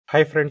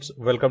Hi friends,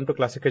 welcome to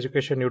Classic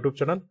Education YouTube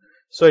channel.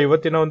 So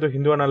ಇವತ್ತಿನ ಒಂದು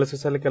Hindu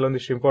analysis ಅಲ್ಲಿ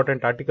ಕೆಲವೊಂದಿಷ್ಟು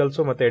ಇಂಪಾರ್ಟೆಂಟ್ ಆರ್ಟಿಕಲ್ಸ್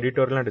ಮತ್ತೆ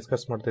ಎಡಿಟೋರಿಯಲ್ ನ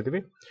ಡಿಸ್ಕಸ್ ಮಾಡ್ತಾ ಇದೀವಿ.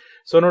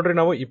 ಸೊ ನೋಡ್ರಿ,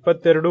 ನಾವು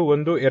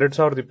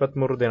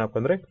 22/1/2023 ಏನಪ್ಪ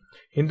ಅಂದ್ರೆ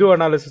ಹಿಂದೂ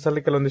ಅನಾಲಿಸಿಸ್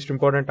ಅಲ್ಲಿ ಕೆಲವೊಂದಿಷ್ಟು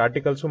ಇಂಪಾರ್ಟೆಂಟ್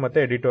ಆರ್ಟಿಕಲ್ಸ್ ಮತ್ತೆ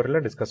ಎಡಿಟೋರಿಯಲ್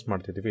ನ ಡಿಸ್ಕಸ್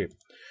ಮಾಡ್ತಿದೀವಿ.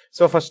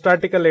 ಸೊ ಫಸ್ಟ್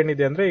ಆರ್ಟಿಕಲ್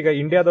ಏನಿದೆ ಅಂದ್ರೆ, ಈಗ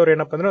ಇಂಡಿಯಾದವ್ರು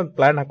ಏನಪ್ಪ ಅಂದ್ರೆ ಒಂದು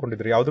ಪ್ಲಾನ್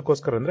ಹಾಕೊಂಡಿದ್ರು.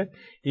 ಯಾವ್ದಕ್ಕೋಸ್ಕರ ಅಂದ್ರೆ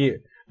ಈ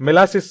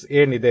ಮೆಲಾಸಿಸ್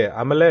ಏನಿದೆ,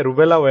 ಆಮೇಲೆ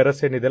ರುಬೆಲಾ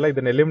ವೈರಸ್ ಏನಿದೆಲ್ಲ,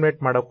 ಇದನ್ನ ಎಲಿಮಿನೇಟ್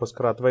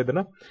ಮಾಡೋಕ್ಕೋಸ್ಕರ ಅಥವಾ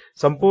ಇದನ್ನ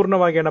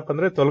ಸಂಪೂರ್ಣವಾಗಿ ಏನಪ್ಪ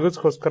ಅಂದ್ರೆ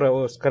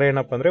ತೊಲಗಿಸ್ಕೋಸ್ಕರ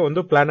ಏನಪ್ಪ ಅಂದ್ರೆ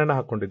ಒಂದು ಪ್ಲಾನ್ ಅನ್ನ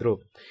ಹಾಕೊಂಡಿದ್ರು.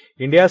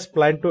 India's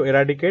plan to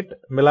eradicate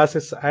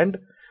ಮೆಲಾಸಿಸ್ and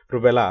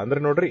rubella ಅಂದ್ರೆ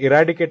ನೋಡ್ರಿ,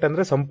 ಇರಾಡಿಕೇಟ್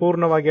ಅಂದ್ರೆ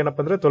ಸಂಪೂರ್ಣವಾಗಿ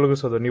ಏನಪ್ಪ ಅಂದ್ರೆ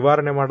ತೊಲಗಿಸೋದು,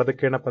 ನಿವಾರಣೆ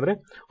ಮಾಡೋದಕ್ಕೆ ಏನಪ್ಪ ಅಂದ್ರೆ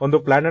ಒಂದು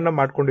ಪ್ಲಾನ್ ಅನ್ನ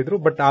ಮಾಡ್ಕೊಂಡಿದ್ರು.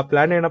 ಬಟ್ ಆ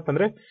ಪ್ಲಾನ್ ಏನಪ್ಪ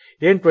ಅಂದ್ರೆ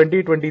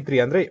 2023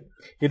 ಅಂದ್ರೆ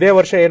ಇದೇ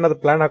ವರ್ಷ ಏನದು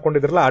ಪ್ಲಾನ್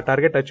ಹಾಕೊಂಡಿದ್ರಲ್ಲ, ಆ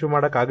ಟಾರ್ಗೆಟ್ ಅಚೀವ್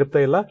ಮಾಡಕ್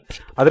ಆಗುತ್ತಾ ಇಲ್ಲ.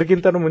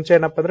 ಅದಕ್ಕಿಂತ ಮುಂಚೆ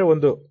ಏನಪ್ಪ ಅಂದ್ರೆ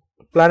ಒಂದು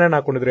ಪ್ಲಾನ್ ಅನ್ನ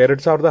ಹಾಕೊಂಡಿದ್ರು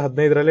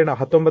 2015ರಲ್ಲಿ,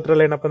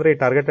 19ರಲ್ಲಿ ಏನಪ್ಪ ಅಂದ್ರೆ ಈ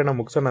ಟಾರ್ಗೆಟ್ ಅನ್ನ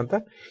ಮುಗಿಸೋಣ ಅಂತ.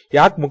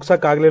 ಯಾಕೆ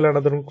ಮುಗ್ಸಕ್ ಆಗ್ಲಿಲ್ಲ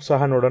ಅನ್ನೋದನ್ನು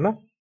ಸಹ ನೋಡೋಣ.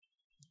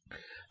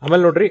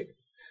 ಆಮೇಲೆ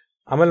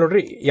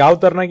ನೋಡ್ರಿ ಯಾವ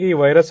ತರನಾಗಿ ಈ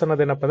ವೈರಸ್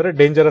ಅನ್ನೋದೇನಪ್ಪ ಅಂದ್ರೆ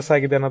ಡೇಂಜರಸ್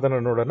ಆಗಿದೆ ಅನ್ನೋದನ್ನ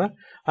ನೋಡೋಣ.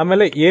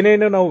 ಆಮೇಲೆ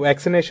ಏನೇನು ನಾವು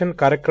ವ್ಯಾಕ್ಸಿನೇಷನ್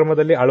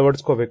ಕಾರ್ಯಕ್ರಮದಲ್ಲಿ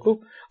ಅಳವಡಿಸ್ಕೋಬೇಕು,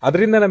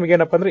 ಅದರಿಂದ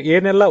ನಮಗೇನಪ್ಪ ಅಂದ್ರೆ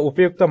ಏನೆಲ್ಲ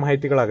ಉಪಯುಕ್ತ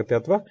ಮಾಹಿತಿಗಳಾಗುತ್ತೆ,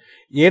 ಅಥವಾ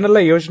ಏನೆಲ್ಲ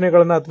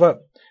ಯೋಜನೆಗಳನ್ನ ಅಥವಾ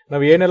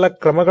ನಾವು ಏನೆಲ್ಲ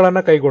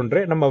ಕ್ರಮಗಳನ್ನ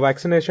ಕೈಗೊಂಡ್ರೆ ನಮ್ಮ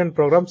ವ್ಯಾಕ್ಸಿನೇಷನ್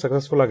ಪ್ರೋಗ್ರಾಮ್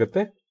ಸಕ್ಸಸ್ಫುಲ್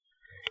ಆಗುತ್ತೆ.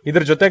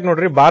 ಇದ್ರ ಜೊತೆಗೆ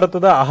ನೋಡ್ರಿ,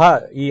 ಭಾರತದ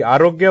ಈ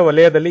ಆರೋಗ್ಯ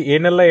ವಲಯದಲ್ಲಿ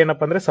ಏನೆಲ್ಲ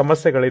ಏನಪ್ಪ ಅಂದ್ರೆ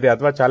ಸಮಸ್ಯೆಗಳಿದೆ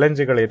ಅಥವಾ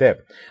ಚಾಲೆಂಜ್ಗಳಿದೆ,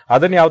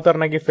 ಅದನ್ನ ಯಾವ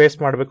ತರನಾಗಿ ಫೇಸ್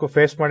ಮಾಡಬೇಕು,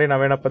 ಫೇಸ್ ಮಾಡಿ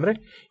ನಾವೇನಪ್ಪ ಅಂದ್ರೆ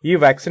ಈ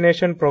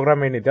ವ್ಯಾಕ್ಸಿನೇಷನ್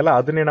ಪ್ರೋಗ್ರಾಮ್ ಏನಿದೆಯಲ್ಲ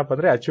ಅದನ್ನೇನಪ್ಪ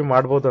ಅಂದ್ರೆ ಅಚೀವ್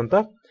ಮಾಡಬಹುದು ಅಂತ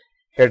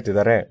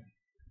ಹೇಳ್ತಿದ್ದಾರೆ.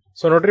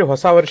 ಸೊ ನೋಡ್ರಿ,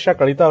 ಹೊಸ ವರ್ಷ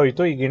ಕಳೀತಾ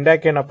ಹೋಯ್ತು. ಈಗ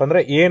ಇಂಡಿಯಾಕ್ಕೆ ಏನಪ್ಪ ಅಂದ್ರೆ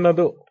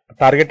ಏನದು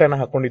ಟಾರ್ಗೆಟ್ ಅನ್ನ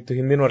ಹಾಕೊಂಡಿತ್ತು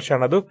ಹಿಂದಿನ ವರ್ಷ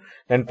ಅನ್ನೋದು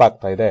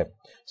ನೆನಪಾಗ್ತಾ ಇದೆ.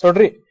 ಸೊ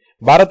ನೋಡ್ರಿ,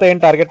 ಭಾರತ ಏನ್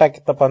ಟಾರ್ಗೆಟ್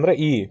ಹಾಕಿತ್ತಪ್ಪ ಅಂದ್ರೆ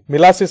ಈ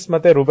ಮಿಲಾಸಿಸ್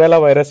ಮತ್ತೆ ರುಬೆಲಾ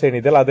ವೈರಸ್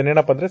ಏನಿದೆಯಲ್ಲ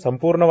ಅದನ್ನೇನಪ್ಪ ಅಂದ್ರೆ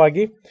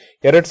ಸಂಪೂರ್ಣವಾಗಿ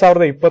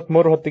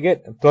 2023 ಹೊತ್ತಿಗೆ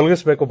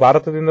ತೊಲಗಿಸಬೇಕು,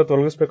 ಭಾರತದಿಂದ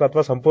ತೊಲಗಿಸಬೇಕು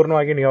ಅಥವಾ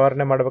ಸಂಪೂರ್ಣವಾಗಿ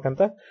ನಿವಾರಣೆ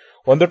ಮಾಡ್ಬೇಕಂತ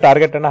ಒಂದು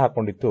ಟಾರ್ಗೆಟ್ ಅನ್ನ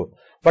ಹಾಕೊಂಡಿತ್ತು.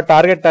 ಬಟ್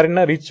ಟಾರ್ಗೆಟ್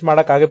ರೀಚ್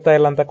ಮಾಡಕ್ ಆಗುತ್ತಾ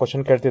ಇಲ್ಲ ಅಂತ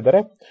ಕ್ವಶನ್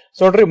ಕೇಳ್ತಿದ್ದಾರೆ.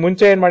 ಸೊ ನೋಡ್ರಿ,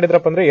 ಮುಂಚೆ ಏನ್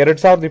ಮಾಡಿದ್ರಪ್ಪ ಅಂದ್ರೆ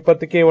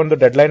 2020ಕ್ಕೆ ಒಂದು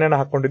ಡೆಡ್ ಲೈನ್ ಅನ್ನ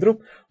ಹಾಕೊಂಡಿದ್ರು.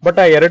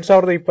 ಬಟ್ ಆ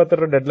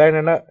 2020 ಡೆಡ್ ಲೈನ್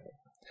ಅನ್ನ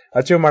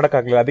ಅಚೀವ್ ಮಾಡಕ್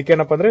ಆಗ್ಲಿಲ್ಲ.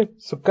 ಅದಕ್ಕೇನಪ್ಪ ಅಂದ್ರೆ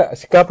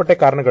ಸಿಕ್ಕಾಪಟ್ಟೆ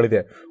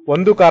ಕಾರಣಗಳಿದೆ.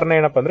 ಒಂದು ಕಾರಣ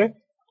ಏನಪ್ಪ ಅಂದ್ರೆ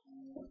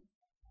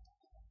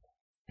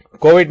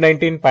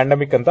ಕೋವಿಡ್-19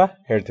 ಪ್ಯಾಂಡಮಿಕ್ ಅಂತ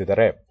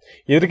ಹೇಳ್ತಿದ್ದಾರೆ.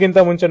 ಇದಕ್ಕಿಂತ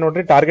ಮುಂಚೆ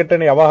ನೋಡ್ರಿ, ಟಾರ್ಗೆಟ್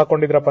ಅನ್ನು ಯಾವಾಗ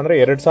ಹಾಕೊಂಡಿದ್ರಪ್ಪ ಅಂದ್ರೆ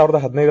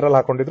 2015ರಲ್ಲಿ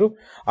ಹಾಕೊಂಡಿದ್ರು.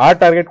 ಆ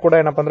ಟಾರ್ಗೆಟ್ ಕೂಡ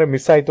ಏನಪ್ಪ ಅಂದ್ರೆ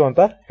ಮಿಸ್ ಆಯ್ತು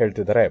ಅಂತ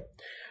ಹೇಳ್ತಿದ್ದಾರೆ.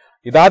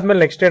 ಇದಾದ್ಮೇಲೆ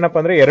ನೆಕ್ಸ್ಟ್ ಏನಪ್ಪ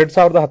ಅಂದ್ರೆ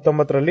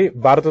 2019ರಲ್ಲಿ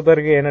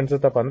ಭಾರತದವರಿಗೆ ಏನ್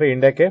ಅನ್ಸುತ್ತಪ್ಪ ಅಂದ್ರೆ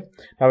ಇಂಡಿಯಾಕ್ಕೆ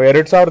ನಾವು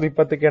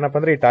 2020ಕ್ಕೆ ಏನಪ್ಪ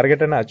ಅಂದ್ರೆ ಈ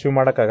ಟಾರ್ಗೆಟ್ ಅನ್ನ ಅಚೀವ್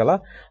ಮಾಡಕ್ಕಾಗಲ್ಲ.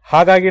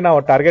 ಹಾಗಾಗಿ ನಾವು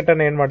ಟಾರ್ಗೆಟ್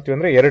ಅನ್ನ ಏನ್ ಮಾಡ್ತೀವಿ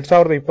ಅಂದ್ರೆ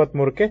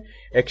 2023ಕ್ಕೆ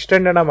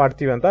ಎಕ್ಸ್ಟೆಂಡ್ ಅನ್ನ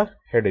ಮಾಡ್ತೀವಿ ಅಂತ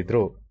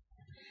ಹೇಳಿದ್ರು.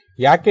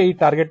 ಯಾಕೆ ಈ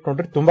ಟಾರ್ಗೆಟ್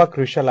ನೋಡ್ರಿ ತುಂಬಾ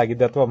ಕ್ರೂಷಿಯಲ್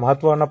ಆಗಿದೆ ಅಥವಾ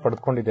ಮಹತ್ವವನ್ನ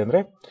ಪಡೆದುಕೊಂಡಿದೆ ಅಂದ್ರೆ,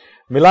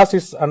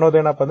 ಮಿಲಾಸಿಸ್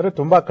ಅನ್ನೋದೇನಪ್ಪ ಅಂದ್ರೆ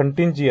ತುಂಬಾ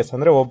ಕಂಟಿಂಜಿಯಸ್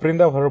ಅಂದ್ರೆ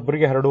ಒಬ್ಬರಿಂದ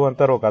ಒಬ್ಬರಿಗೆ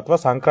ಹರಡುವಂತ ರೋಗ ಅಥವಾ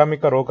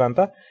ಸಾಂಕ್ರಾಮಿಕ ರೋಗ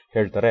ಅಂತ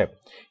ಹೇಳ್ತಾರೆ.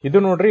 ಇದು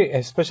ನೋಡ್ರಿ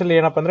ಎಸ್ಪೆಷಲಿ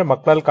ಏನಪ್ಪ ಅಂದ್ರೆ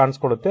ಮಕ್ಕಳಲ್ಲಿ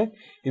ಕಾಣಿಸ್ಕೊಡುತ್ತೆ.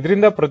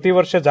 ಇದರಿಂದ ಪ್ರತಿ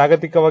ವರ್ಷ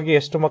ಜಾಗತಿಕವಾಗಿ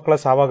ಎಷ್ಟು ಮಕ್ಕಳ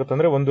ಸಾವಾಗುತ್ತೆ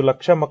ಅಂದ್ರೆ 1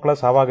 ಲಕ್ಷ ಮಕ್ಕಳ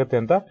ಸಾವಾಗುತ್ತೆ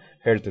ಅಂತ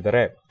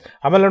ಹೇಳ್ತಿದ್ದಾರೆ.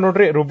 ಆಮೇಲೆ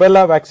ನೋಡ್ರಿ,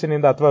 ರುಬೆಲಾ ವ್ಯಾಕ್ಸಿನ್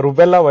ಇಂದ ಅಥವಾ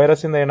ರುಬೆಲಾ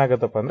ವೈರಸ್ ಇಂದ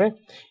ಏನಾಗುತ್ತಪ್ಪ ಅಂದ್ರೆ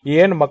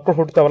ಏನ್ ಮಕ್ಕಳು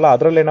ಹುಟ್ಟತಾವಲ್ಲ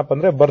ಅದ್ರಲ್ಲಿ ಏನಪ್ಪ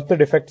ಅಂದ್ರೆ ಬರ್ತ್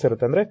ಡಿಫೆಕ್ಟ್ಸ್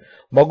ಇರುತ್ತೆ. ಅಂದ್ರೆ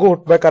ಮಗು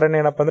ಹುಟ್ಟಬೇಕಾದ್ರೆ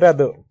ಏನಪ್ಪ ಅಂದ್ರೆ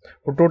ಅದು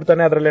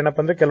ಹುಟ್ಟುತ್ತಾನೆ ಅದ್ರಲ್ಲಿ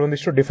ಏನಪ್ಪ ಅಂದ್ರೆ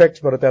ಕೆಲವೊಂದಿಷ್ಟು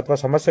ಡಿಫೆಕ್ಟ್ಸ್ ಬರುತ್ತೆ ಅಥವಾ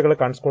ಸಮಸ್ಯೆಗಳು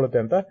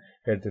ಕಾಣಿಸ್ಕೊಳ್ಳುತ್ತೆ ಅಂತ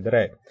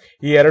ಹೇಳ್ತಿದ್ದಾರೆ.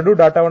 ಈ ಎರಡು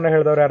ಡಾಟಾವನ್ನ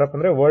ಹೇಳಿದವರು ಯಾರಪ್ಪ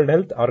ಅಂದ್ರೆ ವರ್ಲ್ಡ್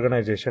ಹೆಲ್ತ್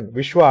ಆರ್ಗನೈಸೇಷನ್,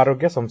 ವಿಶ್ವ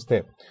ಆರೋಗ್ಯ ಸಂಸ್ಥೆ.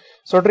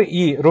 ಸೊ ನೋಡ್ರಿ,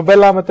 ಈ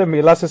ರುಬೆಲಾ ಮತ್ತೆ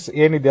ಮಿಲಾಸಿಸ್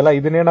ಏನಿದೆಯಲ್ಲ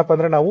ಇದನ್ನೇನಪ್ಪ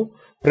ಅಂದ್ರೆ ನಾವು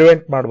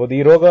ಪ್ರಿವೆಂಟ್ ಮಾಡಬಹುದು,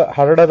 ಈ ರೋಗ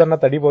ಹರಡೋದನ್ನ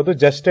ತಡಿಬಹುದು.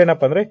 ಜಸ್ಟ್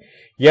ಏನಪ್ಪ ಅಂದ್ರೆ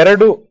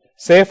 2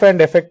 safe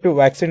and effective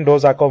vaccine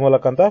dose ಹಾಕೋ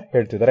ಮೂಲಕ ಅಂತ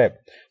ಹೇಳ್ತಿದ್ದಾರೆ.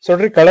 ಸೊ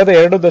ನೋಡ್ರಿ, ಕಳೆದ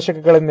 2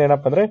 ದಶಕಗಳಿಂದ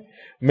ಏನಪ್ಪ ಅಂದ್ರೆ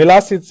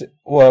ಮಿಲಾಸಿಸ್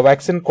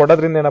ವ್ಯಾಕ್ಸಿನ್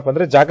ಕೊಡೋದ್ರಿಂದ ಏನಪ್ಪ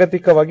ಅಂದ್ರೆ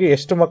ಜಾಗತಿಕವಾಗಿ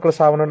ಎಷ್ಟು ಮಕ್ಕಳ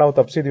ಸಾವನ್ನು ನಾವು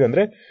ತಪ್ಪಿಸಿದ್ವಿ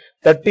ಅಂದ್ರೆ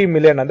 30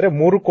 ಮಿಲಿಯನ್ ಅಂದ್ರೆ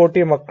 3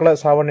 ಕೋಟಿ ಮಕ್ಕಳ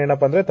ಸಾವನ್ನು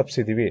ಏನಪ್ಪ ಅಂದ್ರೆ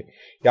ತಪ್ಪಿಸಿದೀವಿ.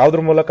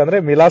 ಯಾವ್ದ್ರ ಮೂಲಕ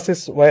ಅಂದ್ರೆ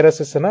ಮಿಲಾಸಿಸ್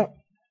ವೈರಸಸ್ ನ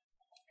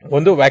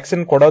ಒಂದು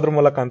ವ್ಯಾಕ್ಸಿನ್ ಕೊಡೋದ್ರ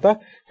ಮೂಲಕ ಅಂತ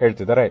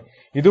ಹೇಳ್ತಿದ್ದಾರೆ.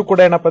 ಇದು ಕೂಡ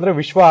ಏನಪ್ಪ ಅಂದ್ರೆ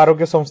ವಿಶ್ವ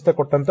ಆರೋಗ್ಯ ಸಂಸ್ಥೆ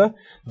ಕೊಟ್ಟಂತ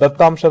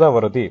ದತ್ತಾಂಶದ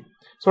ವರದಿ.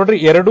 ಸೊ ನೋಡ್ರಿ,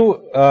 2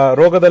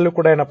 ರೋಗದಲ್ಲೂ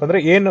ಕೂಡ ಏನಪ್ಪ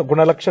ಅಂದ್ರೆ ಏನು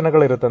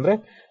ಗುಣಲಕ್ಷಣಗಳು ಇರುತ್ತಂದ್ರೆ,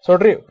 ಸೊ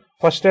ನೋಡ್ರಿ,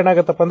 ಫಸ್ಟ್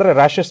ಏನಾಗತ್ತಪ್ಪ ಅಂದ್ರೆ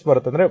ರ್ಯಾಶಸ್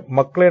ಬರುತ್ತೆ. ಅಂದ್ರೆ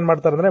ಮಕ್ಳು ಏನ್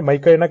ಮಾಡ್ತಾರೆ ಅಂದ್ರೆ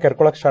ಮೈಕೈನ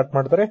ಕೆರ್ಕೊಳಕ್ ಸ್ಟಾರ್ಟ್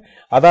ಮಾಡ್ತಾರೆ.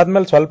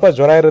 ಅದಾದ್ಮೇಲೆ ಸ್ವಲ್ಪ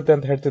ಜ್ವರ ಇರುತ್ತೆ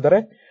ಅಂತ ಹೇಳ್ತಿದ್ದಾರೆ.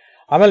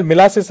 ಆಮೇಲೆ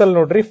ಮಿಲಾಸಿಸ್ ಅಲ್ಲಿ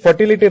ನೋಡ್ರಿ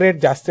ಫರ್ಟಿಲಿಟಿ ರೇಟ್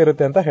ಜಾಸ್ತಿ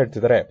ಇರುತ್ತೆ ಅಂತ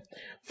ಹೇಳ್ತಿದ್ದಾರೆ.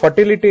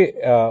 ಫರ್ಟಿಲಿಟಿ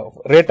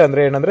ರೇಟ್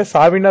ಅಂದ್ರೆ ಏನಂದ್ರೆ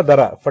ಸಾವಿನ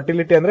ದರ,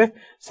 ಫರ್ಟಿಲಿಟಿ ಅಂದ್ರೆ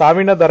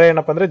ಸಾವಿನ ದರ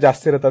ಏನಪ್ಪ ಅಂದ್ರೆ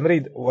ಜಾಸ್ತಿ ಇರುತ್ತೆ. ಅಂದ್ರೆ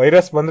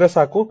ವೈರಸ್ ಬಂದ್ರೆ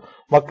ಸಾಕು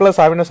ಮಕ್ಕಳ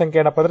ಸಾವಿನ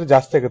ಸಂಖ್ಯೆ ಏನಪ್ಪ ಅಂದ್ರೆ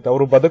ಜಾಸ್ತಿ ಆಗುತ್ತೆ,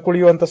 ಅವರು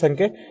ಬದುಕುಳಿಯುವಂತ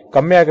ಸಂಖ್ಯೆ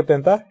ಕಮ್ಮಿ ಆಗುತ್ತೆ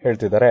ಅಂತ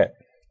ಹೇಳ್ತಿದ್ದಾರೆ.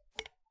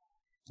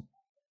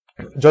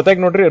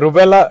 ಜೊತೆಗೆ ನೋಡ್ರಿ,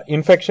 ರುಬೆಲಾ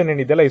ಇನ್ಫೆಕ್ಷನ್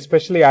ಏನಿದೆಯಲ್ಲ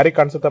ಎಸ್ಪೆಷಲಿ ಯಾರಿಗೆ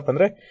ಕಾಣಿಸುತ್ತಪ್ಪ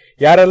ಅಂದ್ರೆ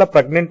ಯಾರೆಲ್ಲ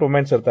ಪ್ರೆಗ್ನೆಂಟ್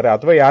ವುಮೆನ್ಸ್ ಇರ್ತಾರೆ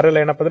ಅಥವಾ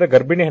ಯಾರೆಲ್ಲ ಏನಪ್ಪ ಅಂದ್ರೆ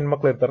ಗರ್ಭಿಣಿ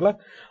ಹೆಣ್ಮಕ್ಳು ಇರ್ತಾರಲ್ಲ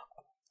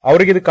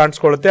ಅವ್ರಿಗೆ ಇದು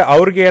ಕಾಣಿಸ್ಕೊಳ್ಳುತ್ತೆ.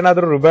 ಅವ್ರಿಗೆ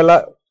ಏನಾದ್ರೂ ರುಬೆಲಾ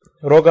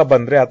ರೋಗ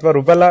ಬಂದ್ರೆ ಅಥವಾ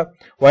ರುಬೆಲಾ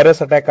ವೈರಸ್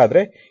ಅಟ್ಯಾಕ್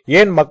ಆದ್ರೆ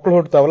ಏನ್ ಮಕ್ಕಳು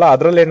ಹುಡ್ತಾವಲ್ಲ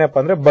ಅದ್ರಲ್ಲಿ ಏನಪ್ಪಾ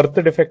ಅಂದ್ರೆ ಬರ್ತ್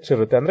ಡಿಫೆಕ್ಟ್ಸ್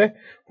ಇರುತ್ತೆ. ಅಂದ್ರೆ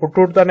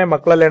ಹುಟ್ಟಾನೆ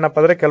ಮಕ್ಕಳಲ್ಲಿ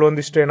ಏನಪ್ಪಾ ಅಂದ್ರೆ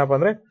ಕೆಲವೊಂದಿಷ್ಟು ಏನಪ್ಪಾ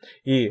ಅಂದ್ರೆ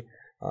ಈ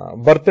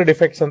ಬರ್ತ್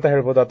ಡಿಫೆಕ್ಟ್ಸ್ ಅಂತ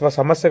ಹೇಳ್ಬೋದು ಅಥವಾ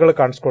ಸಮಸ್ಯೆಗಳು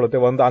ಕಾಣಿಸ್ಕೊಳ್ಳುತ್ತೆ.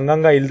 ಒಂದು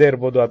ಅಂಗಾಂಗ ಇಲ್ಲದೆ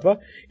ಇರ್ಬೋದು ಅಥವಾ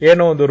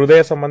ಏನೋ ಒಂದು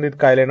ಹೃದಯ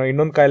ಸಂಬಂಧಿತ ಕಾಯಿಲೆನೋ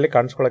ಇನ್ನೊಂದು ಕಾಯಿಲೆ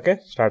ಕಾಣಿಸ್ಕೊಳ್ಳಕ್ಕೆ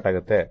ಸ್ಟಾರ್ಟ್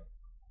ಆಗುತ್ತೆ.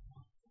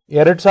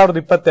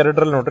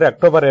 2022ರಲ್ಲಿ ನೋಡ್ರಿ,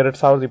 ಅಕ್ಟೋಬರ್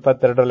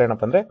 2022ರಲ್ಲಿ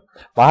ಏನಪ್ಪ ಅಂದ್ರೆ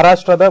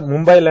ಮಹಾರಾಷ್ಟ್ರದ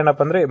ಮುಂಬೈಲಿ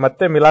ಏನಪ್ಪ ಅಂದ್ರೆ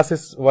ಮತ್ತೆ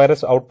ಮಿಲಾಸಿಸ್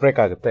ವೈರಸ್ ಔಟ್ ಬ್ರೇಕ್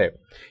ಆಗುತ್ತೆ.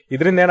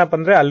 ಇದರಿಂದ ಏನಪ್ಪ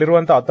ಅಂದ್ರೆ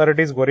ಅಲ್ಲಿರುವಂತ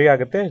ಅಥಾರಿಟೀಸ್ ಗೊರಿ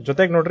ಆಗುತ್ತೆ.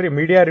 ಜೊತೆಗೆ ನೋಡ್ರಿ,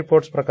 ಮೀಡಿಯಾ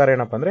ರಿಪೋರ್ಟ್ಸ್ ಪ್ರಕಾರ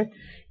ಏನಪ್ಪ ಅಂದ್ರೆ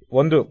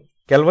ಒಂದು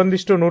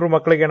ಕೆಲವೊಂದಿಷ್ಟು 100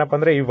 ಮಕ್ಕಳಿಗೆ ಏನಪ್ಪಾ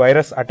ಅಂದ್ರೆ ಈ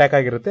ವೈರಸ್ ಅಟ್ಯಾಕ್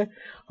ಆಗಿರುತ್ತೆ.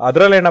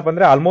 ಅದರಲ್ಲಿ ಏನಪ್ಪಾ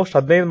ಅಂದ್ರೆ ಆಲ್ಮೋಸ್ಟ್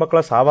 15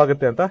 ಮಕ್ಕಳ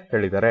ಸಾವಾಗುತ್ತೆ ಅಂತ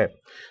ಹೇಳಿದ್ದಾರೆ.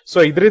 ಸೊ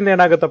ಇದರಿಂದ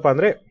ಏನಾಗುತ್ತಪ್ಪ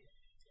ಅಂದ್ರೆ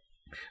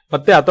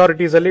ಮತ್ತೆ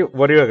ಅಥಾರಿಟೀಸ್ ಅಲ್ಲಿ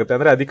ವರಿ ಆಗುತ್ತೆ,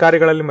 ಅಂದ್ರೆ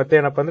ಅಧಿಕಾರಿಗಳಲ್ಲಿ ಮತ್ತೆ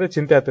ಏನಪ್ಪಾ ಅಂದ್ರೆ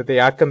ಚಿಂತೆ ಆಗ್ತೈತೆ.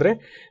 ಯಾಕಂದ್ರೆ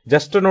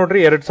ಜಸ್ಟ್ ನೋಡ್ರಿ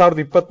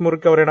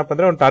 2023ಕ್ಕೆ ಅವ್ರು ಏನಪ್ಪಾ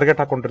ಅಂದ್ರೆ ಒಂದು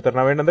ಟಾರ್ಗೆಟ್ ಹಾಕೊಂಡಿರ್ತಾರೆ.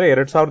 ನಾವೇನಂದ್ರೆ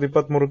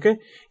 2023ಕ್ಕೆ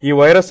ಈ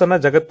ವೈರಸ್ ಅನ್ನ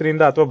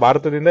ಜಗತ್ತಿನಿಂದ ಅಥವಾ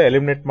ಭಾರತದಿಂದ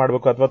ಎಲಿಮಿನೇಟ್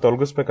ಮಾಡಬೇಕು ಅಥವಾ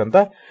ತೊಲಗಿಸ್ಬೇಕಂತ.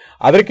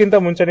 ಅದಕ್ಕಿಂತ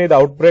ಮುಂಚೆನೇ ಇದು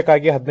ಔಟ್ ಬ್ರೇಕ್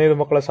ಆಗಿ 15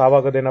 ಮಕ್ಕಳ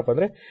ಸಾವಾಗೋದೇನಪ್ಪ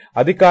ಅಂದ್ರೆ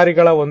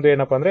ಅಧಿಕಾರಿಗಳ ಒಂದು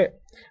ಏನಪ್ಪಾ ಅಂದ್ರೆ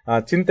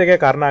ಚಿಂತೆಗೆ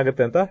ಕಾರಣ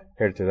ಆಗುತ್ತೆ ಅಂತ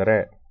ಹೇಳ್ತಿದ್ದಾರೆ.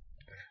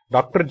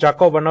 ಡಾಕ್ಟರ್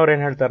ಜಾಕೋಬ್ ಅನ್ನೋರು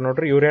ಏನ್ ಹೇಳ್ತಾರೆ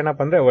ನೋಡ್ರಿ,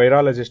 ಇವ್ರೇನಪ್ಪ ಅಂದ್ರೆ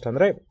ವೈರಾಲಜಿಸ್ಟ್,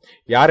 ಅಂದ್ರೆ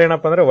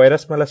ಯಾರೇನಪ್ಪ ಅಂದ್ರೆ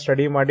ವೈರಸ್ ಮೇಲೆ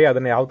ಸ್ಟಡಿ ಮಾಡಿ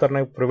ಅದನ್ನ ಯಾವ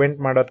ತರ ಪ್ರಿವೆಂಟ್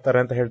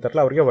ಮಾಡ್ತಾರೆ ಅಂತ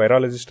ಹೇಳ್ತಾರಲ್ಲ ಅವ್ರಿಗೆ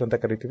ವೈರಾಲಜಿಸ್ಟ್ ಅಂತ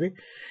ಕರಿತೀವಿ.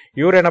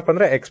 ಇವ್ರೇನಪ್ಪ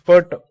ಅಂದ್ರೆ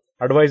expert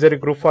advisory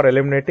group for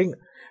eliminating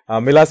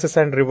ಮಿಲಾಸಿಸ್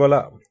and ರಿಬೋಲಾ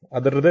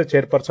ಅದರದ್ದು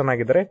ಚೇರ್ಪರ್ಸನ್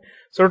ಆಗಿದ್ದಾರೆ.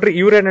 ಸೊ ನೋಡ್ರಿ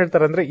ಇವ್ರೇನ್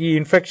ಹೇಳ್ತಾರೆ ಅಂದ್ರೆ ಈ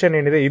ಇನ್ಫೆಕ್ಷನ್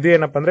ಏನಿದೆ ಇದು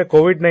ಏನಪ್ಪಾ ಅಂದ್ರೆ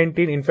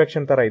COVID-19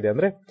 ಇನ್ಫೆಕ್ಷನ್ ತರ ಇದೆ.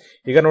 ಅಂದ್ರೆ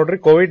ಈಗ ನೋಡ್ರಿ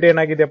ಕೋವಿಡ್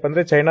ಏನಾಗಿದೆಯಪ್ಪ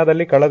ಅಂದ್ರೆ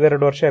ಚೈನಾದಲ್ಲಿ ಕಳೆದ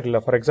 2 ವರ್ಷ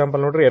ಇರಲಿಲ್ಲ. ಫಾರ್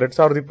ಎಕ್ಸಾಂಪಲ್ ನೋಡ್ರಿ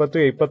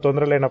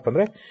 2020-21 ಏನಪ್ಪಾ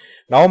ಅಂದ್ರೆ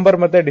ನವೆಂಬರ್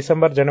ಮತ್ತೆ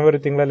ಡಿಸೆಂಬರ್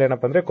ಜನವರಿ ತಿಂಗಳಲ್ಲಿ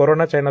ಏನಪ್ಪಾ ಅಂದ್ರೆ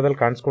ಕೊರೋನಾ ಚೈನಾದಲ್ಲಿ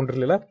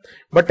ಕಾಣಿಸ್ಕೊಂಡಿರ್ಲಿಲ್ಲ.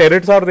 ಬಟ್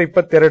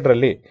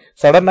 2022ರಲ್ಲಿ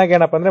ಸಡನ್ ಆಗಿ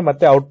ಏನಪ್ಪಾ ಅಂದ್ರೆ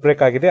ಮತ್ತೆ ಔಟ್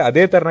ಬ್ರೇಕ್ ಆಗಿದೆ.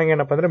 ಅದೇ ತರನಾಗಿ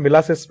ಏನಪ್ಪಾ ಅಂದ್ರೆ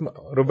ಮಿಲಾಸಿಸ್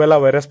ರುಬೆಲಾ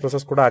ವೈರಸ್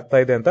ಪ್ರೊಸೆಸ್ ಕೂಡ ಆಗ್ತಾ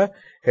ಇದೆ ಅಂತ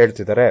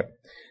ಹೇಳ್ತಿದ್ದಾರೆ.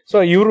 ಸೊ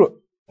ಇವರು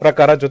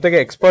ಪ್ರಕಾರ ಜೊತೆಗೆ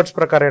ಎಕ್ಸ್ಪರ್ಟ್ಸ್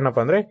ಪ್ರಕಾರ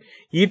ಏನಪ್ಪಾ ಅಂದ್ರೆ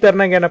ಈ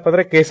ತರನಾಗಿ ಏನಪ್ಪಾ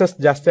ಅಂದ್ರೆ ಕೇಸಸ್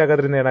ಜಾಸ್ತಿ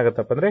ಆಗೋದ್ರಿಂದ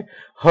ಏನಾಗುತ್ತಪ್ಪ ಅಂದ್ರೆ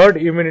ಹರ್ಡ್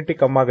ಇಮ್ಯುನಿಟಿ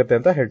ಕಮ್ಮಿ ಆಗುತ್ತೆ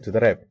ಅಂತ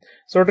ಹೇಳ್ತಿದ್ದಾರೆ.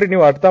 ಸೊ ನೋಡ್ರಿ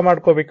ನೀವು ಅರ್ಥ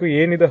ಮಾಡ್ಕೋಬೇಕು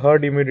ಏನಿದೆ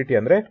ಹರ್ಡ್ ಇಮ್ಯುನಿಟಿ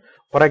ಅಂದ್ರೆ.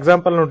 ಫಾರ್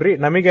ಎಕ್ಸಾಂಪಲ್ ನೋಡ್ರಿ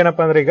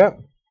ನಮಗೇನಪ್ಪಾ ಅಂದ್ರೆ ಈಗ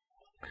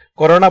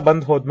ಕೊರೋನಾ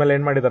ಬಂದ್ ಹೋದ್ಮೇಲೆ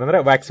ಏನ್ ಮಾಡಿದಾರೆ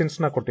ಅಂದ್ರೆ ವ್ಯಾಕ್ಸಿನ್ಸ್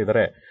ನ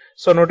ಕೊಟ್ಟಿದ್ದಾರೆ.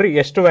 ಸೊ ನೋಡ್ರಿ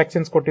ಎಷ್ಟು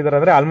ವ್ಯಾಕ್ಸಿನ್ಸ್ ಕೊಟ್ಟಿದ್ದಾರೆ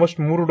ಅಂದ್ರೆ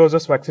ಆಲ್ಮೋಸ್ಟ್ 3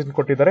 ಡೋಸಸ್ ವ್ಯಾಕ್ಸಿನ್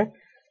ಕೊಟ್ಟಿದ್ದಾರೆ.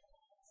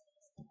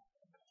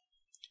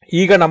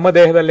 ಈಗ ನಮ್ಮ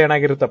ದೇಹದಲ್ಲಿ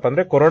ಏನಾಗಿರುತ್ತಪ್ಪ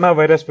ಅಂದ್ರೆ ಕೊರೋನಾ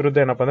ವೈರಸ್ ವಿರುದ್ಧ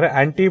ಏನಪ್ಪಾ ಅಂದ್ರೆ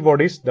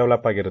ಆಂಟಿಬಾಡೀಸ್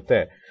ಡೆವಲಪ್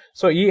ಆಗಿರುತ್ತೆ.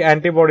 ಸೊ ಈ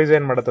ಆಂಟಿಬಾಡೀಸ್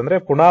ಏನ್ ಮಾಡುತ್ತಂದ್ರೆ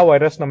ಪುನಃ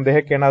ವೈರಸ್ ನಮ್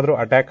ದೇಹಕ್ಕೆ ಏನಾದ್ರೂ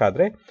ಅಟ್ಯಾಕ್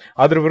ಆದ್ರೆ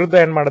ಅದ್ರ ವಿರುದ್ಧ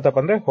ಏನ್ ಮಾಡತ್ತಪ್ಪ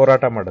ಅಂದ್ರೆ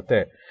ಹೋರಾಟ ಮಾಡುತ್ತೆ.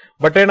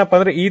 ಬಟ್ ಏನಪ್ಪಾ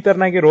ಅಂದ್ರೆ ಈ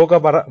ತರನಾಗಿ ರೋಗ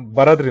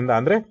ಬರೋದ್ರಿಂದ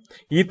ಅಂದ್ರೆ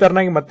ಈ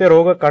ತರನಾಗಿ ಮತ್ತೆ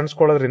ರೋಗ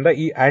ಕಾಣಿಸ್ಕೊಳ್ಳೋದ್ರಿಂದ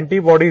ಈ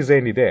ಆಂಟಿಬಾಡೀಸ್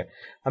ಏನಿದೆ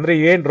ಅಂದ್ರೆ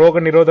ಏನ್ ರೋಗ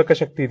ನಿರೋಧಕ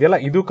ಶಕ್ತಿ ಇದೆಯಲ್ಲ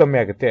ಇದು ಕಮ್ಮಿ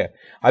ಆಗುತ್ತೆ.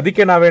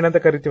 ಅದಕ್ಕೆ ನಾವೇನಂತ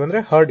ಕರಿತೀವಿ ಅಂದ್ರೆ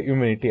ಹರ್ಡ್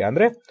ಇಮ್ಯುನಿಟಿ.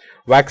 ಅಂದ್ರೆ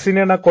ವ್ಯಾಕ್ಸಿನ್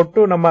ಅನ್ನ ಕೊಟ್ಟು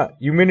ನಮ್ಮ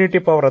ಇಮ್ಯುನಿಟಿ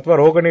ಪವರ್ ಅಥವಾ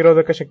ರೋಗ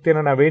ನಿರೋಧಕ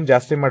ಶಕ್ತಿಯನ್ನ ನಾವೇನ್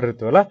ಜಾಸ್ತಿ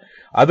ಮಾಡಿರ್ತೀವಲ್ಲ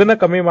ಅದನ್ನ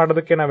ಕಮ್ಮಿ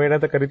ಮಾಡೋದಕ್ಕೆ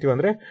ನಾವೇನಂತ ಕರಿತೀವಿ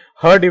ಅಂದ್ರೆ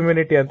ಹರ್ಡ್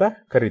ಇಮ್ಯುನಿಟಿ ಅಂತ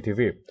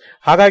ಕರಿತೀವಿ.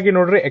 ಹಾಗಾಗಿ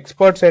ನೋಡ್ರಿ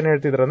ಎಕ್ಸ್ಪರ್ಟ್ಸ್ ಏನ್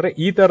ಹೇಳ್ತಿದ್ರು ಅಂದ್ರೆ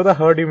ಈ ತರದ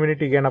ಹರ್ಡ್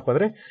ಇಮ್ಯುನಿಟಿಗೆ ಏನಪ್ಪಾ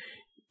ಅಂದ್ರೆ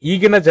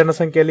ಈಗಿನ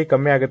ಜನಸಂಖ್ಯೆಯಲ್ಲಿ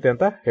ಕಮ್ಮಿ ಆಗುತ್ತೆ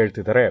ಅಂತ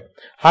ಹೇಳ್ತಿದ್ದಾರೆ.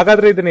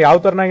 ಹಾಗಾದ್ರೆ ಇದನ್ನ ಯಾವ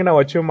ತರನಾಗಿ ನಾವು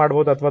ಅಚೀವ್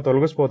ಮಾಡಬಹುದು ಅಥವಾ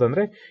ತೊಲಗಿಸಬಹುದು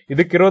ಅಂದ್ರೆ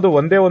ಇದಕ್ಕಿರೋದು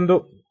ಒಂದೇ ಒಂದು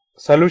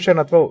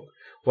ಸೊಲ್ಯೂಷನ್ ಅಥವಾ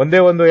ಒಂದೇ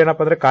ಒಂದು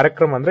ಏನಪ್ಪಾ ಅಂದ್ರೆ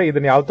ಕಾರ್ಯಕ್ರಮ. ಅಂದ್ರೆ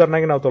ಇದನ್ನ ಯಾವ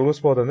ತರನಾಗಿ ನಾವು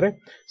ತೊಲಗಿಸಬಹುದು ಅಂದ್ರೆ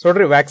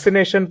ನೋಡ್ರಿ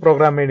ವ್ಯಾಕ್ಸಿನೇಷನ್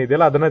ಪ್ರೋಗ್ರಾಮ್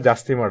ಏನಿದೆಯಲ್ಲ ಅದನ್ನ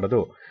ಜಾಸ್ತಿ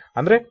ಮಾಡೋದು.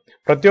 ಅಂದ್ರೆ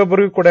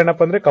ಪ್ರತಿಯೊಬ್ಬರಿಗೂ ಕೂಡ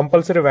ಏನಪ್ಪಾ ಅಂದ್ರೆ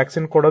ಕಂಪಲ್ಸರಿ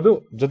ವ್ಯಾಕ್ಸಿನ್ ಕೊಡೋದು,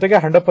 ಜೊತೆಗೆ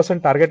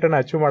 100% ಟಾರ್ಗೆಟ್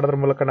ಅನ್ನ ಅಚೀವ್ ಮಾಡೋದ್ರ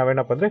ಮೂಲಕ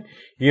ನಾವೇನಪ್ಪಾ ಅಂದ್ರೆ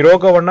ಈ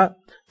ರೋಗವನ್ನ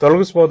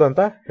ತೊಲಗಿಸಬಹುದು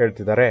ಅಂತ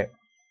ಹೇಳ್ತಿದ್ದಾರೆ.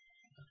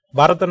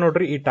 ಭಾರತ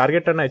ನೋಡ್ರಿ ಈ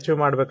ಟಾರ್ಗೆಟ್ ಅನ್ನ ಅಚೀವ್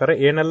ಮಾಡ್ಬೇಕಾದ್ರೆ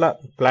ಏನೆಲ್ಲ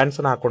ಪ್ಲಾನ್ಸ್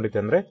ಅನ್ನ ಹಾಕೊಂಡಿದೆ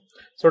ಅಂದ್ರೆ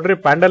ನೋಡ್ರಿ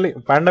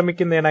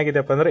ಪ್ಯಾಂಡಮಿಕ್ ಇಂದ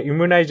ಏನಾಗಿದೆಪ್ಪ ಅಂದ್ರೆ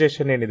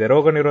ಇಮ್ಯುನೈಸೇಷನ್ ಏನಿದೆ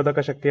ರೋಗ ನಿರೋಧಕ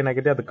ಶಕ್ತಿ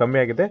ಏನಾಗಿದೆ ಅದು ಕಮ್ಮಿ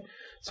ಆಗಿದೆ.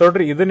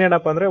 ನೋಡ್ರಿ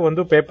ಇದನ್ನೇನಪ್ಪ ಅಂದ್ರೆ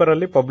ಒಂದು ಪೇಪರ್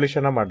ಅಲ್ಲಿ ಪಬ್ಲಿಷ್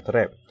ಅನ್ನ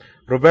ಮಾಡ್ತಾರೆ.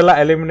 ರುಬೆಲಾ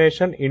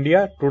ಎಲಿಮಿನೇಷನ್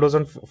ಇಂಡಿಯಾ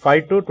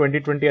 2005 to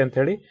 2020 ಅಂತ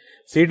ಹೇಳಿ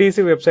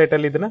CDC ವೆಬ್ಸೈಟ್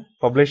ಅಲ್ಲಿ ಇದನ್ನ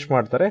ಪಬ್ಲಿಷ್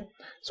ಮಾಡ್ತಾರೆ.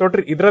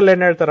 ನೋಡ್ರಿ ಇದ್ರಲ್ಲಿ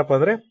ಏನ್ ಹೇಳ್ತಾರಪ್ಪ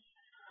ಅಂದ್ರೆ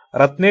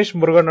ರತ್ನೇಶ್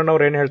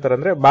ಮುರುಗಣ್ಣನವ್ರು ಏನ್ ಹೇಳ್ತಾರೆ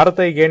ಅಂದ್ರೆ ಭಾರತ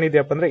ಈಗ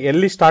ಏನಿದೆಯಪ್ಪ ಅಂದ್ರೆ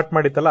ಎಲ್ಲಿ ಸ್ಟಾರ್ಟ್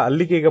ಮಾಡಿತ್ತಲ್ಲ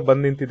ಅಲ್ಲಿಗೆ ಈಗ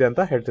ಬಂದ್ ನಿಂತಿದೆ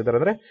ಅಂತ ಹೇಳ್ತಿದ್ದಾರೆ.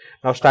 ಅಂದ್ರೆ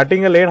ನಾವು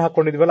ಸ್ಟಾರ್ಟಿಂಗ್ ಅಲ್ಲಿ ಏನ್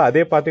ಹಾಕೊಂಡಿದ್ವಲ್ಲ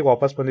ಅದೇ ಪಾತಿಗೆ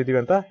ವಾಪಸ್ ಬಂದಿದೀವಿ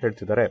ಅಂತ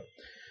ಹೇಳ್ತಿದ್ದಾರೆ.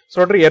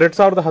 ನೋಡ್ರಿ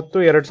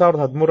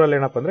 2010-2013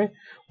 ಏನಪ್ಪಾ ಅಂದ್ರೆ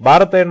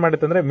ಭಾರತ ಏನ್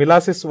ಮಾಡಿತ್ತಂದ್ರೆ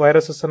ಮಿಲಾಸಿಸ್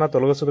ವೈರಸಸ್ ಅನ್ನ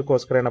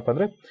ತೊಲಗಿಸೋದಕ್ಕೋಸ್ಕರ ಏನಪ್ಪಾ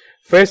ಅಂದ್ರೆ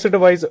ಫೇಸ್ಡ್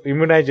ವೈಸ್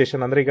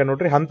ಇಮ್ಯುನೈಸೇಷನ್ ಅಂದ್ರೆ ಈಗ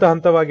ನೋಡ್ರಿ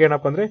ಹಂತವಾಗಿ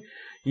ಏನಪ್ಪಾ ಅಂದ್ರೆ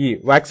ಈ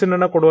ವ್ಯಾಕ್ಸಿನ್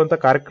ಅನ್ನ ಕೊಡುವಂತ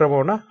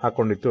ಕಾರ್ಯಕ್ರಮವನ್ನ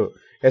ಹಾಕೊಂಡಿತ್ತು.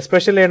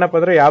 ಎಸ್ಪೆಷಲಿ ಏನಪ್ಪಾ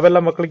ಅಂದ್ರೆ ಯಾವೆಲ್ಲ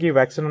ಮಕ್ಕಳಿಗೆ ಈ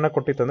ವ್ಯಾಕ್ಸಿನ್ ಅನ್ನ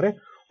ಕೊಟ್ಟಿತ್ತಂದ್ರೆ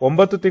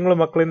 9 ತಿಂಗಳು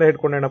ಮಕ್ಕಳಿಂದ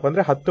ಹಿಡ್ಕೊಂಡು ಏನಪ್ಪಾ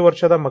ಅಂದ್ರೆ 10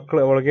 ವರ್ಷದ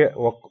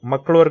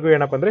ಮಕ್ಕಳವರೆಗೂ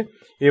ಏನಪ್ಪಾ ಅಂದ್ರೆ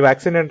ಈ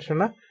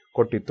ವ್ಯಾಕ್ಸಿನೇಷನ್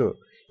ಕೊಟ್ಟಿತ್ತು.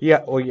 ಈ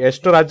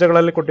ಎಷ್ಟು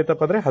ರಾಜ್ಯಗಳಲ್ಲಿ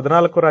ಕೊಟ್ಟಿತ್ತಪ್ಪ ಅಂದ್ರೆ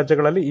 14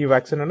 ರಾಜ್ಯಗಳಲ್ಲಿ ಈ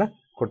ವ್ಯಾಕ್ಸಿನ್ ಅನ್ನ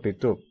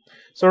ಕೊಟ್ಟಿತ್ತು.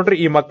 ಸೊ ನೋಡ್ರಿ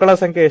ಈ ಮಕ್ಕಳ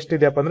ಸಂಖ್ಯೆ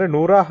ಎಷ್ಟಿದೆಯಪ್ಪ ಅಂದ್ರೆ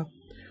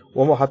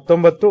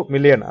 119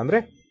 ಮಿಲಿಯನ್ ಅಂದ್ರೆ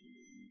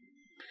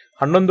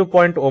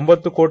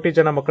 11.9 ಕೋಟಿ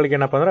ಜನ ಮಕ್ಕಳಿಗೆ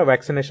ಏನಪ್ಪಾ ಅಂದ್ರೆ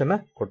ವ್ಯಾಕ್ಸಿನೇಷನ್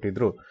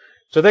ಕೊಟ್ಟಿದ್ರು.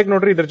 ಜೊತೆಗೆ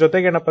ನೋಡ್ರಿ ಇದ್ರ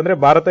ಜೊತೆಗೆ ಏನಪ್ಪಾ ಅಂದ್ರೆ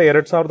ಭಾರತ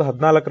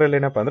 2014ರಲ್ಲಿ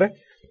ಏನಪ್ಪಾ ಅಂದ್ರೆ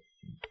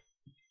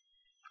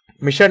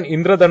ಮಿಷನ್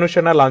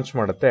ಇಂದ್ರಧನುಷನ ಲಾಂಚ್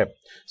ಮಾಡುತ್ತೆ.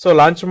 ಸೊ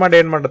ಲಾಂಚ್ ಮಾಡಿ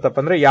ಏನ್ ಮಾಡುತ್ತಪ್ಪ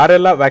ಅಂದ್ರೆ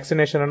ಯಾರೆಲ್ಲ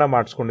ವ್ಯಾಕ್ಸಿನೇಷನ್ ಅನ್ನ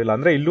ಮಾಡಿಸ್ಕೊಂಡಿಲ್ಲ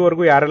ಅಂದ್ರೆ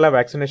ಇಲ್ಲಿವರೆಗೂ ಯಾರೆಲ್ಲ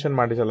ವ್ಯಾಕ್ಸಿನೇಷನ್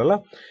ಮಾಡಿಸಲ್ಲ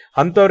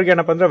ಅಂತವ್ರಿಗೆ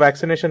ಏನಪ್ಪಾ ಅಂದ್ರೆ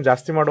ವ್ಯಾಕ್ಸಿನೇಷನ್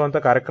ಜಾಸ್ತಿ ಮಾಡುವಂತ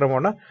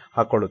ಕಾರ್ಯಕ್ರಮವನ್ನ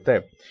ಹಾಕೊಳ್ಳುತ್ತೆ.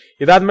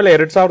 ಇದಾದ್ಮೇಲೆ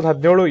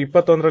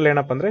 2017-21ರಲ್ಲಿ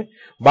ಏನಪ್ಪಾ ಅಂದ್ರೆ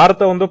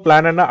ಭಾರತ ಒಂದು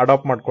ಪ್ಲಾನ್ ಅನ್ನ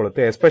ಅಡಾಪ್ಟ್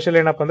ಮಾಡ್ಕೊಳ್ಳುತ್ತೆ.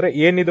 ಎಸ್ಪೆಷಲಿ ಏನಪ್ಪಾ ಅಂದ್ರೆ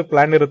ಏನಿದು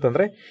ಪ್ಲಾನ್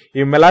ಇರುತ್ತಂದ್ರೆ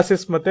ಈ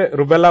ಮೆಲಾಸಿಸ್ ಮತ್ತೆ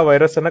ರುಬೆಲಾ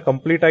ವೈರಸ್ ಅನ್ನ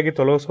ಕಂಪ್ಲೀಟ್ ಆಗಿ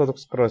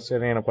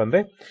ತೊಲಗಿಸೋದಕ್ಕೋಸ್ಕರ ಏನಪ್ಪಾ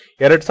ಅಂದ್ರೆ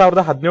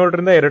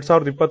 2017ರಿಂದ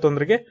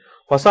 2021ರಿಗೆ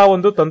ಹೊಸ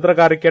ಒಂದು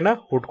ತಂತ್ರಗಾರಿಕೆನ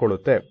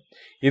ಹುಟ್ಕೊಳ್ಳುತ್ತೆ.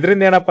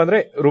 ಇದರಿಂದ ಏನಪ್ಪಾ ಅಂದ್ರೆ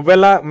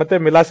ರುಬೆಲಾ ಮತ್ತೆ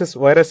ಮಿಲಾಸಿಸ್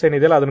ವೈರಸ್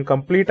ಏನಿದೆಯಲ್ಲ ಅದನ್ನ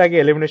ಕಂಪ್ಲೀಟ್ ಆಗಿ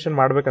ಎಲಿಮಿನೇಷನ್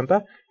ಮಾಡ್ಬೇಕಂತ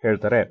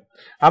ಹೇಳ್ತಾರೆ.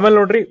 ಆಮೇಲೆ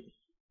ನೋಡ್ರಿ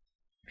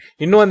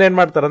ಇನ್ನೂ ಒಂದ್ ಏನ್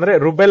ಮಾಡ್ತಾರೆ ಅಂದ್ರೆ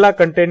ರುಬೆಲಾ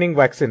ಕಂಟೈನಿಂಗ್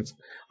ವ್ಯಾಕ್ಸಿನ್ಸ್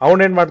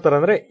ಅವನ್ ಮಾಡ್ತಾರೆ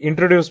ಅಂದ್ರೆ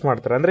ಇಂಟ್ರೊಡ್ಯೂಸ್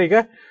ಮಾಡ್ತಾರೆ. ಅಂದ್ರೆ ಈಗ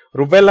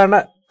ರುಬೆಲಾನ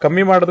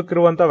ಕಮ್ಮಿ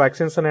ಮಾಡೋದಕ್ಕಿರುವಂತ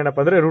ವ್ಯಾಕ್ಸಿನ್ಸ್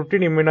ಏನಪ್ಪಾ ಅಂದ್ರೆ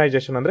ರೂಟೀನ್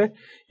ಇಮ್ಯುನೈಸೇಷನ್ ಅಂದ್ರೆ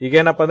ಈಗ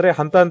ಏನಪ್ಪಾ ಅಂದ್ರೆ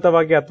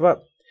ಹಂತವಾಗಿ ಅಥವಾ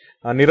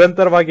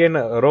ನಿರಂತರವಾಗಿ ಏನ್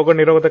ರೋಗ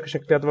ನಿರೋಧಕ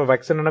ಶಕ್ತಿ ಅಥವಾ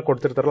ವ್ಯಾಕ್ಸಿನ್ ಅನ್ನ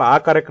ಕೊಡ್ತಿರ್ತಾರಲ್ಲ ಆ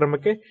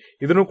ಕಾರ್ಯಕ್ರಮಕ್ಕೆ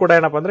ಇದನ್ನು ಕೂಡ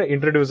ಏನಪ್ಪಾ ಅಂದ್ರೆ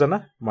ಇಂಟ್ರೊಡ್ಯೂಸ್ ಅನ್ನ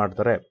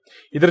ಮಾಡ್ತಾರೆ.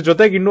 ಇದ್ರ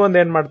ಜೊತೆಗೆ ಇನ್ನೂ ಒಂದ್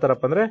ಏನ್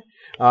ಮಾಡ್ತಾರಪ್ಪ ಅಂದ್ರೆ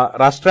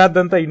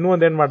ರಾಷ್ಟ್ರಾದ್ಯಂತ ಇನ್ನೂ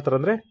ಒಂದ್ ಏನ್ ಮಾಡ್ತಾರೆ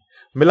ಅಂದ್ರೆ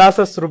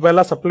ಮಿಲಾಸಸ್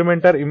ರುಬೆಲಾ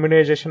ಸಪ್ಲಿಮೆಂಟರಿ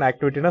ಇಮ್ಯುನೈಸೇಷನ್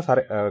ಆಕ್ಟಿವಿಟಿನ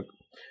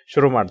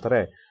ಶುರು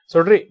ಮಾಡ್ತಾರೆ. ಸೊ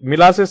ನೋಡ್ರಿ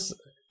ಮಿಲಾಸಿಸ್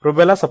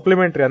ರುಬೆಲಾ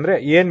ಸಪ್ಲಿಮೆಂಟರಿ ಅಂದ್ರೆ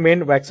ಏನ್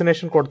ಮೇನ್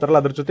ವ್ಯಾಕ್ಸಿನೇಷನ್ ಕೊಡ್ತಾರಲ್ಲ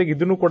ಅದ್ರ ಜೊತೆಗೆ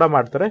ಇದನ್ನು ಕೂಡ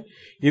ಮಾಡ್ತಾರೆ.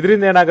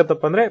 ಇದರಿಂದ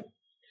ಏನಾಗತ್ತಪ್ಪ ಅಂದ್ರೆ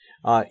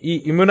ಈ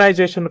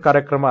ಇಮ್ಯುನೈಸೇಷನ್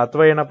ಕಾರ್ಯಕ್ರಮ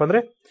ಅಥವಾ ಏನಪ್ಪಾ ಅಂದ್ರೆ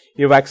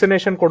ಈ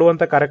ವ್ಯಾಕ್ಸಿನೇಷನ್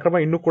ಕೊಡುವಂತ ಕಾರ್ಯಕ್ರಮ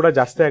ಇನ್ನೂ ಕೂಡ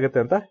ಜಾಸ್ತಿ ಆಗುತ್ತೆ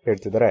ಅಂತ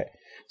ಹೇಳ್ತಿದ್ದಾರೆ.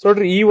 ಸೊ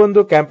ನೋಡ್ರಿ ಈ ಒಂದು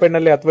ಕ್ಯಾಂಪೇನ್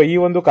ನಲ್ಲಿ ಅಥವಾ ಈ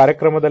ಒಂದು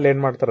ಕಾರ್ಯಕ್ರಮದಲ್ಲಿ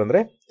ಏನ್ ಮಾಡ್ತಾರೆ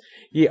ಅಂದ್ರೆ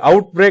ಈ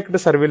ಔಟ್ ಬ್ರೇಕ್ಡ್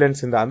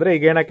ಸರ್ವಿಲೆನ್ಸ್ ಇಂದ ಅಂದ್ರೆ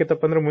ಈಗ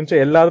ಏನಾಕಿತ್ತಪ್ಪ ಅಂದ್ರೆ ಮುಂಚೆ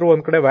ಎಲ್ಲಾದ್ರೂ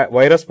ಒಂದ್ ಕಡೆ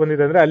ವೈರಸ್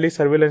ಬಂದಿದೆ ಅಂದ್ರೆ ಅಲ್ಲಿ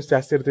ಸರ್ವಿಲೆನ್ಸ್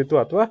ಜಾಸ್ತಿ ಇರ್ತಿತ್ತು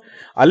ಅಥವಾ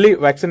ಅಲ್ಲಿ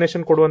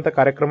ವ್ಯಾಕ್ಸಿನೇಷನ್ ಕೊಡುವಂತ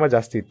ಕಾರ್ಯಕ್ರಮ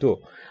ಜಾಸ್ತಿ ಇತ್ತು.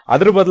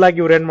 ಅದ್ರ ಬದಲಾಗಿ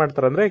ಇವ್ರು ಏನ್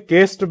ಮಾಡ್ತಾರೆ ಅಂದ್ರೆ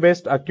case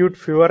based acute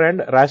fever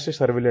and rash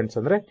surveillance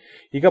ಅಂದ್ರೆ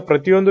ಈಗ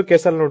ಪ್ರತಿಯೊಂದು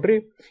ಕೇಸಲ್ಲಿ ನೋಡ್ರಿ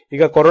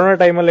ಈಗ ಕೊರೋನಾ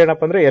ಟೈಮಲ್ಲಿ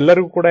ಏನಪ್ಪಾ ಅಂದ್ರೆ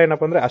ಎಲ್ಲರಿಗೂ ಕೂಡ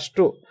ಏನಪ್ಪಾ ಅಂದ್ರೆ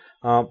ಅಷ್ಟು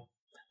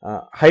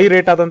ಹೈ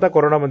ರೇಟ್ ಆದಂತ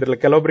ಕೊರೋನಾ ಬಂದಿರಲಿಲ್ಲ.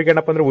 ಕೆಲವೊಬ್ಬರಿಗೆ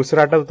ಏನಪ್ಪಾ ಅಂದ್ರೆ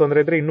ಉಸಿರಾಟದ ತೊಂದರೆ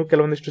ಇದ್ರೆ ಇನ್ನು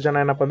ಕೆಲವೊಂದಿಷ್ಟು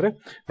ಜನ ಏನಪ್ಪಾ ಅಂದ್ರೆ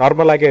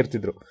ನಾರ್ಮಲ್ ಆಗೇ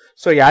ಇರ್ತಿದ್ರು.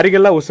 ಸೊ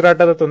ಯಾರಿಗೆಲ್ಲ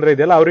ಉಸಿರಾಟದ ತೊಂದರೆ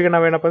ಇದೆಯಲ್ಲ ಅವರಿಗೆ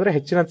ನಾವೇನಪ್ಪ ಅಂದ್ರೆ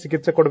ಹೆಚ್ಚಿನ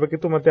ಚಿಕಿತ್ಸೆ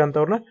ಕೊಡಬೇಕಿತ್ತು ಮತ್ತೆ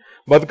ಅಂತವ್ರನ್ನ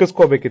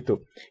ಬದುಕಿಸ್ಕೋಬೇಕಿತ್ತು.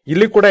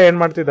 ಇಲ್ಲಿ ಕೂಡ ಏನ್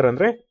ಮಾಡ್ತಿದಾರೆ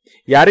ಅಂದ್ರೆ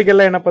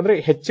ಯಾರಿಗೆಲ್ಲ ಏನಪ್ಪಾ ಅಂದ್ರೆ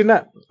ಹೆಚ್ಚಿನ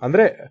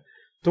ಅಂದ್ರೆ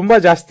ತುಂಬಾ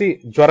ಜಾಸ್ತಿ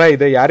ಜ್ವರ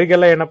ಇದೆ,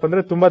 ಯಾರಿಗೆಲ್ಲ ಏನಪ್ಪಾ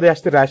ಅಂದ್ರೆ ತುಂಬಾ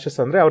ಜಾಸ್ತಿ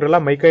ರ್ಯಾಶಸ್ ಅಂದ್ರೆ ಅವರೆಲ್ಲ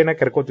ಮೈಕೈನ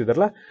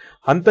ಕೆರ್ಕೋತಿದಾರಲ್ಲ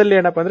ಅಂತಲ್ಲಿ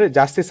ಏನಪ್ಪಾ ಅಂದ್ರೆ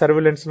ಜಾಸ್ತಿ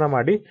ಸರ್ವಿಲೆನ್ಸ್ ನ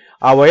ಮಾಡಿ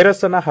ಆ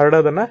ವೈರಸ್ ಅನ್ನ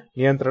ಹರಡೋದನ್ನ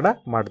ನಿಯಂತ್ರಣ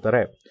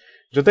ಮಾಡ್ತಾರೆ.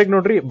 ಜೊತೆಗೆ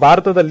ನೋಡ್ರಿ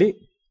ಭಾರತದಲ್ಲಿ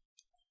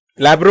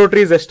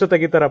ಲ್ಯಾಬೊರೇಟರೀಸ್ ಎಷ್ಟು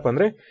ತೆಗಿತಾರಪ್ಪ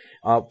ಅಂದ್ರೆ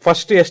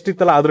ಫಸ್ಟ್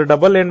ಎಷ್ಟಿತ್ತಲ್ಲ ಅದ್ರ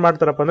ಡಬಲ್ ಏನ್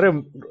ಮಾಡ್ತಾರಪ್ಪ ಅಂದ್ರೆ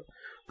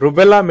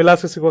ರುಬೆಲ್ಲಾ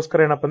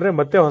ಮಿಲಾಸಿಸ್ಗೋಸ್ಕರ ಏನಪ್ಪ ಅಂದ್ರೆ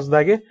ಮತ್ತೆ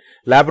ಹೊಸದಾಗಿ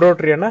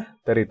ಲ್ಯಾಬೊರೇಟರಿಯನ್ನ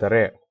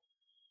ತೆರೀತಾರೆ.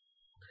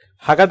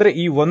 ಹಾಗಾದ್ರೆ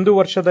ಈ ಒಂದು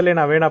ವರ್ಷದಲ್ಲಿ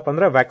ನಾವೇನಪ್ಪ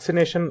ಅಂದ್ರೆ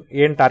ವ್ಯಾಕ್ಸಿನೇಷನ್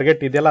ಏನ್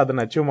ಟಾರ್ಗೆಟ್ ಇದೆಯಲ್ಲ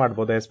ಅದನ್ನ ಅಚೀವ್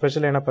ಮಾಡಬಹುದು.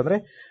 ಎಸ್ಪೆಷಲಿ ಏನಪ್ಪ ಅಂದ್ರೆ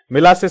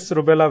ಮಿಲಾಸಿಸ್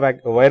ರುಬೆಲ್ಲಾ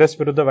ವೈರಸ್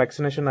ವಿರುದ್ಧ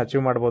ವ್ಯಾಕ್ಸಿನೇಷನ್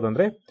ಅಚೀವ್ ಮಾಡಬಹುದು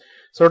ಅಂದ್ರೆ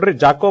ಸೊ ನೋಡ್ರಿ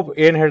ಜಾಕೋಬ್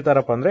ಏನ್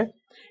ಹೇಳ್ತಾರಪ್ಪ ಅಂದ್ರೆ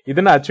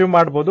ಇದನ್ನ ಅಚೀವ್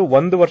ಮಾಡಬಹುದು.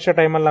 ಒಂದು ವರ್ಷ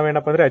ಟೈಮಲ್ಲಿ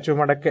ನಾವೇನಪ್ಪ ಅಂದ್ರೆ ಅಚೀವ್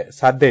ಮಾಡಕ್ಕೆ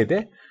ಸಾಧ್ಯ ಇದೆ.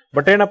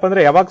 ಬಟ್ ಏನಪ್ಪಾ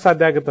ಅಂದ್ರೆ ಯಾವಾಗ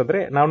ಸಾಧ್ಯ ಆಗುತ್ತೆ ಅಂದ್ರೆ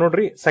ನಾವು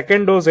ನೋಡ್ರಿ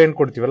ಸೆಕೆಂಡ್ ಡೋಸ್ ಏನ್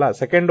ಕೊಡ್ತೀವಲ್ಲ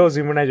ಸೆಕೆಂಡ್ ಡೋಸ್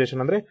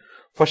ಇಮ್ಯುನೈಸೇಷನ್ ಅಂದ್ರೆ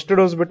ಫಸ್ಟ್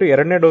ಡೋಸ್ ಬಿಟ್ಟು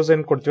ಎರಡನೇ ಡೋಸ್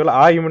ಏನ್ ಕೊಡ್ತೀವಲ್ಲ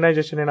ಆ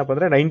ಇಮ್ಯುನೈಸೇಷನ್ ಏನಪ್ಪಾ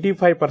ಅಂದ್ರೆ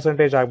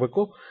 95%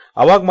 ಆಗಬೇಕು.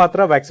 ಅವಾಗ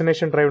ಮಾತ್ರ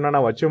ವ್ಯಾಕ್ಸಿನೇಷನ್ ಡ್ರೈವ್ ನ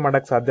ನಾವು ಅಚೀವ್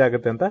ಮಾಡಕ್ ಸಾಧ್ಯ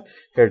ಆಗುತ್ತೆ ಅಂತ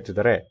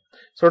ಹೇಳ್ತಿದ್ದಾರೆ.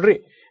 ಸೊ ನೋಡ್ರಿ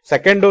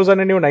ಸೆಕೆಂಡ್ ಡೋಸ್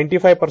ಅನ್ನ ನೀವು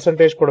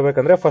 95%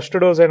 ಕೊಡ್ಬೇಕಂದ್ರೆ ಫಸ್ಟ್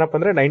ಡೋಸ್ ಏನಪ್ಪಾ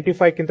ಅಂದ್ರೆ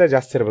 95 ಕಿಂತ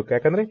ಜಾಸ್ತಿ ಇರಬೇಕು.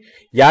 ಯಾಕಂದ್ರೆ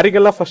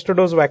ಯಾರಿಗೆಲ್ಲ ಫಸ್ಟ್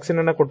ಡೋಸ್ ವ್ಯಾಕ್ಸಿನ್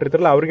ಅನ್ನ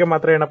ಕೊಟ್ಟಿರ್ತಾರಲ್ಲ ಅವರಿಗೆ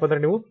ಮಾತ್ರ ಏನಪ್ಪಾ ಅಂದ್ರೆ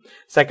ನೀವು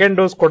ಸೆಕೆಂಡ್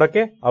ಡೋಸ್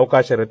ಕೊಡಕ್ಕೆ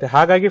ಅವಕಾಶ ಇರುತ್ತೆ.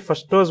 ಹಾಗಾಗಿ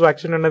ಫಸ್ಟ್ ಡೋಸ್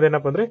ವ್ಯಾಕ್ಸಿನ್ ಅನ್ನೋದು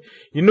ಏನಪ್ಪಾ ಅಂದ್ರೆ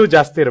ಇನ್ನೂ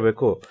ಜಾಸ್ತಿ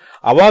ಇರಬೇಕು.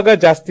 ಅವಾಗ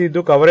ಜಾಸ್ತಿ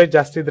ಇದ್ದು ಕವರೇಜ್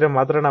ಜಾಸ್ತಿ ಇದ್ರೆ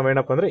ಮಾತ್ರ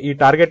ನಾವೇನಪ್ಪಾ ಅಂದ್ರೆ ಈ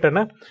ಟಾರ್ಗೆಟ್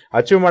ಅನ್ನ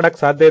ಅಚೀವ್ ಮಾಡಕ್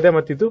ಸಾಧ್ಯ ಇದೆ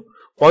ಮತ್ತು ಇದು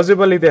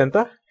ಪಾಸಿಬಲ್ ಇದೆ ಅಂತ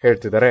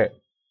ಹೇಳ್ತಿದ್ದಾರೆ.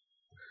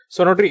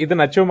 ಸೊ ನೋಡ್ರಿ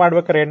ಇದನ್ನ ಅಚೀವ್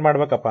ಮಾಡ್ಬೇಕಾದ್ರೆ ಏನ್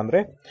ಮಾಡ್ಬೇಕಪ್ಪ ಅಂದ್ರೆ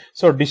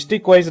ಸೊ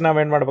ಡಿಸ್ಟಿಕ್ ವೈಸ್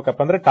ನಾವೇನ್ ಮಾಡ್ಬೇಕಪ್ಪ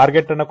ಅಂದ್ರೆ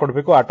ಟಾರ್ಗೆಟ್ ಅನ್ನ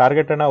ಕೊಡಬೇಕು. ಆ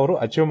ಟಾರ್ಗೆಟ್ ಅನ್ನ ಅವರು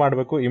ಅಚೀವ್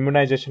ಮಾಡಬೇಕು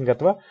ಇಮ್ಯುನೈಸೇಷನ್ಗೆ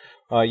ಅಥವಾ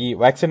ಈ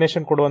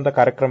ವ್ಯಾಕ್ಸಿನೇಷನ್ ಕೊಡುವಂತ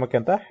ಕಾರ್ಯಕ್ರಮಕ್ಕೆ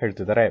ಅಂತ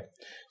ಹೇಳ್ತಿದ್ದಾರೆ.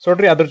 ಸೊ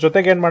ನೋಡ್ರಿ ಅದ್ರ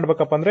ಜೊತೆಗೆ ಏನ್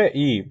ಮಾಡ್ಬೇಕಪ್ಪ ಅಂದ್ರೆ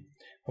ಈ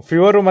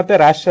ಫೀವರ್ ಮತ್ತೆ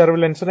ರ್ಯಾಶ್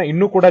ಸರ್ವಿಲೆನ್ಸ್ ನ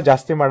ಇನ್ನೂ ಕೂಡ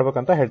ಜಾಸ್ತಿ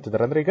ಮಾಡ್ಬೇಕಂತ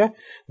ಹೇಳ್ತಿದ್ದಾರೆ. ಅಂದ್ರೆ ಈಗ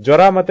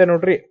ಜ್ವರ ಮತ್ತೆ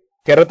ನೋಡ್ರಿ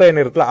ಕೆರೆತ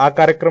ಏನಿರುತ್ತಲ್ಲ ಆ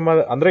ಕಾರ್ಯಕ್ರಮ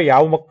ಅಂದ್ರೆ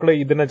ಯಾವ ಮಕ್ಕಳು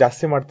ಇದನ್ನ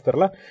ಜಾಸ್ತಿ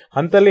ಮಾಡ್ತಿದಾರಲ್ಲ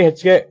ಅಂತಲ್ಲಿ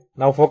ಹೆಚ್ಚಿಗೆ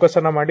ನಾವು ಫೋಕಸ್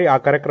ಅನ್ನ ಮಾಡಿ ಆ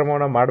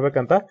ಕಾರ್ಯಕ್ರಮವನ್ನ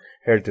ಮಾಡ್ಬೇಕಂತ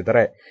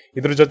ಹೇಳ್ತಿದ್ದಾರೆ.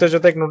 ಇದ್ರ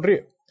ಜೊತೆಗೆ ನೋಡ್ರಿ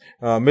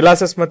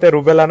ಮಿಲಾಸಿಸ್ ಮತ್ತೆ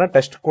ರುಬೆಲಾನ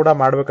ಟೆಸ್ಟ್ ಕೂಡ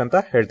ಮಾಡ್ಬೇಕಂತ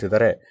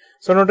ಹೇಳ್ತಿದ್ದಾರೆ.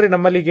 ಸೊ ನೋಡ್ರಿ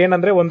ನಮ್ಮಲ್ಲಿ ಈಗ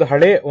ಏನಂದ್ರೆ ಒಂದು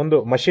ಹಳೆ ಒಂದು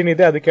ಮಷಿನ್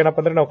ಇದೆ, ಅದಕ್ಕೆ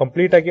ಏನಪ್ಪಾ ಅಂದ್ರೆ ನಾವು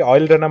ಕಂಪ್ಲೀಟ್ ಆಗಿ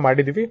ಆಯಿಲ್ ರನ್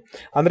ಮಾಡಿದೀವಿ.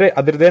 ಅಂದ್ರೆ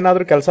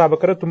ಅದ್ರದ್ದೇನಾದ್ರೂ ಕೆಲಸ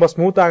ಆಗ್ಬೇಕಾದ್ರೆ ತುಂಬಾ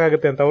ಸ್ಮೂತ್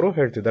ಆಗುತ್ತೆ ಅಂತ ಅವರು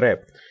ಹೇಳ್ತಿದ್ದಾರೆ.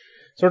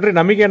 ಸೊ ನೋಡ್ರಿ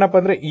ನಮಗೆ ಏನಪ್ಪಾ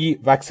ಅಂದ್ರೆ ಈ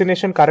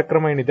ವ್ಯಾಕ್ಸಿನೇಷನ್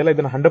ಕಾರ್ಯಕ್ರಮ ಏನಿದೆಯಲ್ಲ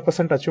ಇದನ್ನ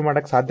 100% ಅಚೀವ್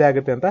ಮಾಡಕ್ ಸಾಧ್ಯ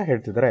ಆಗುತ್ತೆ ಅಂತ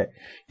ಹೇಳ್ತಿದ್ದಾರೆ.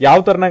 ಯಾವ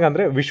ತರನಾಗ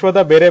ಅಂದ್ರೆ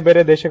ವಿಶ್ವದ ಬೇರೆ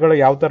ಬೇರೆ ದೇಶಗಳು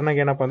ಯಾವ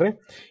ತರನಾಗ ಏನಪ್ಪಾ ಅಂದ್ರೆ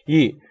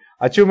ಈ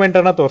ಅಚೀವ್ಮೆಂಟ್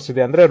ಅನ್ನ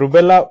ತೋರಿಸಿದೆ. ಅಂದ್ರೆ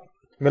ರುಬೆಲ್ಲಾ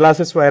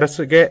ಮಿಲಾಸಿಸ್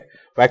ವೈರಸ್ಗೆ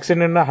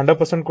ವ್ಯಾಕ್ಸಿನ್ ಅನ್ನ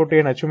 100% ಕೊಟ್ಟು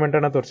ಏನ್ ಅಚೀವ್ಮೆಂಟ್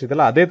ಅನ್ನ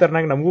ತೋರಿಸಿದಲ್ಲ ಅದೇ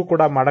ತರನಾಗಿ ನಮಗೂ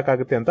ಕೂಡ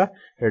ಮಾಡಕ್ಕಾಗುತ್ತೆ ಅಂತ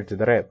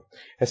ಹೇಳ್ತಿದ್ದಾರೆ.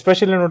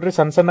 ಎಸ್ಪೆಷಲಿ ನೋಡ್ರಿ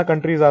ಸಣ್ಣ ಸಣ್ಣ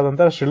ಕಂಟ್ರೀಸ್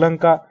ಆದಂತ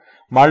ಶ್ರೀಲಂಕಾ,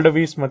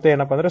 ಮಾಲ್ಡವೀಸ್ ಮತ್ತೆ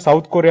ಏನಪ್ಪಾ ಅಂದ್ರೆ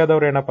ಸೌತ್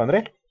ಕೊರಿಯಾದವ್ರು ಏನಪ್ಪಾ ಅಂದ್ರೆ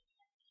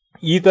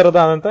ಈ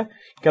ತರದಾದಂತ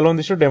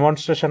ಕೆಲವೊಂದಿಷ್ಟು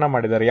ಡೆಮಾನ್ಸ್ಟ್ರೇಷನ್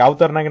ಮಾಡಿದ್ದಾರೆ. ಯಾವ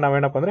ತರನಾಗಿ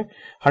ನಾವೇನಪ್ಪ ಅಂದ್ರೆ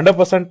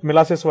 100%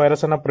 ಮಿಲಾಸಿಸ್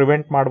ವೈರಸ್ ಅನ್ನ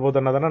ಪ್ರಿವೆಂಟ್ ಮಾಡಬಹುದು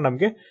ಅನ್ನೋದನ್ನ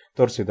ನಮ್ಗೆ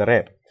ತೋರಿಸಿದ್ದಾರೆ.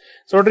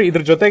 ಸೊ ನೋಡ್ರಿ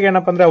ಇದ್ರ ಜೊತೆಗೆ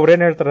ಏನಪ್ಪಾ ಅಂದ್ರೆ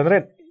ಅವ್ರೇನ್ ಹೇಳ್ತಾರೆ ಅಂದ್ರೆ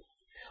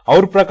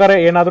ಅವ್ರ ಪ್ರಕಾರ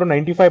ಏನಾದ್ರೂ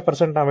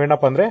 95%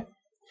 ನಾವೇನಪ್ಪ ಅಂದ್ರೆ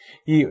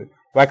ಈ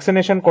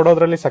ವ್ಯಾಕ್ಸಿನೇಷನ್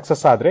ಕೊಡೋದ್ರಲ್ಲಿ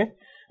ಸಕ್ಸಸ್ ಆದ್ರೆ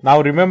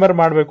ನಾವು ರಿಮೆಂಬರ್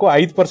ಮಾಡಬೇಕು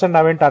 5%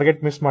 ನಾವೇನ್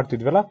ಟಾರ್ಗೆಟ್ ಮಿಸ್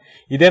ಮಾಡ್ತಿದ್ವಲ್ಲ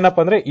ಇದೇನಪ್ಪ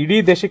ಅಂದ್ರೆ ಇಡೀ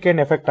ದೇಶಕ್ಕೆ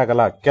ಏನ್ ಎಫೆಕ್ಟ್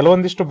ಆಗಲ್ಲ,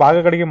 ಕೆಲವೊಂದಿಷ್ಟು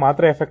ಭಾಗಗಳಿಗೆ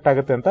ಮಾತ್ರ ಎಫೆಕ್ಟ್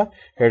ಆಗುತ್ತೆ ಅಂತ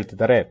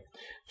ಹೇಳ್ತಿದ್ದಾರೆ.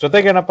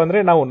 ಜೊತೆಗೆ ಏನಪ್ಪಾ ಅಂದ್ರೆ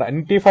ನಾವು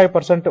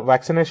 95%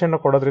 ವ್ಯಾಕ್ಸಿನೇಷನ್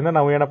ಕೊಡೋದ್ರಿಂದ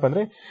ನಾವು ಏನಪ್ಪಾ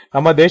ಅಂದ್ರೆ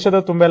ನಮ್ಮ ದೇಶದ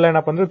ತುಂಬೆಲ್ಲ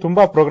ಏನಪ್ಪಾ ಅಂದ್ರೆ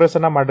ತುಂಬಾ ಪ್ರೋಗ್ರೆಸ್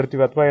ಅನ್ನ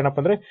ಮಾಡಿರ್ತೀವಿ ಅಥವಾ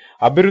ಏನಪ್ಪಾ ಅಂದ್ರೆ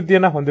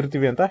ಅಭಿವೃದ್ಧಿಯನ್ನ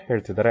ಹೊಂದಿರ್ತೀವಿ ಅಂತ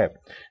ಹೇಳ್ತಿದ್ದಾರೆ.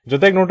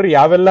 ಜೊತೆಗೆ ನೋಡ್ರಿ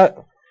ಯಾವೆಲ್ಲ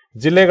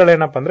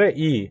ಜಿಲ್ಲೆಗಳೇನಪ್ಪಾ ಅಂದ್ರೆ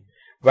ಈ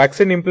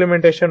ವ್ಯಾಕ್ಸಿನ್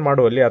ಇಂಪ್ಲಿಮೆಂಟೇಷನ್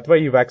ಮಾಡುವಲ್ಲಿ ಅಥವಾ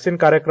ಈ ವ್ಯಾಕ್ಸಿನ್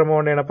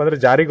ಕಾರ್ಯಕ್ರಮವನ್ನು ಏನಪ್ಪಾ ಅಂದ್ರೆ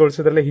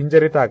ಜಾರಿಗೊಳಿಸೋದ್ರಲ್ಲಿ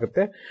ಹಿಂಜರಿತ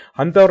ಆಗುತ್ತೆ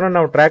ಅಂತವ್ರನ್ನ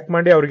ನಾವು ಟ್ರ್ಯಾಕ್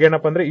ಮಾಡಿ ಅವ್ರಿಗೆ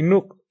ಏನಪ್ಪಾ ಅಂದ್ರೆ ಇನ್ನೂ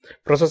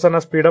ಪ್ರೊಸೆಸ್ ಅನ್ನ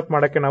ಸ್ಪೀಡ್ ಅಪ್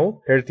ಮಾಡಕ್ಕೆ ನಾವು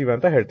ಹೇಳ್ತೀವಿ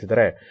ಅಂತ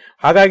ಹೇಳ್ತಿದ್ದಾರೆ.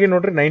 ಹಾಗಾಗಿ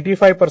ನೋಡ್ರಿ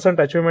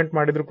 95% ಅಚೀವ್ಮೆಂಟ್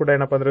ಮಾಡಿದ್ರು ಕೂಡ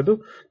ಏನಪ್ಪಾ ಅಂದ್ರೆ ಅದು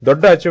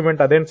ದೊಡ್ಡ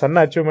ಅಚೀವ್ಮೆಂಟ್, ಅದೇನ್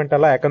ಸಣ್ಣ ಅಚೀವ್ಮೆಂಟ್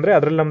ಅಲ್ಲ. ಯಾಕಂದ್ರೆ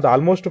ಅದ್ರಲ್ಲಿ ನಮ್ದು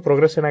ಆಲ್ಮೋಸ್ಟ್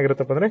ಪ್ರೋಗ್ರೆಸ್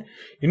ಏನಾಗಿರುತ್ತಪ್ಪ ಅಂದ್ರೆ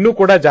ಇನ್ನೂ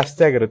ಕೂಡ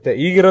ಜಾಸ್ತಿ ಆಗಿರುತ್ತೆ,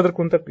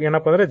 ಈಗಿರೋದಕ್ಕಿಂತ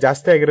ಏನಪ್ಪಾ ಅಂದ್ರೆ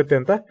ಜಾಸ್ತಿ ಆಗಿರುತ್ತೆ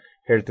ಅಂತ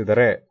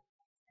ಹೇಳ್ತಿದ್ದಾರೆ.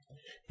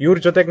 ಇವ್ರ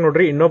ಜೊತೆಗೆ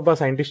ನೋಡ್ರಿ ಇನ್ನೊಬ್ಬ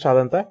ಸೈಂಟಿಸ್ಟ್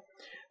ಆದಂತ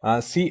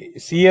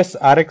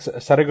CSRX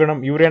ಸರಗಣಂ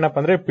ಇವ್ರೇನಪ್ಪ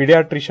ಅಂದ್ರೆ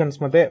ಪೀಡಿಯಾಟ್ರಿಷಿಯನ್ಸ್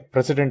ಮತ್ತೆ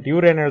ಪ್ರೆಸಿಡೆಂಟ್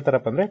ಇವ್ರೇನ್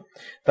ಹೇಳ್ತಾರಪ್ಪ ಅಂದ್ರೆ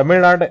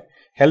Tamil Nadu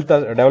health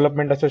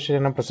development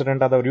association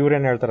president ಆದವ್ರು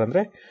ಇವ್ರೇನ್ ಹೇಳ್ತಾರೆ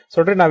ಅಂದ್ರೆ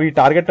ನೋಡ್ರಿ ನಾವು ಈ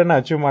ಟಾರ್ಗೆಟ್ ಅನ್ನ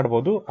ಅಚೀವ್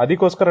ಮಾಡಬಹುದು.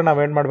 ಅದಕ್ಕೋಸ್ಕರ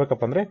ನಾವೇನ್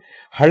ಮಾಡ್ಬೇಕಪ್ಪ ಅಂದ್ರೆ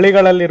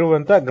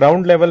ಹಳ್ಳಿಗಳಲ್ಲಿರುವಂತ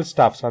ಗ್ರೌಂಡ್ ಲೆವೆಲ್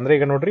ಸ್ಟಾಫ್ಸ್ ಅಂದ್ರೆ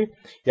ಈಗ ನೋಡ್ರಿ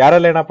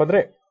ಯಾರಲ್ಲಿ ಏನಪ್ಪ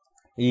ಅಂದ್ರೆ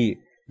ಈ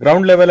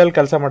ಗ್ರೌಂಡ್ ಲೆವೆಲ್ ಅಲ್ಲಿ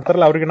ಕೆಲಸ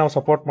ಮಾಡ್ತಾರಲ್ಲ ಅವರಿಗೆ ನಾವು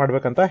ಸಪೋರ್ಟ್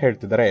ಮಾಡ್ಬೇಕಂತ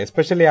ಹೇಳ್ತಿದ್ದಾರೆ.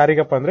 ಎಸ್ಪೆಷಲಿ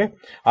ಯಾರಿಗಪ್ಪ ಅಂದ್ರೆ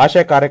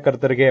ಆಶಾ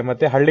ಕಾರ್ಯಕರ್ತರಿಗೆ,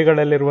 ಮತ್ತೆ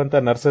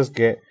ಹಳ್ಳಿಗಳಲ್ಲಿರುವಂತಹ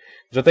ನರ್ಸಸ್ಗೆ,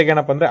 ಜೊತೆಗೆ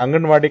ಏನಪ್ಪ ಅಂದ್ರೆ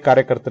ಅಂಗನವಾಡಿ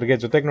ಕಾರ್ಯಕರ್ತರಿಗೆ,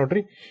 ಜೊತೆಗೆ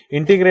ನೋಡ್ರಿ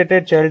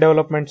ಇಂಟಿಗ್ರೇಟೆಡ್ ಚೈಲ್ಡ್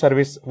ಡೆವಲಪ್ಮೆಂಟ್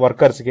ಸರ್ವಿಸ್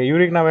ವರ್ಕರ್ಸ್ಗೆ,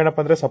 ಇವ್ರಿಗೆ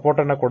ನಾವೇನಪ್ಪ ಅಂದ್ರೆ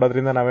ಸಪೋರ್ಟ್ ಅನ್ನ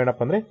ಕೊಡೋದ್ರಿಂದ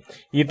ನಾವೇನಪ್ಪ ಅಂದ್ರೆ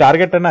ಈ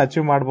ಟಾರ್ಗೆಟ್ ಅನ್ನ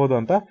ಅಚೀವ್ ಮಾಡಬಹುದು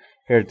ಅಂತ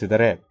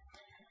ಹೇಳ್ತಿದ್ದಾರೆ.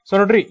 ಸೊ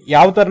ನೋಡ್ರಿ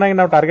ಯಾವ ತರನಾಗಿ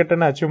ನಾವು ಟಾರ್ಗೆಟ್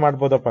ಅನ್ನ ಅಚೀವ್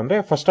ಮಾಡಬಹುದಪ್ಪ ಅಂದ್ರೆ,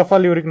 ಫಸ್ಟ್ ಆಫ್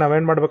ಆಲ್ ಇವ್ರಿಗೆ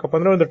ನಾವೇನ್ ಮಾಡ್ಬೇಕಪ್ಪ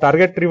ಅಂದ್ರೆ ಒಂದು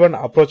ಟಾರ್ಗೆಟ್ ಡ್ರಿವನ್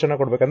ಅಪ್ರೋಚ್ ಅನ್ನ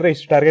ಕೊಡ್ಬೇಕಂದ್ರೆ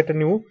ಇಷ್ಟು ಟಾರ್ಗೆಟ್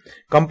ನೀವು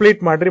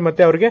ಕಂಪ್ಲೀಟ್ ಮಾಡ್ರಿ,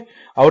 ಮತ್ತೆ ಅವ್ರಿಗೆ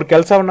ಅವ್ರ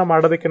ಕೆಲಸವನ್ನ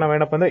ಮಾಡೋದಕ್ಕೆ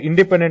ನಾವೇನಪ್ಪ ಅಂದ್ರೆ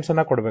ಇಂಡಿಪೆಂಡೆನ್ಸ್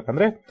ಅನ್ನ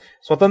ಕೊಡ್ಬೇಕಂದ್ರೆ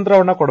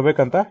ಸ್ವತಂತ್ರವನ್ನ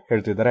ಕೊಡ್ಬೇಕಂತ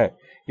ಹೇಳ್ತಿದ್ದಾರೆ.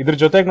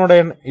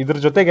 ಇದ್ರ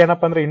ಜೊತೆಗೆ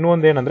ಏನಪ್ಪ ಅಂದ್ರೆ ಇನ್ನೂ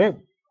ಒಂದೇನಂದ್ರೆ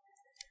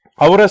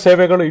ಅವರ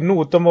ಸೇವೆಗಳು ಇನ್ನೂ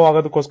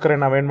ಉತ್ತಮವಾಗೋದಕ್ಕೋಸ್ಕರ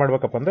ನಾವೇನ್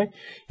ಮಾಡ್ಬೇಕಪ್ಪ ಅಂದ್ರೆ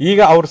ಈಗ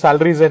ಅವ್ರ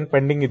ಸ್ಯಾಲರೀಸ್ ಏನ್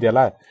ಪೆಂಡಿಂಗ್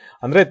ಇದೆಯಲ್ಲ,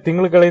 ಅಂದ್ರೆ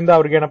ತಿಂಗಳುಗಳಿಂದ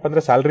ಅವ್ರಿಗೆ ಏನಪ್ಪ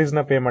ಅಂದ್ರೆ ಸ್ಯಾಲರೀಸ್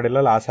ನ ಪೇ ಮಾಡಿಲ್ಲ,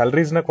 ಆ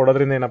ಸ್ಯಾಲರೀಸ್ ನ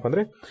ಕೊಡೋದ್ರಿಂದ ಏನಪ್ಪ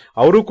ಅಂದ್ರೆ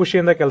ಅವರು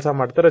ಖುಷಿಯಿಂದ ಕೆಲಸ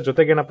ಮಾಡ್ತಾರೆ,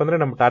 ಜೊತೆಗೆ ಏನಪ್ಪ ಅಂದ್ರೆ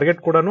ನಮ್ಮ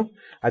ಟಾರ್ಗೆಟ್ ಕೂಡ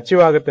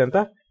ಅಚೀವ್ ಆಗುತ್ತೆ ಅಂತ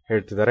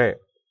ಹೇಳ್ತಿದ್ದಾರೆ.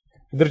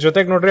 ಇದ್ರ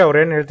ಜೊತೆಗೆ ನೋಡ್ರಿ ಅವ್ರು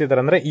ಏನ್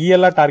ಹೇಳ್ತಿದಾರೆ ಅಂದ್ರೆ ಈ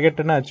ಎಲ್ಲ ಟಾರ್ಗೆಟ್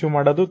ಅನ್ನ ಅಚೀವ್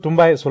ಮಾಡೋದು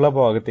ತುಂಬಾ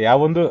ಸುಲಭವಾಗುತ್ತೆ.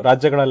 ಯಾವೊಂದು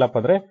ರಾಜ್ಯಗಳಲ್ಲಪ್ಪ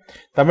ಅಂದ್ರೆ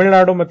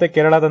ತಮಿಳುನಾಡು ಮತ್ತೆ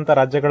ಕೇರಳದಂತ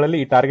ರಾಜ್ಯಗಳಲ್ಲಿ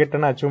ಈ ಟಾರ್ಗೆಟ್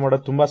ಅನ್ನ ಅಚೀವ್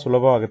ಮಾಡೋದು ತುಂಬಾ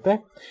ಸುಲಭವಾಗುತ್ತೆ.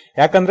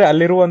 ಯಾಕಂದ್ರೆ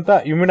ಅಲ್ಲಿರುವಂತ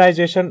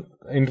ಇಮ್ಯುನೈಸೇಷನ್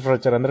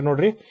ಇನ್ಫ್ರಾಸ್ಟ್ರಕ್ಚರ್ ಅಂದ್ರೆ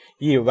ನೋಡ್ರಿ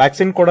ಈ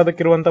ವ್ಯಾಕ್ಸಿನ್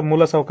ಕೊಡೋದಕ್ಕಿರುವಂತ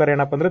ಮೂಲ ಸೌಕರ್ಯ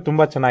ಏನಪ್ಪ ಅಂದ್ರೆ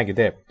ತುಂಬಾ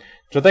ಚೆನ್ನಾಗಿದೆ.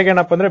 ಜೊತೆಗೆ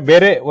ಏನಪ್ಪ ಅಂದ್ರೆ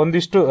ಬೇರೆ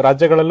ಒಂದಿಷ್ಟು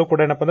ರಾಜ್ಯಗಳಲ್ಲೂ ಕೂಡ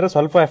ಏನಪ್ಪ ಅಂದ್ರೆ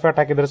ಸ್ವಲ್ಪ ಎಫರ್ಟ್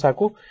ಹಾಕಿದ್ರೆ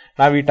ಸಾಕು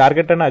ನಾವು ಈ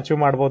ಟಾರ್ಗೆಟ್ ಅನ್ನ ಅಚೀವ್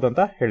ಮಾಡಬಹುದು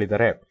ಅಂತ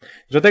ಹೇಳಿದ್ದಾರೆ.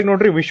 ಜೊತೆಗೆ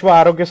ನೋಡ್ರಿ ವಿಶ್ವ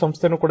ಆರೋಗ್ಯ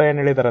ಸಂಸ್ಥೆನೂ ಕೂಡ ಏನ್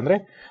ಹೇಳಿದ್ದಾರೆ ಅಂದ್ರೆ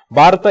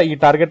ಭಾರತ ಈ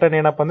ಟಾರ್ಗೆಟ್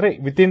ಅನ್ನ ಏನಪ್ಪ ಅಂದ್ರೆ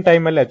ವಿತಿನ್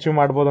ಟೈಮ್ ಅಲ್ಲಿ ಅಚೀವ್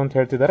ಮಾಡಬಹುದು ಅಂತ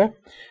ಹೇಳ್ತಿದ್ದಾರೆ.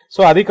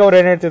 ಸೊ ಅದಕ್ಕೆ ಅವ್ರು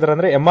ಏನ್ ಹೇಳ್ತಿದ್ದಾರೆ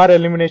ಅಂದ್ರೆ MR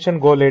ಎಲಿಮಿನೇಷನ್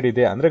ಗೋಲ್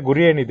ಏನಿದೆ ಅಂದ್ರೆ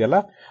ಗುರಿ ಏನಿದೆಯಲ್ಲ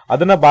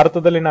ಅದನ್ನ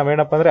ಭಾರತದಲ್ಲಿ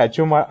ನಾವೇನಪ್ಪ ಅಂದ್ರೆ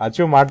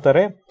ಅಚೀವ್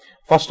ಮಾಡ್ತಾರೆ.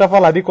 ಫಸ್ಟ್ ಆಫ್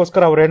ಆಲ್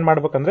ಅದಕ್ಕೋಸ್ಕರ ಅವ್ರು ಏನ್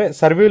ಮಾಡ್ಬೇಕಂದ್ರೆ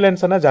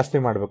ಸರ್ವಿಲೆನ್ಸ್ ಅನ್ನ ಜಾಸ್ತಿ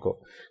ಮಾಡ್ಬೇಕು.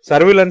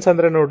 ಸರ್ವಿಲೆನ್ಸ್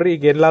ಅಂದ್ರೆ ನೋಡ್ರಿ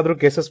ಈಗ ಎಲ್ಲಾದ್ರೂ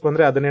ಕೇಸಸ್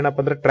ಬಂದ್ರೆ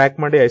ಅದನ್ನೇನಪ್ಪ ಅಂದ್ರೆ ಟ್ರ್ಯಾಕ್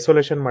ಮಾಡಿ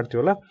ಐಸೋಲೇಷನ್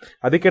ಮಾಡ್ತೀವಲ್ಲ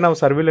ಅದಕ್ಕೆ ನಾವು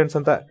ಸರ್ವಿಲೆನ್ಸ್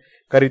ಅಂತ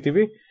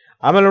ಕರಿತೀವಿ.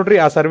 ಆಮೇಲೆ ನೋಡ್ರಿ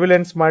ಆ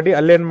ಸರ್ವಿಲೆನ್ಸ್ ಮಾಡಿ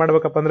ಅಲ್ಲೇನ್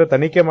ಮಾಡ್ಬೇಕಪ್ಪ ಅಂದ್ರೆ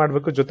ತನಿಖೆ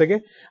ಮಾಡ್ಬೇಕು, ಜೊತೆಗೆ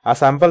ಆ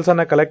ಸ್ಯಾಂಪಲ್ಸ್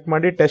ಅನ್ನ ಕಲೆಕ್ಟ್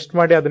ಮಾಡಿ ಟೆಸ್ಟ್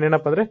ಮಾಡಿ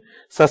ಅದನ್ನೇನಪ್ಪ ಅಂದ್ರೆ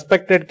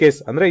ಸಸ್ಪೆಕ್ಟೆಡ್ ಕೇಸ್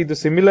ಅಂದ್ರೆ ಇದು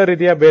ಸಿಮಿಲರ್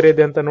ಇದೆಯಾ ಬೇರೆ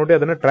ಇದೆ ಅಂತ ನೋಡಿ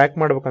ಅದನ್ನ ಟ್ರ್ಯಾಕ್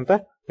ಮಾಡ್ಬೇಕಂತ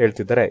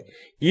ಹೇಳ್ತಿದ್ದಾರೆ.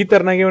 ಈ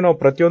ತರನಾಗಿ ನಾವು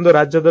ಪ್ರತಿಯೊಂದು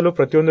ರಾಜ್ಯದಲ್ಲೂ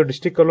ಪ್ರತಿಯೊಂದು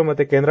ಡಿಸ್ಟಿಕ್ ಅಲ್ಲೂ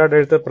ಮತ್ತೆ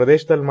ಕೇಂದ್ರಾಡಳಿತ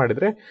ಪ್ರದೇಶದಲ್ಲಿ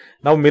ಮಾಡಿದ್ರೆ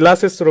ನಾವು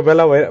ಮಿಲಾಸಿಸ್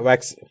ರುಬೆಲಾ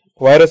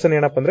ವೈರಸ್ ಅನ್ನ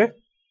ಏನಪ್ಪ ಅಂದ್ರೆ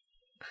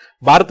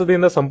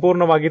ಭಾರತದಿಂದ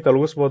ಸಂಪೂರ್ಣವಾಗಿ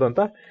ತೊಲಗಿಸಬಹುದು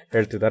ಅಂತ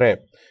ಹೇಳ್ತಿದ್ದಾರೆ.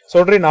 ಸೊ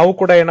ನೋಡ್ರಿ ನಾವು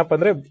ಕೂಡ ಏನಪ್ಪ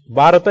ಅಂದ್ರೆ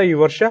ಭಾರತ ಈ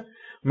ವರ್ಷ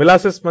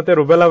ಮಿಲಾಸಿಸ್ ಮತ್ತೆ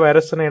ರುಬೆಲಾ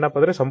ವೈರಸ್ ಅನ್ನ ಏನಪ್ಪ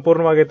ಅಂದ್ರೆ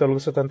ಸಂಪೂರ್ಣವಾಗಿ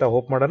ತೊಲಗಿಸುತ್ತೆ ಅಂತ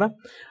ಹೋಪ್ ಮಾಡೋಣ.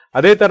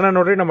 ಅದೇ ತರ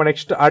ನೋಡ್ರಿ ನಮ್ಮ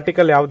ನೆಕ್ಸ್ಟ್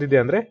ಆರ್ಟಿಕಲ್ ಯಾವ್ದಿದೆ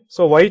ಅಂದ್ರೆ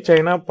so Y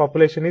China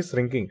population is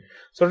shrinking.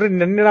 So ನೋಡ್ರಿ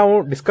ನಿನ್ನೆ ನಾವು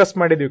ಡಿಸ್ಕಸ್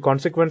ಮಾಡಿದ್ವಿ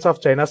consequence of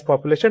China's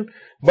population,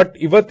 but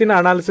ಇವತ್ತಿನ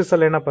ಅನಾಲಿಸಿಸ್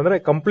ಅಲ್ಲಿ ಏನಪ್ಪ ಅಂದ್ರೆ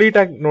ಕಂಪ್ಲೀಟ್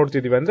ಆಗಿ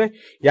ನೋಡ್ತಿದೀವಿ ಅಂದ್ರೆ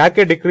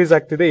ಯಾಕೆ ಡಿಕ್ರೀಸ್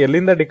ಆಗ್ತಿದೆ,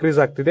 ಎಲ್ಲಿಂದ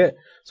ಡಿಕ್ರೀಸ್ ಆಗ್ತಿದೆ.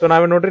 ಸೊ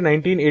ನಾವೇ ನೋಡ್ರಿ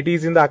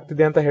 1980s ಇಂದ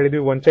ಆಗ್ತಿದೆ ಅಂತ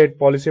ಹೇಳಿದ್ವಿ ಒನ್ ಚೈಲ್ಡ್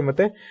ಪಾಲಿಸಿ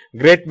ಮತ್ತೆ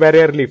ಗ್ರೇಟ್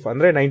ಬ್ಯಾರಿಯರ್ ಲೀಫ್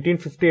ಅಂದ್ರೆ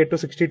 1958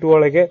 to 62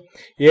 ಒಳಗೆ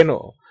ಏನು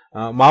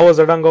ಮಾವೋ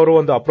ಜಡಂಗ್ ಅವರು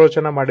ಒಂದು ಅಪ್ರೋಚ್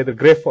ಅನ್ನ ಮಾಡಿದ್ರು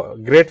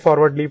ಗ್ರೇಟ್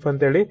ಫಾರ್ವರ್ಡ್ ಲೀಫ್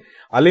ಅಂತ ಹೇಳಿ,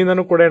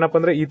 ಅಲ್ಲಿಂದನೂ ಕೂಡ ಏನಪ್ಪ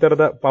ಅಂದ್ರೆ ಈ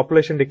ತರದ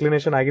ಪಾಪ್ಯುಲೇಷನ್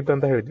ಡಿಕ್ಲಿನೇಷನ್ ಆಗಿತ್ತು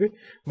ಅಂತ ಹೇಳಿದ್ವಿ.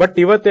 ಬಟ್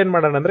ಇವತ್ತೇನ್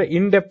ಮಾಡೋಣ ಅಂದ್ರೆ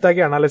ಇನ್ ಡೆಪ್ತ್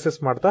ಆಗಿ ಅನಾಲಿಸಿಸ್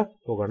ಮಾಡ್ತಾ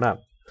ಹೋಗೋಣ.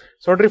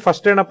 ಸೊ ನೋಡ್ರಿ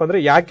ಫಸ್ಟ್ ಏನಪ್ಪ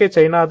ಅಂದ್ರೆ ಯಾಕೆ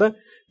ಚೈನಾದ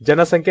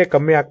ಜನಸಂಖ್ಯೆ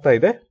ಕಮ್ಮಿ ಆಗ್ತಾ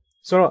ಇದೆ.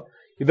 ಸೊ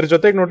ಇದ್ರ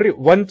ಜೊತೆಗೆ ನೋಡ್ರಿ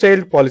ಒನ್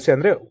ಚೈಲ್ಡ್ ಪಾಲಿಸಿ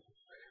ಅಂದ್ರೆ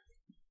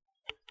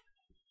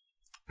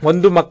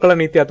ಒಂದು ಮಕ್ಕಳ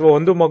ನೀತಿ ಅಥವಾ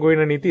ಒಂದು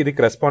ಮಗುವಿನ ನೀತಿ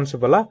ಇದಕ್ಕೆ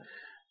responsible.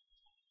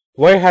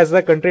 Y has the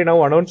country ನಾವು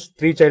announce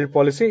 3 child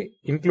policy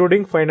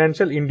including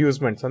financial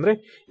ಇಂಡ್ಯೂಸ್ಮೆಂಟ್ಸ್ ಅಂದ್ರೆ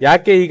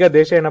ಯಾಕೆ ಈಗ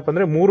ದೇಶ ಏನಪ್ಪ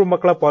ಅಂದ್ರೆ 3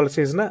 ಮಕ್ಕಳ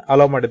ಪಾಲಿಸೀಸ್ ನ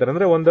ಅಲೋ ಮಾಡಿದ್ದಾರೆ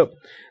ಅಂದ್ರೆ ಒಂದು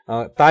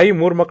ತಾಯಿ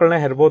 3 ಮಕ್ಕಳನ್ನ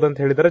ಹೆರ್ಬೋದು ಅಂತ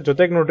ಹೇಳಿದ್ದಾರೆ.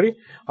 ಜೊತೆಗೆ ನೋಡ್ರಿ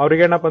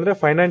ಅವ್ರಿಗೆ ಏನಪ್ಪ ಅಂದ್ರೆ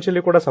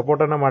ಫೈನಾನ್ಷಿಯಲಿ ಕೂಡ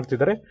ಸಪೋರ್ಟ್ ಅನ್ನ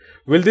ಮಾಡ್ತಿದ್ದಾರೆ.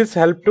 Will this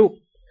help to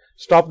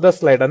stop the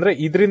slide ಅಂದ್ರೆ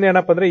ಇದರಿಂದ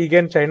ಏನಪ್ಪ ಅಂದ್ರೆ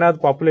ಈಗೇನ್ ಚೈನಾದ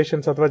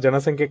ಪಾಪ್ಯುಲೇಷನ್ಸ್ ಅಥವಾ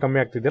ಜನಸಂಖ್ಯೆ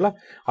ಕಮ್ಮಿ ಆಗ್ತಿದೆಯಲ್ಲ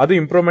ಅದು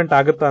ಇಂಪ್ರೂವ್ಮೆಂಟ್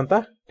ಆಗುತ್ತಾ ಅಂತ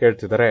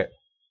ಕೇಳ್ತಿದ್ದಾರೆ.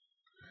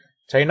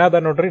 ಚೈನಾದ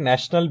ನೋಡ್ರಿ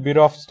ನ್ಯಾಷನಲ್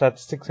ಬ್ಯೂರೋ ಆಫ್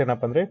ಸ್ಟಾಟಿಸ್ಟಿಕ್ಸ್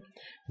ಏನಪ್ಪ ಅಂದ್ರೆ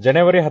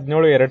ಜನವರಿ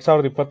 17,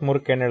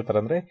 2023 ಏನ್ ಹೇಳ್ತಾರೆ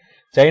ಅಂದ್ರೆ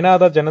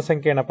ಚೈನಾದ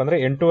ಜನಸಂಖ್ಯೆ ಏನಪ್ಪ ಅಂದ್ರೆ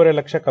 8.5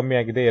 ಲಕ್ಷ ಕಮ್ಮಿ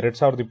ಆಗಿದೆ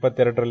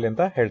 2022ರಲ್ಲಿ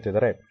ಅಂತ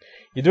ಹೇಳ್ತಿದ್ದಾರೆ.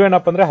 ಇದು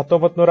ಏನಪ್ಪ ಅಂದ್ರೆ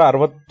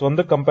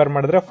 1961 ಕಂಪೇರ್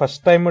ಮಾಡಿದ್ರೆ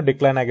ಫಸ್ಟ್ ಟೈಮ್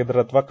ಡಿಕ್ಲೈನ್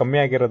ಆಗಿದ್ರೆ ಅಥವಾ ಕಮ್ಮಿ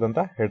ಆಗಿರೋದಂತ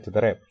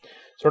ಹೇಳ್ತಿದ್ದಾರೆ.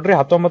 ಸೊ ನೋಡ್ರಿ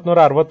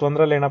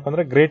 1961ರಲ್ಲಿ ಏನಪ್ಪ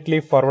ಅಂದ್ರೆ ಗ್ರೇಟ್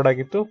ಲೀಫ್ ಫಾರ್ವರ್ಡ್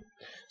ಆಗಿತ್ತು.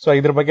 ಸೊ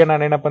ಇದ್ರ ಬಗ್ಗೆ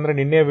ನಾನು ಏನಪ್ಪ ಅಂದ್ರೆ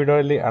ನಿನ್ನೆ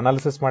ವಿಡಿಯೋದಲ್ಲಿ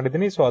ಅನಾಲಿಸಿಸ್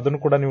ಮಾಡಿದ್ದೀನಿ. ಸೊ ಅದನ್ನು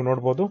ಕೂಡ ನೀವು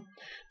ನೋಡಬಹುದು.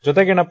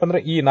 ಜೊತೆಗೆ ಏನಪ್ಪ ಅಂದ್ರೆ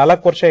ಈ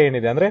 4 ವರ್ಷ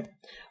ಏನಿದೆ ಅಂದ್ರೆ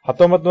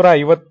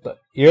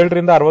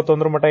 1957ರಿಂದ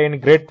 61 ಮಟ್ಟ ಏನ್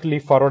ಗ್ರೇಟ್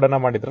ಲೀಫ್ ಫಾರ್ವರ್ಡ್ ಅನ್ನ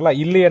ಮಾಡಿದ್ರಲ್ಲ,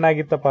 ಇಲ್ಲಿ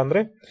ಏನಾಗಿತ್ತಪ್ಪ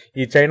ಅಂದ್ರೆ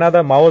ಈ ಚೈನಾದ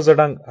ಮಾವೋ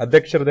ಜಡಂಗ್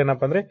ಅಧ್ಯಕ್ಷರದ್ದು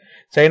ಏನಪ್ಪ ಅಂದ್ರೆ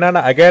ಚೈನಾನ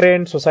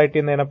ಅಗ್ಯಾರಿಯನ್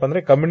ಸೊಸೈಟಿಯಿಂದ ಏನಪ್ಪ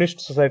ಅಂದ್ರೆ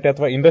ಕಮ್ಯುನಿಸ್ಟ್ ಸೊಸೈಟಿ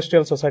ಅಥವಾ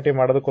ಇಂಡಸ್ಟ್ರಿಯಲ್ ಸೊಸೈಟಿ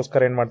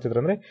ಮಾಡೋದಕ್ಕೋಸ್ಕರ ಏನ್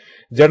ಮಾಡ್ತಿದ್ರು ಅಂದ್ರೆ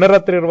ಜನರ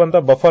ಹತ್ರ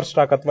ಇರುವಂತಹ ಬಫರ್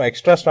ಸ್ಟಾಕ್ ಅಥವಾ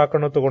ಎಕ್ಸ್ಟ್ರಾ ಸ್ಟಾಕ್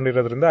ಅನ್ನು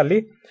ತಗೊಂಡಿರೋದ್ರಿಂದ ಅಲ್ಲಿ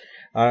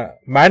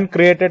ಮ್ಯಾನ್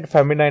ಕ್ರಿಯೇಟೆಡ್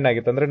ಫೆಮಿನೈನ್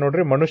ಆಗಿತ್ತು ಅಂದ್ರೆ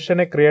ನೋಡ್ರಿ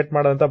ಮನುಷ್ಯನೇ ಕ್ರಿಯೇಟ್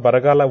ಮಾಡುವಂತ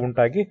ಬರಗಾಲ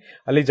ಉಂಟಾಗಿ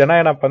ಅಲ್ಲಿ ಜನ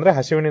ಏನಪ್ಪಾ ಅಂದ್ರೆ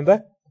ಹಸಿವಿನಿಂದ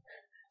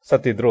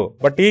ಸತ್ತಿದ್ರು.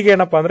 ಬಟ್ ಈಗ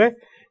ಏನಪ್ಪಾ ಅಂದ್ರೆ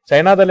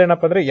ಚೈನಾದಲ್ಲಿ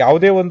ಏನಪ್ಪಾ ಅಂದ್ರೆ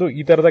ಯಾವುದೇ ಒಂದು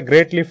ಈ ತರದ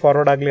ಗ್ರೇಟ್ ಲೀಫ್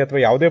ಫಾರ್ವರ್ಡ್ ಆಗಲಿ ಅಥವಾ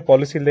ಯಾವುದೇ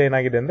ಪಾಲಿಸಿ ಇಲ್ಲದೆ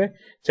ಏನಾಗಿದೆ ಅಂದ್ರೆ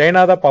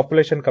ಚೈನಾದ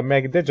ಪಾಪ್ಯುಲೇಷನ್ ಕಮ್ಮಿ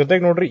ಆಗಿದೆ.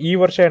 ಜೊತೆಗೆ ನೋಡ್ರಿ ಈ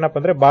ವರ್ಷ ಏನಪ್ಪಾ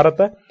ಅಂದ್ರೆ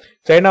ಭಾರತ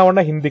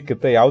ಚೈನಾವನ್ನ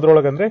ಹಿಂದಿಕ್ಕುತ್ತೆ.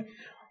 ಯಾವ್ದ್ರೊಳಗಂದ್ರೆ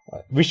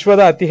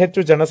ವಿಶ್ವದ ಅತಿ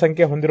ಹೆಚ್ಚು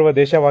ಜನಸಂಖ್ಯೆ ಹೊಂದಿರುವ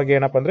ದೇಶವಾಗಿ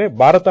ಏನಪ್ಪಾ ಅಂದ್ರೆ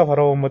ಭಾರತ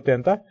ಹೊರಹೊಮ್ಮುತ್ತೆ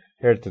ಅಂತ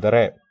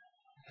ಹೇಳ್ತಿದ್ದಾರೆ.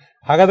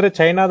 ಹಾಗಾದ್ರೆ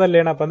ಚೈನಾದಲ್ಲಿ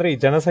ಏನಪ್ಪಾ ಅಂದ್ರೆ ಈ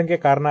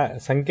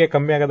ಸಂಖ್ಯೆ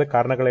ಕಮ್ಮಿ ಆಗೋದ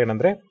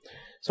ಕಾರಣಗಳೇನಂದ್ರೆ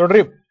ಸೊ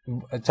ನೋಡ್ರಿ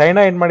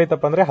ಚೈನಾ ಏನ್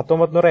ಮಾಡಿತ್ತಪ್ಪ ಅಂದ್ರೆ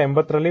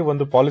 1980ರಲ್ಲಿ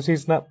ಒಂದು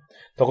ಪಾಲಿಸೀಸ್ ನ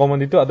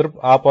ತಗೊಂಡ್ಬಂದಿತ್ತು.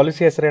 ಆ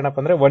ಪಾಲಿಸಿ ಹೆಸರು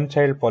ಏನಪ್ಪಾ ಅಂದ್ರೆ ಒನ್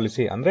ಚೈಲ್ಡ್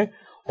ಪಾಲಿಸಿ ಅಂದ್ರೆ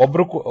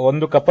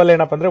ಒಂದು ಕಪಲ್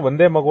ಏನಪ್ಪ ಅಂದ್ರೆ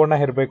ಒಂದೇ ಮಗುವನ್ನ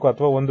ಇರಬೇಕು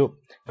ಅಥವಾ ಒಂದು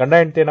ಗಂಡ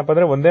ಹೆಂಡತಿ ಏನಪ್ಪ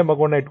ಅಂದ್ರೆ ಒಂದೇ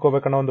ಮಗುವನ್ನ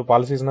ಇಟ್ಕೋಬೇಕನ್ನೋ ಒಂದು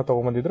ಪಾಲಿಸೀಸ್ ನ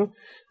ತಗೊಂಡ್ಬಂದಿದ್ರು.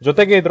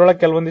 ಜೊತೆಗೆ ಇದ್ರೊಳಗೆ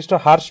ಕೆಲವೊಂದಿಷ್ಟು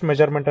ಹಾರ್ಶ್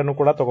ಮೆಜರ್ಮೆಂಟ್ ಅನ್ನು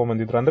ಕೂಡ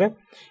ತಗೊಂಡ್ಬಂದಿದ್ರು. ಅಂದ್ರೆ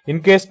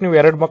ಇನ್ ಕೇಸ್ ನೀವು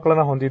 2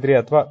 ಮಕ್ಕಳನ್ನ ಹೊಂದಿದ್ರಿ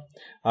ಅಥವಾ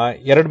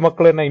 2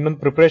 ಮಕ್ಕಳನ್ನ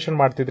ಇನ್ನೊಂದು ಪ್ರಿಪರೇಷನ್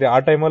ಮಾಡ್ತಿದ್ರಿ, ಆ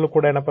ಟೈಮಲ್ಲೂ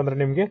ಕೂಡ ಏನಪ್ಪ ಅಂದ್ರೆ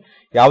ನಿಮ್ಗೆ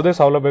ಯಾವುದೇ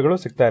ಸೌಲಭ್ಯಗಳು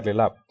ಸಿಗ್ತಾ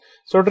ಇರ್ಲಿಲ್ಲ.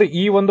 ಸೊ ನೋಡ್ರಿ,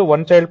 ಈ ಒಂದು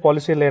ಒನ್ ಚೈಲ್ಡ್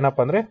ಪಾಲಿಸಿಯಲ್ಲಿ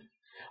ಏನಪ್ಪ ಅಂದ್ರೆ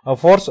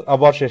ಫೋರ್ಸ್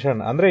ಅಬಾರ್ಷನ್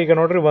ಅಂದ್ರೆ ಈಗ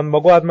ನೋಡ್ರಿ, ಒಂದ್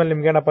ಮಗು ಆದ್ಮೇಲೆ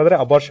ನಿಮ್ಗೆ ಏನಪ್ಪ ಅಂದ್ರೆ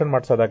ಅಬಾರ್ಷನ್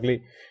ಮಾಡ್ಸೋದಾಗ್ಲಿ,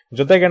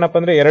 ಜೊತೆಗೆ ಏನಪ್ಪ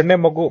ಅಂದ್ರೆ 2ನೇ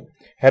ಮಗು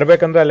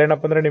ಹೆರ್ಬೇಕಂದ್ರೆ ಅಲ್ಲಿ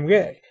ಏನಪ್ಪ ಅಂದ್ರೆ ನಿಮ್ಗೆ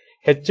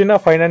ಹೆಚ್ಚಿನ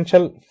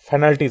ಫೈನಾನ್ಷಿಯಲ್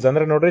ಪೆನಾಲ್ಟೀಸ್,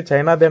 ಅಂದ್ರೆ ನೋಡ್ರಿ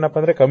ಚೈನಾದ ಏನಪ್ಪ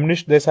ಅಂದ್ರೆ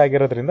ಕಮ್ಯುನಿಸ್ಟ್ ದೇಶ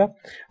ಆಗಿರೋದ್ರಿಂದ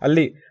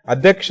ಅಲ್ಲಿ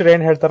ಅಧ್ಯಕ್ಷರು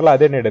ಏನ್ ಹೇಳ್ತಾರಲ್ಲ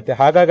ಅದೇ ನಡೆಯುತ್ತೆ.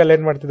 ಹಾಗಾಗಿ ಅಲ್ಲಿ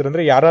ಏನ್ ಮಾಡ್ತಿದ್ರು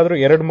ಅಂದ್ರೆ ಯಾರಾದ್ರೂ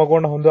 2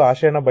 ಮಗುವನ್ನ ಹೊಂದು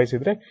ಆಶೆಯನ್ನ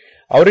ಬಯಸಿದ್ರೆ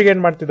ಅವ್ರಿಗೆ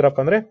ಏನ್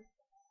ಮಾಡ್ತಿದ್ರಪ್ಪ ಅಂದ್ರೆ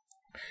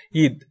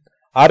ಈ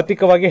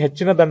ಆರ್ಥಿಕವಾಗಿ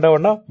ಹೆಚ್ಚಿನ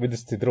ದಂಡವನ್ನ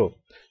ವಿಧಿಸ್ತಿದ್ರು.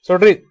 ಸೊ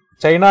ನೋಡ್ರಿ,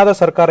 ಚೈನಾದ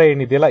ಸರ್ಕಾರ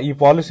ಏನಿದೆಯಲ್ಲ ಈ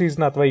ಪಾಲಿಸೀಸ್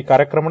ನ ಅಥವಾ ಈ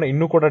ಕಾರ್ಯಕ್ರಮನ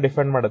ಇನ್ನೂ ಕೂಡ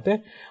ಡಿಫೆಂಡ್ ಮಾಡುತ್ತೆ.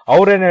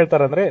 ಅವ್ರೇನ್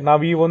ಹೇಳ್ತಾರೆ ಅಂದ್ರೆ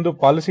ನಾವು ಈ ಒಂದು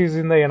ಪಾಲಿಸೀಸ್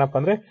ಇಂದ ಏನಪ್ಪಾ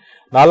ಅಂದ್ರೆ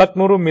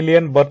 400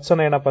 ಮಿಲಿಯನ್ ಬರ್ತ್ಸ್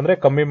ಅನ್ನ ಏನಪ್ಪಾ ಅಂದ್ರೆ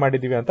ಕಮ್ಮಿ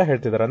ಮಾಡಿದೀವಿ ಅಂತ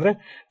ಹೇಳ್ತಿದ್ದಾರೆ. ಅಂದ್ರೆ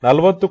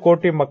 40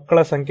 ಕೋಟಿ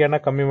ಮಕ್ಕಳ ಸಂಖ್ಯೆಯನ್ನ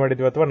ಕಮ್ಮಿ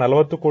ಮಾಡಿದೀವಿ ಅಥವಾ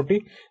 40 ಕೋಟಿ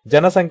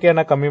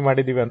ಜನಸಂಖ್ಯೆಯನ್ನ ಕಮ್ಮಿ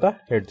ಮಾಡಿದೀವಿ ಅಂತ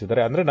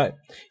ಹೇಳ್ತಿದ್ದಾರೆ. ಅಂದ್ರೆ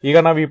ಈಗ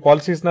ನಾವು ಈ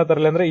ಪಾಲಿಸೀಸ್ ನ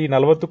ತರಲಿ ಅಂದ್ರೆ ಈ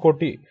 40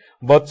 ಕೋಟಿ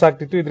ಬರ್ತ್ಸ್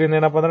ಆಗ್ತಿತ್ತು, ಇದರಿಂದ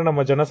ಏನಪ್ಪಾ ಅಂದ್ರೆ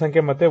ನಮ್ಮ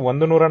ಜನಸಂಖ್ಯೆ ಮತ್ತೆ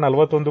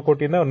 141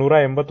 ಕೋಟಿಯಿಂದ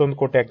 181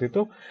 ಕೋಟಿ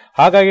ಆಗ್ತಿತ್ತು.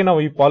 ಹಾಗಾಗಿ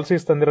ನಾವು ಈ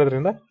ಪಾಲಿಸೀಸ್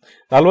ತಂದಿರೋದ್ರಿಂದ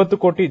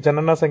 40 ಕೋಟಿ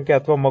ಜನನ ಸಂಖ್ಯೆ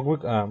ಅಥವಾ ಮಗು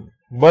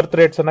ಬರ್ತ್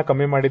ರೇಟ್ಸ್ ಅನ್ನ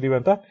ಕಮ್ಮಿ ಮಾಡಿದೀವಿ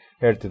ಅಂತ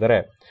ಹೇಳ್ತಿದ್ದಾರೆ.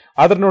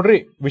 ಆದ್ರೆ ನೋಡ್ರಿ,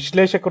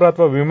 ವಿಶ್ಲೇಷಕರು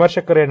ಅಥವಾ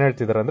ವಿಮರ್ಶಕರು ಏನ್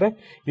ಹೇಳ್ತಿದ್ದಾರೆ ಅಂದ್ರೆ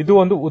ಇದು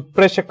ಒಂದು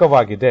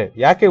ಉತ್ಪ್ರೇಷಕವಾಗಿದೆ.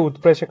 ಯಾಕೆ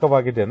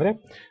ಉತ್ಪ್ರೇಷಕವಾಗಿದೆ ಅಂದ್ರೆ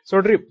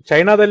ನೋಡ್ರಿ,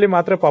 ಚೈನಾದಲ್ಲಿ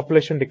ಮಾತ್ರ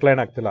ಪಾಪ್ಯುಲೇಷನ್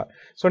ಡಿಕ್ಲೈನ್ ಆಗ್ತಿಲ್ಲ.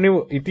 ಸೊ ನೀವು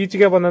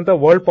ಇತ್ತೀಚೆಗೆ ಬಂದಂತ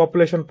ವರ್ಲ್ಡ್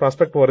ಪಾಪ್ಯುಲೇಷನ್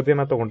ಪ್ರಾಸ್ಪೆಕ್ಟ್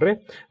ವರದಿಯನ್ನ ತಗೊಂಡ್ರೆ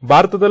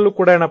ಭಾರತದಲ್ಲೂ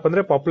ಕೂಡ ಏನಪ್ಪ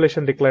ಅಂದ್ರೆ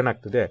ಪಾಪ್ಯುಲೇಷನ್ ಡಿಕ್ಲೈನ್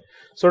ಆಗ್ತಿದೆ.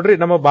 ಸೊ ನೋಡ್ರಿ,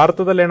 ನಮ್ಮ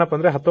ಭಾರತದಲ್ಲಿ ಏನಪ್ಪ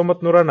ಅಂದ್ರೆ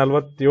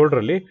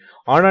 1947ರಲ್ಲಿ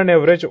ಆನ್ ಆನ್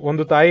ಎವರೇಜ್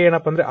ಒಂದು ತಾಯಿ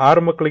ಏನಪ್ಪ ಅಂದ್ರೆ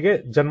 6 ಮಕ್ಕಳಿಗೆ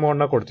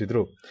ಜನ್ಮವನ್ನ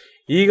ಕೊಡ್ತಿದ್ರು.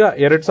 ಈಗ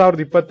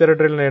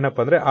 2022ರಲ್ಲಿ ಏನಪ್ಪ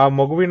ಅಂದ್ರೆ ಆ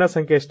ಮಗುವಿನ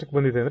ಸಂಖ್ಯೆ ಎಷ್ಟಕ್ಕೆ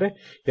ಬಂದಿದೆ ಅಂದ್ರೆ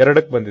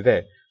 2ಕ್ಕೆ ಬಂದಿದೆ.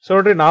 ಸೊ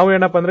ನೋಡ್ರಿ, ನಾವು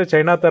ಏನಪ್ಪ ಅಂದ್ರೆ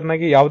ಚೈನಾ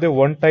ತರನಾಗಿ ಯಾವುದೇ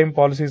ಒನ್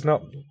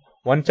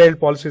ಚೈಲ್ಡ್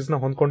ಪಾಲಿಸೀಸ್ ನ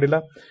ಹೊಂದ್ಕೊಂಡಿಲ್ಲ.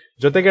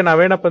 ಜೊತೆಗೆ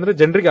ನಾವೇನಪ್ಪ ಅಂದ್ರೆ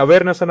ಜನರಿಗೆ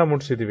ಅವೇರ್ನೆಸ್ ಅನ್ನ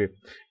ಮೂಡಿಸಿದೀವಿ.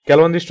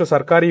 ಕೆಲವೊಂದಿಷ್ಟು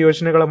ಸರ್ಕಾರಿ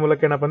ಯೋಜನೆಗಳ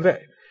ಮೂಲಕ ಏನಪ್ಪ ಅಂದ್ರೆ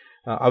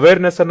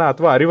ಅವೇರ್ನೆಸ್ ಅನ್ನ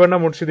ಅಥವಾ ಅರಿವನ್ನ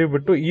ಮೂಡಿಸಿದೀವಿ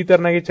ಬಿಟ್ಟು ಈ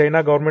ತರನಾಗಿ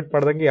ಚೈನಾ ಗವರ್ಮೆಂಟ್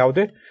ಮಾಡ್ದಂಗೆ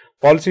ಯಾವುದೇ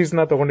ಪಾಲಿಸೀಸ್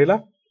ನ ತಗೊಂಡಿಲ್ಲ.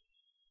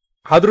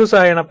 ಆದ್ರೂ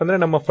ಸಹ ಏನಪ್ಪ ಅಂದ್ರೆ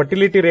ನಮ್ಮ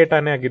ಫರ್ಟಿಲಿಟಿ ರೇಟ್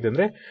ಆನೆ ಆಗಿದೆ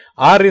ಅಂದ್ರೆ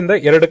 6ರಿಂದ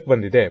 2ಕ್ಕೆ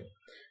ಬಂದಿದೆ.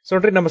 ಸೊ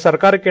ನೋಡ್ರಿ, ನಮ್ಮ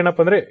ಸರ್ಕಾರಕ್ಕೆ ಏನಪ್ಪ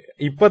ಅಂದ್ರೆ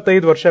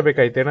 25 ವರ್ಷ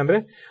ಬೇಕಾಯ್ತು. ಏನಂದ್ರೆ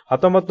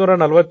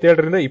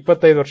 1947ರಿಂದ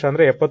 25 ವರ್ಷ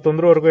ಅಂದ್ರೆ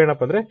 71ವರೆಗೂ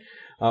ಏನಪ್ಪ ಅಂದ್ರೆ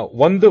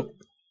ಒಂದು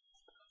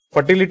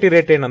ಫರ್ಟಿಲಿಟಿ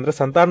ರೇಟ್ ಏನಂದ್ರೆ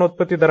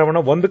ಸಂತಾನೋತ್ಪತ್ತಿ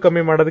ದರವನ್ನ 1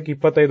 ಕಮ್ಮಿ ಮಾಡೋದಕ್ಕೆ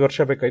 25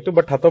 ವರ್ಷ ಬೇಕಾಯ್ತು.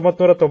 ಬಟ್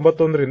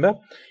 1991ರಿಂದ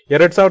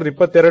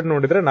 2022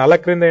 ನೋಡಿದ್ರೆ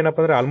 4ರಿಂದ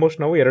ಏನಪ್ಪ ಅಂದ್ರೆ ಆಲ್ಮೋಸ್ಟ್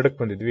ನಾವು 2ಕ್ಕೆ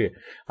ಬಂದಿದ್ವಿ.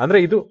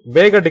 ಅಂದ್ರೆ ಇದು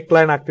ಬೇಗ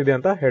ಡಿಕ್ಲೈನ್ ಆಗ್ತಿದೆ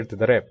ಅಂತ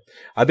ಹೇಳ್ತಿದ್ದಾರೆ.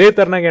 ಅದೇ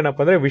ತರನಾಗಿ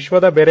ಏನಪ್ಪ ಅಂದ್ರೆ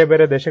ವಿಶ್ವದ ಬೇರೆ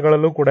ಬೇರೆ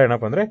ದೇಶಗಳಲ್ಲೂ ಕೂಡ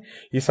ಏನಪ್ಪ ಅಂದ್ರೆ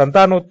ಈ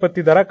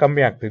ಸಂತಾನೋತ್ಪತ್ತಿ ದರ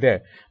ಕಮ್ಮಿ ಆಗ್ತಿದೆ.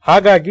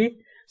 ಹಾಗಾಗಿ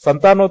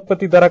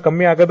ಸಂತಾನೋತ್ಪತ್ತಿ ದರ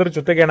ಕಮ್ಮಿ ಆಗೋದ್ರ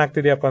ಜೊತೆಗೆ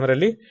ಏನಾಗ್ತಿದೆಯಪ್ಪ ಅಂದ್ರೆ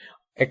ಅಲ್ಲಿ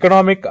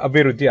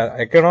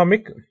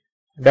ಎಕನಾಮಿಕ್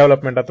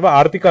ಡೆವಲಪ್ಮೆಂಟ್ ಅಥವಾ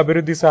ಆರ್ಥಿಕ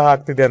ಅಭಿವೃದ್ಧಿ ಸಹ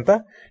ಆಗ್ತಿದೆ ಅಂತ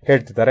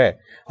ಹೇಳ್ತಿದ್ದಾರೆ.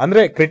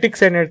 ಅಂದ್ರೆ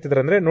ಕ್ರಿಟಿಕ್ಸ್ ಏನ್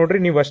ಹೇಳ್ತಿದ್ದಾರೆ ಅಂದ್ರೆ ನೋಡ್ರಿ,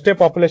 ನೀವು ಅಷ್ಟೇ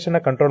ಪಾಪ್ಯುಲೇಷನ್ ನ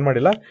ಕಂಟ್ರೋಲ್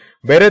ಮಾಡಿಲ್ಲ,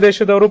 ಬೇರೆ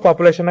ದೇಶದವರು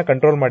ಪಾಪ್ಯುಲೇಷನ್ ನ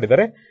ಕಂಟ್ರೋಲ್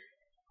ಮಾಡಿದ್ದಾರೆ.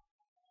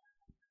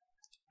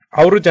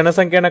 ಅವರು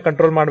ಜನಸಂಖ್ಯೆನ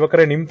ಕಂಟ್ರೋಲ್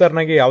ಮಾಡ್ಬೇಕಾದ್ರೆ ನಿಮ್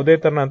ತರನಾಗಿ ಯಾವುದೇ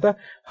ತರನ ಅಂತ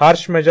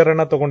ಹಾರ್ಶ್ ಮೆಜರ್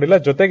ಅನ್ನ ತಗೊಂಡಿಲ್ಲ.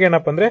 ಜೊತೆಗೆ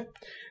ಏನಪ್ಪ ಅಂದ್ರೆ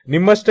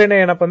ನಿಮ್ಮಷ್ಟೇನೆ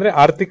ಏನಪ್ಪ ಅಂದ್ರೆ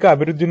ಆರ್ಥಿಕ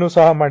ಅಭಿವೃದ್ಧಿನೂ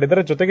ಸಹ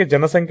ಮಾಡಿದರೆ, ಜೊತೆಗೆ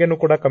ಜನಸಂಖ್ಯೆನೂ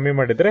ಕೂಡ ಕಮ್ಮಿ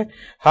ಮಾಡಿದ್ರೆ.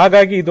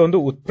 ಹಾಗಾಗಿ ಇದೊಂದು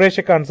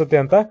ಉತ್ಪ್ರೇಷಕ ಅನ್ಸುತ್ತೆ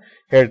ಅಂತ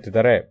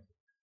ಹೇಳ್ತಿದ್ದಾರೆ.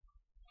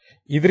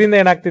 ಇದರಿಂದ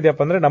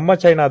ಏನಾಗ್ತಿದೆಯಪ್ಪ ಅಂದ್ರೆ ನಮ್ಮ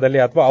ಚೈನಾದಲ್ಲಿ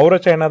ಅಥವಾ ಅವರ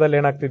ಚೈನಾದಲ್ಲಿ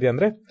ಏನಾಗ್ತಿದೆ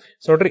ಅಂದ್ರೆ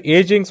ನೋಡ್ರಿ,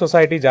 ಏಜಿಂಗ್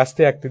ಸೊಸೈಟಿ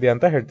ಜಾಸ್ತಿ ಆಗ್ತಿದೆ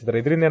ಅಂತ ಹೇಳ್ತಿದ್ದಾರೆ.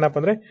 ಇದರಿಂದ ಏನಪ್ಪ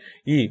ಅಂದ್ರೆ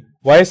ಈ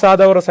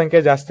ವಯಸ್ಸಾದವರ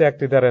ಸಂಖ್ಯೆ ಜಾಸ್ತಿ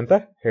ಆಗ್ತಿದ್ದಾರೆ ಅಂತ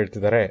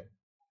ಹೇಳ್ತಿದ್ದಾರೆ.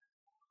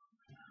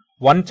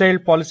 ಒನ್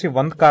ಚೈಲ್ಡ್ ಪಾಲಿಸಿ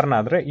ಒಂದ್ ಕಾರಣ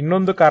ಆದ್ರೆ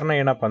ಇನ್ನೊಂದು ಕಾರಣ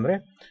ಏನಪ್ಪಾ ಅಂದ್ರೆ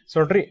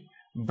ನೋಡ್ರಿ,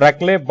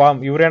 ಬ್ರಾಕ್ಲೆ ಬಾಮ್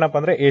ಇವ್ರೇನಪ್ಪ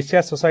ಅಂದ್ರೆ ಏಷ್ಯಾ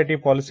ಸೊಸೈಟಿ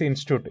ಪಾಲಿಸಿ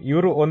ಇನ್ಸ್ಟಿಟ್ಯೂಟ್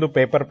ಇವರು ಒಂದು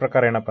ಪೇಪರ್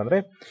ಪ್ರಕಾರ ಏನಪ್ಪಾ ಅಂದ್ರೆ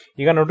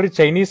ಈಗ ನೋಡ್ರಿ,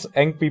 ಚೈನೀಸ್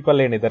ಯಂಗ್ ಪೀಪಲ್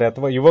ಏನಿದ್ದಾರೆ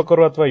ಅಥವಾ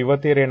ಯುವಕರು ಅಥವಾ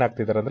ಯುವತಿಯರು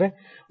ಏನಾಗ್ತಿದ್ದಾರೆ ಅಂದ್ರೆ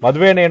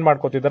ಮದುವೆನ ಏನ್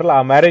ಮಾಡ್ಕೋತಿದಾರಲ್ಲ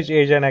ಆ ಮ್ಯಾರೇಜ್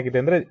ಏಜ್ ಏನಾಗಿದೆ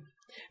ಅಂದ್ರೆ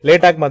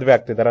ಲೇಟ್ ಆಗಿ ಮದುವೆ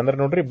ಆಗ್ತಿದ್ದಾರೆ. ಅಂದ್ರೆ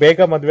ನೋಡ್ರಿ,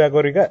 ಬೇಗ ಮದುವೆ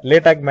ಆಗೋರೀಗ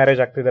ಲೇಟ್ ಆಗಿ ಮ್ಯಾರೇಜ್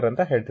ಆಗ್ತಿದ್ದಾರೆ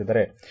ಅಂತ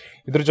ಹೇಳ್ತಿದ್ದಾರೆ.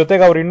 ಇದ್ರ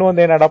ಜೊತೆಗೆ ಅವ್ರು ಇನ್ನೂ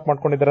ಒಂದೇನ್ ಅಡಾಪ್ಟ್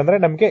ಮಾಡ್ಕೊಂಡಿದ್ದಾರೆ ಅಂದ್ರೆ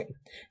ನಮ್ಗೆ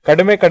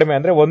ಕಡಿಮೆ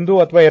ಅಂದ್ರೆ 1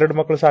 ಅಥವಾ 2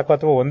 ಮಕ್ಕಳು ಸಾಕು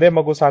ಅಥವಾ ಒಂದೇ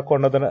ಮಗು ಸಾಕು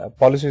ಅನ್ನೋದನ್ನ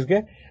ಪಾಲಿಸೀಸ್ಗೆ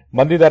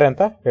ಬಂದಿದ್ದಾರೆ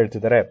ಅಂತ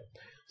ಹೇಳ್ತಿದ್ದಾರೆ.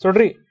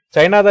 ನೋಡ್ರಿ,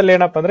 ಚೈನಾದಲ್ಲಿ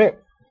ಏನಪ್ಪಾ ಅಂದ್ರೆ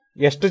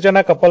ಎಷ್ಟು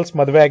ಜನ ಕಪಲ್ಸ್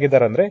ಮದುವೆ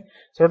ಆಗಿದ್ದಾರೆ ಅಂದ್ರೆ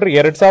ನೋಡ್ರಿ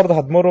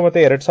 2013 ಮತ್ತೆ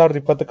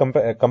 2020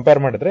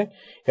 ಕಂಪೇರ್ ಮಾಡಿದ್ರೆ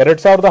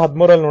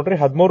 2013 ನೋಡ್ರಿ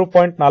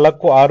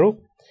 13.46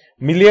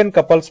 ಮಿಲಿಯನ್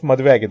ಕಪಲ್ಸ್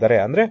ಮದುವೆ ಆಗಿದ್ದಾರೆ.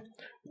 ಅಂದ್ರೆ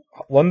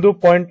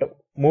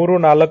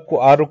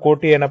 1.346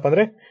 ಕೋಟಿ ಏನಪ್ಪಾ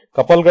ಅಂದ್ರೆ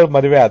ಕಪಲ್ಗಳು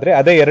ಮದುವೆ ಆದ್ರೆ,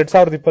 ಅದೇ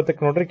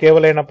 2020 ನೋಡ್ರಿ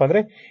ಕೇವಲ ಏನಪ್ಪಾ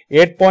ಅಂದ್ರೆ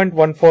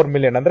 8.14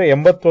 ಮಿಲಿಯನ್ ಅಂದ್ರೆ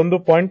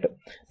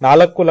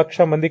 81.4 ಲಕ್ಷ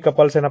ಮಂದಿ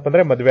ಕಪಲ್ಸ್ ಏನಪ್ಪಾ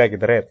ಅಂದ್ರೆ ಮದುವೆ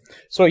ಆಗಿದ್ದಾರೆ.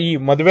 ಸೊ ಈ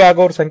ಮದುವೆ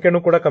ಆಗೋರ ಸಂಖ್ಯೆನೂ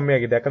ಕೂಡ ಕಮ್ಮಿ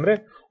ಆಗಿದೆ. ಯಾಕಂದ್ರೆ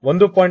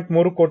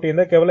 1.3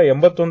 ಕೋಟಿಯಿಂದ ಕೇವಲ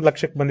 81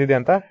 ಲಕ್ಷಕ್ಕೆ ಬಂದಿದೆ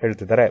ಅಂತ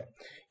ಹೇಳ್ತಿದ್ದಾರೆ.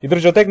 ಇದ್ರ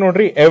ಜೊತೆಗೆ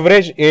ನೋಡ್ರಿ,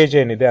 ಎವರೇಜ್ ಏಜ್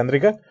ಏನಿದೆ ಅಂದ್ರೆ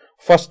ಈಗ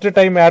ಫಸ್ಟ್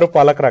ಟೈಮ್ ಯಾರು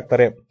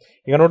ಪಾಲಕರಾಗ್ತಾರೆ,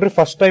 ಈಗ ನೋಡ್ರಿ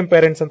ಫಸ್ಟ್ ಟೈಮ್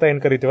ಪೇರೆಂಟ್ಸ್ ಅಂತ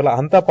ಏನ್ ಕರಿತೀವಲ್ಲ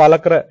ಅಂತ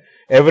ಪಾಲಕರ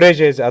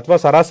ಎವರೇಜ್ ಏಜ್ ಅಥವಾ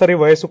ಸರಾಸರಿ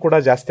ವಯಸ್ಸು ಕೂಡ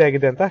ಜಾಸ್ತಿ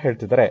ಆಗಿದೆ ಅಂತ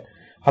ಹೇಳ್ತಿದ್ದಾರೆ.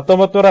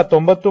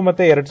 1990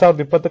 ಮತ್ತೆ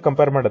 2020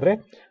 ಕಂಪೇರ್ ಮಾಡಿದ್ರೆ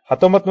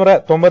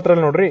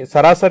 1990ರಲ್ಲಿ ನೋಡ್ರಿ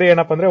ಸರಾಸರಿ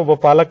ಏನಪ್ಪಾ ಅಂದ್ರೆ ಒಬ್ಬ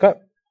ಪಾಲಕ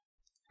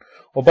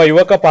ಒಬ್ಬ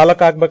ಯುವಕ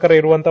ಪಾಲಕ ಆಗ್ಬೇಕಾದ್ರೆ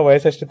ಇರುವಂತ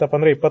ವಯಸ್ಸು ಎಷ್ಟಿತ್ತಪ್ಪ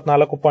ಅಂದ್ರೆ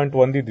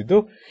 24.1 ಇದ್ದಿದ್ದು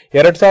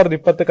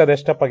 2020ಕ್ಕೆ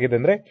ಅದೆಷ್ಟಪ್ಪ ಆಗಿದೆ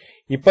ಅಂದ್ರೆ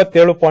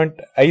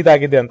 27.5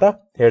 ಆಗಿದೆ ಅಂತ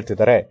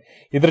ಹೇಳ್ತಿದ್ದಾರೆ.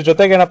 ಇದ್ರ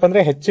ಜೊತೆಗೆ ಏನಪ್ಪಾ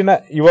ಅಂದ್ರೆ ಹೆಚ್ಚಿನ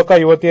ಯುವಕ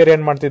ಯುವತಿಯರು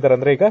ಏನ್ ಮಾಡ್ತಿದ್ದಾರೆ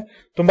ಅಂದ್ರೆ ಈಗ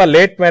ತುಂಬಾ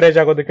ಲೇಟ್ ಮ್ಯಾರೇಜ್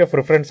ಆಗೋದಕ್ಕೆ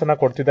ಪ್ರಿಫರೆನ್ಸ್ ಅನ್ನ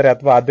ಕೊಡ್ತಿದ್ದಾರೆ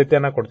ಅಥವಾ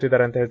ಆದ್ಯತೆಯನ್ನ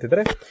ಕೊಡ್ತಿದ್ದಾರೆ ಅಂತ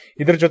ಹೇಳ್ತಿದ್ದಾರೆ.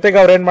 ಇದ್ರ ಜೊತೆಗೆ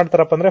ಅವ್ರು ಏನ್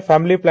ಮಾಡ್ತಾರಪ್ಪ ಅಂದ್ರೆ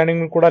ಫ್ಯಾಮಿಲಿ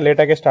ಪ್ಲಾನಿಂಗ್ ಕೂಡ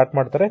ಲೇಟ್ ಆಗಿ ಸ್ಟಾರ್ಟ್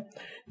ಮಾಡ್ತಾರೆ.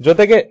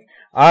 ಜೊತೆಗೆ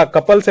ಆ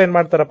ಕಪಲ್ಸ್ ಏನ್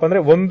ಮಾಡ್ತಾರಪ್ಪ ಅಂದ್ರೆ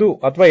 1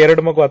 ಅಥವಾ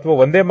 2 ಮಗು ಅಥವಾ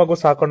ಒಂದೇ ಮಗು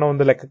ಸಾಕೋಣ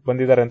ಒಂದು ಲೆಕ್ಕಕ್ಕೆ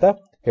ಬಂದಿದ್ದಾರೆ ಅಂತ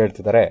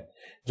ಹೇಳ್ತಿದ್ದಾರೆ.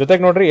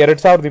 ಜೊತೆಗೆ ನೋಡ್ರಿ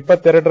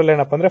 2022ರಲ್ಲಿ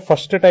ಏನಪ್ಪಾ ಅಂದ್ರೆ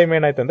ಫಸ್ಟ್ ಟೈಮ್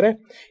ಏನಾಯ್ತಂದ್ರೆ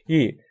ಈ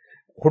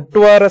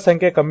ಹುಟ್ಟುವವರ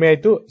ಸಂಖ್ಯೆ ಕಮ್ಮಿ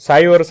ಆಯ್ತು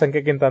ಸಾಯುವವರ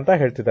ಸಂಖ್ಯೆಗಿಂತ ಅಂತ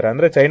ಹೇಳ್ತಿದ್ದಾರೆ.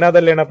 ಅಂದ್ರೆ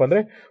ಚೈನಾದಲ್ಲಿ ಏನಪ್ಪಾ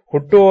ಅಂದ್ರೆ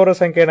ಹುಟ್ಟುವವರ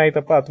ಸಂಖ್ಯೆ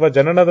ಏನಾಯ್ತಪ್ಪ ಅಥವಾ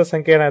ಜನನದ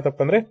ಸಂಖ್ಯೆ ಏನಾಯ್ತಪ್ಪ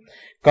ಅಂದ್ರೆ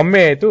ಕಮ್ಮಿ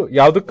ಆಯ್ತು.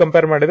 ಯಾವ್ದಕ್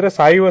ಕಂಪೇರ್ ಮಾಡಿದ್ರೆ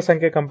ಸಾಯುವ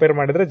ಸಂಖ್ಯೆ ಕಂಪೇರ್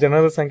ಮಾಡಿದ್ರೆ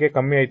ಜನನದ ಸಂಖ್ಯೆ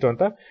ಕಮ್ಮಿ ಆಯ್ತು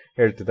ಅಂತ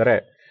ಹೇಳ್ತಿದ್ದಾರೆ.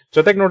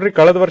 ಜೊತೆಗೆ ನೋಡ್ರಿ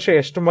ಕಳೆದ ವರ್ಷ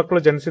ಎಷ್ಟು ಮಕ್ಕಳು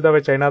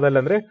ಜನಿಸಿದಾವೆ ಚೈನಾದಲ್ಲಿ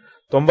ಅಂದ್ರೆ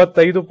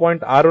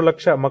 95.6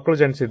 ಲಕ್ಷ ಮಕ್ಕಳು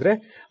ಜನಿಸಿದ್ರೆ,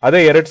 ಅದೇ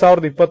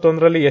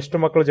 2021ರಲ್ಲಿ ಎಷ್ಟು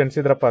ಮಕ್ಕಳು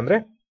ಜನಿಸಿದ್ರಪ್ಪ ಅಂದ್ರೆ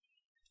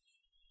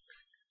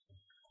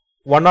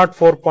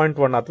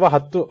 104.1 ಅಥವಾ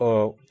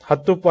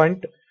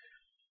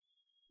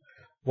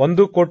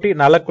 10.1 ಕೋಟಿ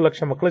 4 ಲಕ್ಷ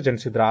ಮಕ್ಕಳು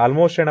ಜನಿಸಿದ್ರ.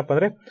 ಆಲ್ಮೋಸ್ಟ್ ಏನಪ್ಪಾ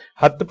ಅಂದ್ರೆ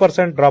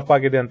 10% ಡ್ರಾಪ್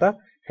ಆಗಿದೆ ಅಂತ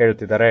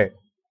ಹೇಳ್ತಿದ್ದಾರೆ.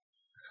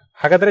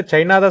 ಹಾಗಾದ್ರೆ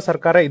ಚೈನಾದ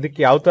ಸರ್ಕಾರ ಇದಕ್ಕೆ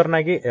ಯಾವ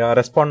ತರನಾಗಿ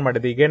ರೆಸ್ಪಾಂಡ್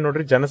ಮಾಡಿದೆ? ಈಗೇನ್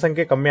ನೋಡ್ರಿ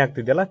ಜನಸಂಖ್ಯೆ ಕಮ್ಮಿ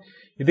ಆಗ್ತಿದೆಯಲ್ಲ,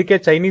 ಇದಕ್ಕೆ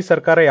ಚೈನೀಸ್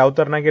ಸರ್ಕಾರ ಯಾವ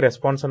ತರನಾಗಿ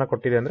ರೆಸ್ಪಾನ್ಸ್ ಅನ್ನ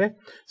ಕೊಟ್ಟಿದೆ ಅಂದ್ರೆ,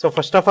 ಸೊ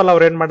ಫಸ್ಟ್ ಆಫ್ ಆಲ್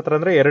ಅವ್ರು ಏನ್ ಮಾಡ್ತಾರೆ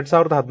ಅಂದ್ರೆ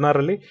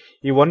 2016ರಲ್ಲಿ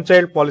ಈ ಒನ್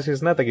ಚೈಲ್ಡ್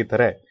ಪಾಲಿಸೀಸ್ ನ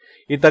ತೆಗಿತಾರೆ.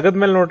 ಈ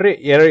ತೆಗದ್ಮೇಲೆ ನೋಡ್ರಿ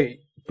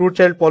 2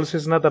 ಚೈಲ್ಡ್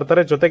ಪಾಲಿಸೀಸ್ ನ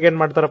ತರ್ತಾರೆ. ಜೊತೆಗೆ ಏನ್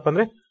ಮಾಡ್ತಾರಪ್ಪ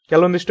ಅಂದ್ರೆ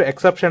ಕೆಲವೊಂದಿಷ್ಟು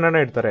ಎಕ್ಸೆಪ್ಷನ್ ಅನ್ನ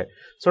ಇಡ್ತಾರೆ.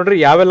 ಸೊ ನೋಡ್ರಿ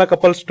ಯಾವೆಲ್ಲ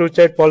ಕಪಲ್ಸ್ 2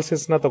 ಚೈಲ್ಡ್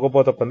ಪಾಲಿಸೀಸ್ ನ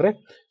ತಗೋಬಹುದಪ್ಪ ಅಂದ್ರೆ,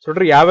 ಸೊ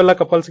ನೋಡ್ರಿ ಯಾವೆಲ್ಲ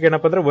ಕಪಲ್ಸ್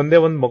ಏನಪ್ಪಾ ಅಂದ್ರೆ ಒಂದೇ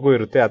ಒಂದು ಮಗು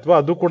ಇರುತ್ತೆ ಅಥವಾ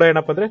ಅದು ಕೂಡ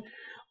ಏನಪ್ಪಾ ಅಂದ್ರೆ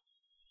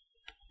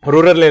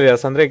ರೂರಲ್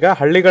ಏರಿಯಾಸ್ ಅಂದ್ರೆ ಈಗ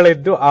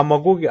ಹಳ್ಳಿಗಳಿದ್ದು ಆ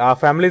ಮಗು ಆ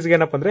ಫ್ಯಾಮಿಲೀಸ್ಗೆ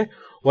ಏನಪ್ಪಾ ಅಂದ್ರೆ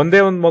ಒಂದೇ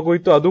ಒಂದು ಮಗು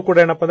ಇತ್ತು, ಅದು ಕೂಡ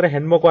ಏನಪ್ಪಾ ಅಂದ್ರೆ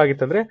ಹೆಣ್ಮಗು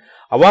ಆಗಿತ್ತಂದ್ರೆ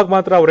ಅವಾಗ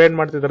ಮಾತ್ರ ಅವ್ರು ಏನ್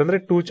ಮಾಡ್ತಿದ್ರು ಅಂದ್ರೆ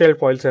 2 ಚೈಲ್ಡ್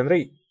ಪಾಲಿಸಿ ಅಂದ್ರೆ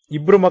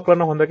 2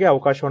 ಮಕ್ಕಳನ್ನ ಹೊಂದಕ್ಕೆ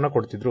ಅವಕಾಶವನ್ನ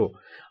ಕೊಡ್ತಿದ್ರು.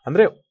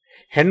 ಅಂದ್ರೆ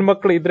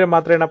ಹೆಣ್ಮಕ್ಳು ಇದ್ರೆ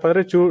ಮಾತ್ರ ಏನಪ್ಪಾ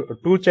ಅಂದ್ರೆ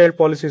 2 ಚೈಲ್ಡ್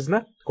ಪಾಲಿಸೀಸ್ ನ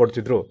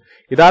ಕೊಡ್ತಿದ್ರು.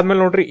 ಇದಾದ್ಮೇಲೆ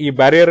ನೋಡ್ರಿ ಈ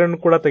ಬ್ಯಾರಿಯರ್ ಅನ್ನು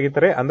ಕೂಡ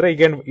ತೆಗಿತಾರೆ. ಅಂದ್ರೆ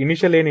ಈಗ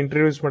ಇನಿಷಿಯಲ್ ಏನ್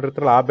ಇಂಟ್ರೊಡ್ಯೂಸ್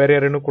ಮಾಡಿರ್ತಾರಲ್ಲ ಆ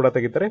ಬ್ಯಾರಿಯರ್ ಅನ್ನು ಕೂಡ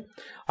ತೆಗಿತಾರೆ.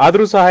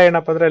 ಆದ್ರೂ ಸಹ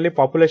ಏನಪ್ಪಾ ಅಂದ್ರೆ ಅಲ್ಲಿ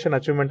ಪಾಪ್ಯುಲೇಷನ್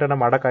ಅಚೀವ್ಮೆಂಟ್ ಅನ್ನ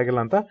ಮಾಡಕ್ಕಾಗಿಲ್ಲ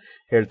ಅಂತ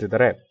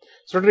ಹೇಳ್ತಿದ್ದಾರೆ.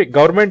 ಸೊ ನೋಡ್ರಿ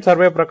ಗವರ್ಮೆಂಟ್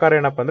ಸರ್ವೆ ಪ್ರಕಾರ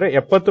ಏನಪ್ಪಾ ಅಂದ್ರೆ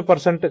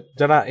 70%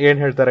 ಜನ ಏನ್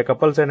ಹೇಳ್ತಾರೆ,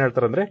 ಕಪಲ್ಸ್ ಏನ್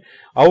ಹೇಳ್ತಾರೆ ಅಂದ್ರೆ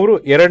ಅವರು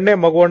 2ನೇ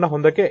ಮಗುವನ್ನ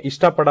ಹೊಂದಕ್ಕೆ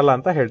ಇಷ್ಟಪಡಲ್ಲ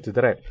ಅಂತ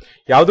ಹೇಳ್ತಿದ್ದಾರೆ.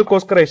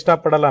 ಯಾವ್ದಕ್ಕೋಸ್ಕರ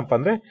ಇಷ್ಟಪಡಲ್ಲ ಅಂತ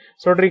ಅಂದ್ರೆ,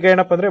 ಸೊ ನೋಡ್ರಿ ಈಗ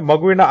ಏನಪ್ಪಾ ಅಂದ್ರೆ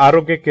ಮಗುವಿನ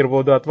ಆರೋಗ್ಯಕ್ಕೆ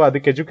ಇರ್ಬೋದು ಅಥವಾ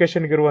ಅದಕ್ಕೆ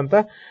ಎಜುಕೇಶನ್ ಇರುವಂತ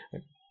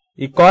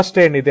ಈ ಕಾಸ್ಟ್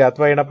ಏನಿದೆ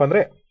ಅಥವಾ ಏನಪ್ಪಾ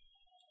ಅಂದ್ರೆ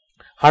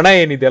ಹಣ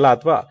ಏನಿದೆಯಲ್ಲ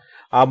ಅಥವಾ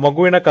ಆ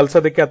ಮಗುವಿನ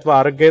ಕಲ್ಸೋದಕ್ಕೆ ಅಥವಾ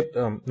ಆರೋಗ್ಯ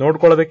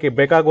ನೋಡ್ಕೊಳ್ಳೋದಕ್ಕೆ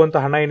ಬೇಕಾಗುವಂತ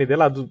ಹಣ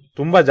ಏನಿದೆಯಲ್ಲ ಅದು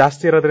ತುಂಬಾ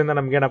ಜಾಸ್ತಿ ಇರೋದ್ರಿಂದ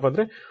ನಮ್ಗೆ ಏನಪ್ಪಾ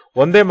ಅಂದ್ರೆ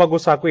ಒಂದೇ ಮಗು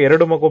ಸಾಕು,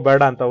 2 ಮಗು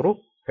ಬೇಡ ಅಂತ ಅವರು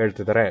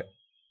ಹೇಳ್ತಿದ್ದಾರೆ.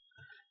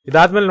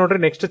 ಇದಾದ್ಮೇಲೆ ನೋಡ್ರಿ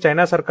ನೆಕ್ಸ್ಟ್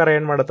ಚೈನಾ ಸರ್ಕಾರ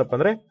ಏನ್ ಮಾಡತ್ತಪ್ಪ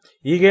ಅಂದ್ರೆ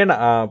ಈಗೇನ್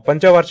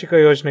ಪಂಚವಾರ್ಷಿಕ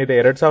ಯೋಜನೆ ಇದೆ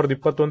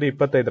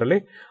 2021-25ರಲ್ಲಿ,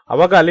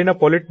 ಅವಾಗ ಅಲ್ಲಿನ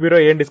ಪೊಲಿಟ್ ಬ್ಯೂರೋ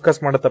ಏನ್ ಡಿಸ್ಕಸ್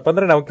ಮಾಡತ್ತಪ್ಪ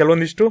ಅಂದ್ರೆ ನಾವು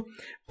ಕೆಲವೊಂದಿಷ್ಟು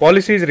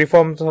ಪಾಲಿಸೀಸ್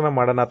ರಿಫಾರ್ಮ್ಸ್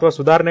ಮಾಡೋಣ ಅಥವಾ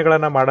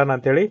ಸುಧಾರಣೆಗಳನ್ನ ಮಾಡೋಣ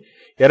ಅಂತ ಹೇಳಿ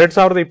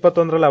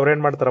 2021ರಲ್ಲಿ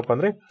ಅವ್ರೇನ್ ಮಾಡ್ತಾರಪ್ಪ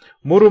ಅಂದ್ರೆ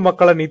 3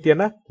 ಮಕ್ಕಳ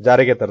ನೀತಿಯನ್ನ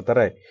ಜಾರಿಗೆ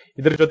ತರ್ತಾರೆ.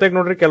 ಇದ್ರ ಜೊತೆಗೆ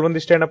ನೋಡ್ರಿ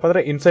ಕೆಲವೊಂದಿಷ್ಟು ಏನಪ್ಪಾ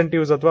ಅಂದ್ರೆ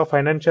ಇನ್ಸೆಂಟಿವ್ಸ್ ಅಥವಾ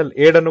ಫೈನಾನ್ಷಿಯಲ್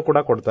ಏಡ್ ಅನ್ನು ಕೂಡ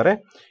ಕೊಡ್ತಾರೆ.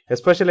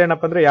 ಎಸ್ಪೆಷಲಿ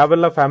ಏನಪ್ಪಾ ಅಂದ್ರೆ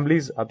ಯಾವೆಲ್ಲ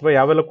ಫ್ಯಾಮಿಲೀಸ್ ಅಥವಾ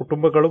ಯಾವೆಲ್ಲ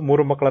ಕುಟುಂಬಗಳು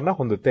 3 ಮಕ್ಕಳನ್ನ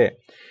ಹೊಂದುತ್ತೆ.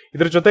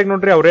 ಇದ್ರ ಜೊತೆಗೆ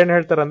ನೋಡ್ರಿ ಅವ್ರೇನ್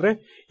ಹೇಳ್ತಾರೆ ಅಂದ್ರೆ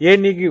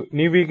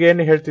ನೀವೀಗ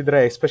ಏನ್ ಹೇಳ್ತಿದ್ರೆ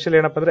ಎಸ್ಪೆಷಲಿ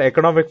ಏನಪ್ಪಾ ಅಂದ್ರೆ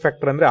ಎಕನಾಮಿಕ್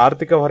ಫ್ಯಾಕ್ಟರ್ ಅಂದ್ರೆ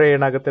ಆರ್ಥಿಕ ಹೊರೆ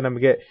ಏನಾಗುತ್ತೆ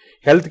ನಮಗೆ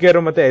ಹೆಲ್ತ್ ಕೇರ್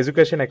ಮತ್ತೆ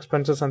ಎಜುಕೇಶನ್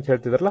ಎಕ್ಸ್ಪೆನ್ಸಸ್ ಅಂತ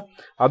ಹೇಳ್ತಿದ್ರಲ್ಲ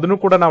ಅದನ್ನು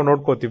ಕೂಡ ನಾವು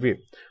ನೋಡ್ಕೋತೀವಿ.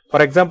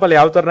 ಫಾರ್ ಎಕ್ಸಾಂಪಲ್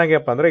ಯಾವ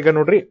ತರನಾಗಿಪ್ಪ ಅಂದ್ರೆ ಈಗ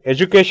ನೋಡ್ರಿ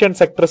ಎಜುಕೇಶನ್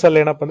ಸೆಕ್ಟರ್ಸ್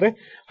ಅಲ್ಲಿ ಏನಪ್ಪಾ ಅಂದ್ರೆ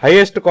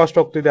ಹೈಯೆಸ್ಟ್ ಕಾಸ್ಟ್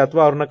ಹೋಗ್ತಿದೆ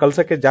ಅಥವಾ ಅವ್ರನ್ನ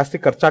ಕಲ್ಸಕ್ಕೆ ಜಾಸ್ತಿ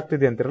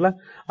ಖರ್ಚಾಗ್ತಿದೆ ಅಂತಿರಲ್ಲ,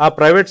 ಆ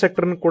ಪ್ರೈವೇಟ್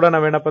ಸೆಕ್ಟರ್ ಕೂಡ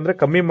ನಾವೇನಪ್ಪ ಅಂದ್ರೆ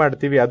ಕಮ್ಮಿ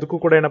ಮಾಡ್ತೀವಿ, ಅದಕ್ಕೂ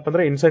ಕೂಡ ಏನಪ್ಪಾ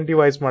ಅಂದ್ರೆ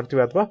ಇನ್ಸೆಂಟಿವೈಸ್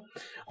ಮಾಡ್ತೀವಿ ಅಥವಾ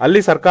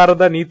ಅಲ್ಲಿ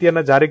ಸರ್ಕಾರದ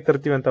ನೀತಿಯನ್ನ ಜಾರಿಗೆ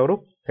ತರ್ತೀವಿ ಅಂತ ಅವರು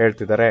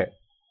ಹೇಳ್ತಿದ್ದಾರೆ.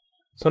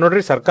 ಸೊ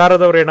ನೋಡ್ರಿ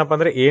ಸರ್ಕಾರದವ್ರು ಏನಪ್ಪಾ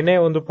ಅಂದ್ರೆ ಏನೇ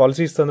ಒಂದು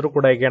ಪಾಲಿಸೀಸ್ ತಂದ್ರೂ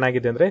ಕೂಡ ಈಗ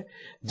ಏನಾಗಿದೆ ಅಂದ್ರೆ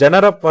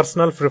ಜನರ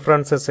ಪರ್ಸನಲ್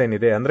ಪ್ರಿಫರೆನ್ಸಸ್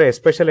ಏನಿದೆ ಅಂದ್ರೆ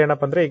ಎಸ್ಪೆಷಲಿ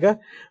ಏನಪ್ಪಾ ಅಂದ್ರೆ ಈಗ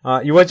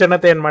ಯುವ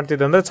ಜನತೆ ಏನ್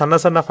ಮಾಡ್ತಿದೆ ಅಂದ್ರೆ ಸಣ್ಣ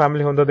ಸಣ್ಣ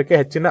ಫ್ಯಾಮಿಲಿ ಹೊಂದೋದಕ್ಕೆ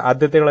ಹೆಚ್ಚಿನ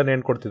ಆದ್ಯತೆಗಳನ್ನ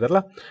ಏನ್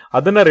ಕೊಡ್ತಿದಾರಲ್ಲ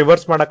ಅದನ್ನ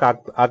ರಿವರ್ಸ್ ಮಾಡಕ್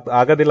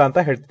ಆಗೋದಿಲ್ಲ ಅಂತ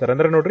ಹೇಳ್ತಿದ್ದಾರೆ.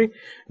 ಅಂದ್ರೆ ನೋಡ್ರಿ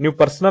ನೀವು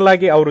ಪರ್ಸನಲ್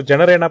ಆಗಿ ಅವರು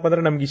ಜನರು ಏನಪ್ಪಾ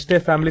ಅಂದ್ರೆ ನಮ್ಗೆ ಇಷ್ಟೇ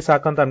ಫ್ಯಾಮಿಲಿ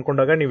ಸಾಕಂತ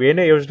ಅನ್ಕೊಂಡಾಗ ನೀವು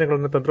ಏನೇ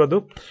ಯೋಜನೆಗಳನ್ನ ತಂದ್ರು ಅದು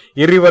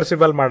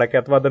ಇರಿವರ್ಸಿಬಲ್ ಮಾಡಕ್ಕೆ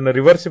ಅಥವಾ ಅದನ್ನ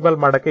ರಿವರ್ಸಿಬಲ್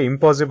ಮಾಡಕ್ಕೆ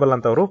ಇಂಪಾಸಿಬಲ್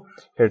ಅಂತ ಅವರು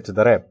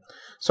ಹೇಳ್ತಿದ್ದಾರೆ.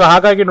 ಸೊ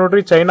ಹಾಗಾಗಿ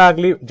ನೋಡ್ರಿ ಚೈನಾ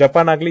ಆಗ್ಲಿ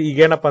ಜಪಾನ್ ಆಗ್ಲಿ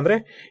ಈಗೇನಪ್ಪ ಅಂದ್ರೆ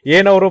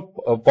ಏನವರು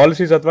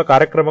ಪಾಲಿಸೀಸ್ ಅಥವಾ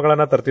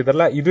ಕಾರ್ಯಕ್ರಮಗಳನ್ನ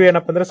ತರ್ತಿದಾರಲ್ಲ ಇದು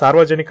ಏನಪ್ಪ ಅಂದ್ರೆ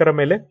ಸಾರ್ವಜನಿಕರ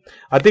ಮೇಲೆ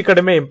ಅತಿ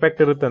ಕಡಿಮೆ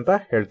ಇಂಪ್ಯಾಕ್ಟ್ ಇರುತ್ತೆ ಅಂತ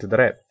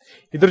ಹೇಳ್ತಿದ್ದಾರೆ.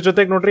 ಇದ್ರ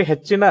ಜೊತೆಗೆ ನೋಡ್ರಿ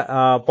ಹೆಚ್ಚಿನ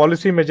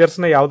ಪಾಲಿಸಿ ಮೆಜರ್ಸ್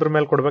ನ ಯಾವ್ದ್ರ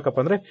ಮೇಲೆ ಕೊಡ್ಬೇಕಪ್ಪ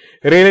ಅಂದ್ರೆ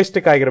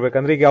ರಿಯಲಿಸ್ಟಿಕ್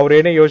ಆಗಿರ್ಬೇಕಂದ್ರೆ ಈಗ ಅವ್ರ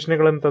ಏನೇ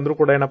ಯೋಜನೆಗಳನ್ನ ತಂದ್ರು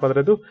ಕೂಡ ಏನಪ್ಪ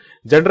ಅಂದ್ರೆ ಅದು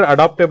ಜನರು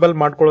ಅಡಾಪ್ಟೇಬಲ್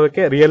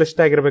ಮಾಡ್ಕೊಳ್ಳೋದಕ್ಕೆ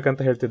ರಿಯಲಿಸ್ಟಿಕ್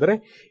ಆಗಿರ್ಬೇಕಂತ ಹೇಳ್ತಿದ್ದಾರೆ.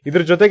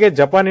 ಇದ್ರ ಜೊತೆಗೆ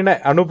ಜಪಾನಿನ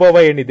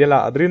ಅನುಭವ ಏನಿದೆಯಲ್ಲ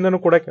ಅದರಿಂದನೂ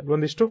ಕೂಡ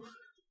ಕೆಲವೊಂದಿಷ್ಟು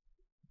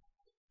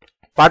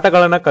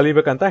ಪಾಠಗಳನ್ನ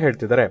ಕಲಿಬೇಕಂತ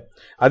ಹೇಳ್ತಿದ್ದಾರೆ.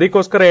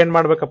 ಅದಕ್ಕೋಸ್ಕರ ಏನ್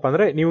ಮಾಡ್ಬೇಕಪ್ಪ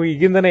ಅಂದ್ರೆ ನೀವು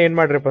ಈಗಿಂದನೇ ಏನ್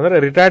ಮಾಡ್ರಪ್ಪ ಅಂದ್ರೆ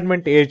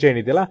ರಿಟೈರ್ಮೆಂಟ್ ಏಜ್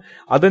ಏನಿದೆಯಲ್ಲ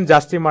ಅದನ್ನ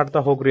ಜಾಸ್ತಿ ಮಾಡ್ತಾ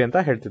ಹೋಗ್ರಿ ಅಂತ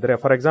ಹೇಳ್ತಿದ್ದಾರೆ.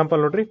 ಫಾರ್ ಎಕ್ಸಾಂಪಲ್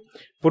ನೋಡ್ರಿ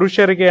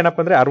ಪುರುಷರಿಗೆ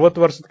ಏನಪ್ಪ ಅಂದ್ರೆ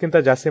 60 ವರ್ಷಕ್ಕಿಂತ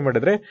ಜಾಸ್ತಿ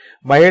ಮಾಡಿದ್ರೆ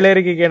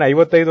ಮಹಿಳೆಯರಿಗೆ ಏನು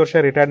 55 ವರ್ಷ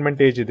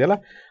ರಿಟೈರ್ಮೆಂಟ್ ಏಜ್ ಇದೆಯಲ್ಲ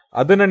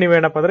ಅದನ್ನ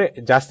ನೀವೇನಪ್ಪ ಅಂದ್ರೆ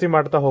ಜಾಸ್ತಿ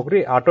ಮಾಡ್ತಾ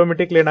ಹೋಗ್ರಿ,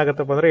 ಆಟೋಮೆಟಿಕ್ಲಿ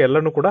ಏನಾಗತ್ತಪ್ಪ ಅಂದ್ರೆ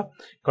ಎಲ್ಲನೂ ಕೂಡ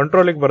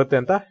ಕಂಟ್ರೋಲಿಗೆ ಬರುತ್ತೆ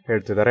ಅಂತ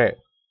ಹೇಳ್ತಿದ್ದಾರೆ.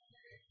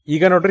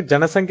 ಈಗ ನೋಡ್ರಿ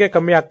ಜನಸಂಖ್ಯೆ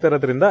ಕಮ್ಮಿ ಆಗ್ತಾ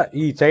ಇರೋದ್ರಿಂದ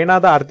ಈ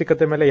ಚೈನಾದ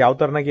ಆರ್ಥಿಕತೆ ಮೇಲೆ ಯಾವ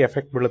ತರನಾಗಿ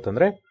ಎಫೆಕ್ಟ್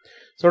ಬೀಳುತ್ತಂದ್ರೆ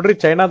ಸೊ ನೋಡ್ರಿ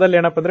ಚೈನಾದಲ್ಲಿ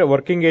ಏನಪ್ಪ ಅಂದ್ರೆ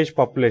ವರ್ಕಿಂಗ್ ಏಜ್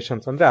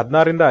ಪಾಪ್ಯುಲೇಷನ್ಸ್ ಅಂದ್ರೆ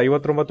 16 ರಿಂದ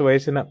 59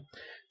 ವಯಸ್ಸಿನ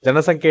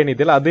ಜನಸಂಖ್ಯೆ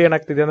ಏನಿದೆಯಲ್ಲ ಅದು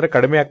ಏನಾಗ್ತಿದೆ ಅಂದ್ರೆ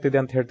ಕಡಿಮೆ ಆಗ್ತಿದೆ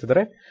ಅಂತ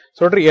ಹೇಳ್ತಿದ್ದಾರೆ.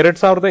 ಸೊ ನೋಡ್ರಿ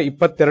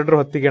 2022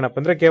 ಹೊತ್ತಿಗೆ ಏನಪ್ಪ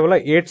ಅಂದ್ರೆ ಕೇವಲ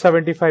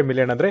 875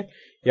 ಮಿಲಿಯನ್ ಅಂದ್ರೆ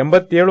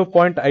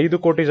 87.5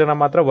 ಕೋಟಿ ಜನ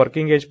ಮಾತ್ರ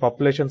ವರ್ಕಿಂಗ್ ಏಜ್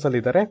ಪಾಪ್ಯುಲೇಷನ್ಸ್ ಅಲ್ಲಿ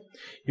ಇದ್ದಾರೆ.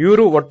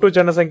 ಇವರು ಒಟ್ಟು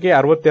ಜನಸಂಖ್ಯೆ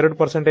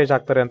 62%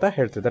 ಆಗ್ತಾರೆ ಅಂತ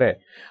ಹೇಳ್ತಿದ್ದಾರೆ.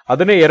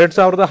 ಅದನ್ನೇ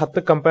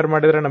 2010 ಕಂಪೇರ್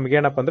ಮಾಡಿದ್ರೆ ನಮ್ಗೆ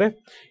ಏನಪ್ಪ ಅಂದ್ರೆ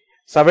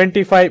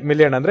 75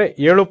 ಮಿಲಿಯನ್ ಅಂದ್ರೆ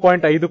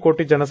 7.5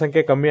 ಕೋಟಿ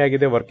ಜನಸಂಖ್ಯೆ ಕಮ್ಮಿ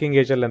ಆಗಿದೆ ವರ್ಕಿಂಗ್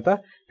ಏಜ್ ಅಲ್ಲಿ ಅಂತ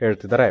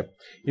ಹೇಳ್ತಿದ್ದಾರೆ.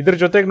 ಇದ್ರ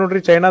ಜೊತೆಗೆ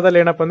ನೋಡ್ರಿ ಚೈನಾದಲ್ಲಿ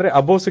ಏನಪ್ಪ ಅಂದ್ರೆ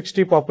ಅಬೌವ್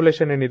 60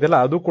 ಪಾಪ್ಯುಲೇಷನ್ ಏನಿದೆಯಲ್ಲ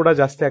ಅದು ಕೂಡ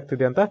ಜಾಸ್ತಿ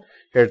ಆಗ್ತಿದೆ ಅಂತ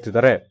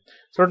ಹೇಳ್ತಿದ್ದಾರೆ.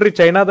 ಸೊ ನೋಡ್ರಿ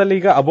ಚೈನಾದಲ್ಲಿ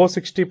ಈಗ ಅಬೌವ್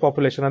 60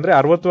 ಪಾಪ್ಯುಲೇಷನ್ ಅಂದ್ರೆ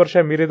 60 ವರ್ಷ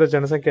ಮೀರಿದ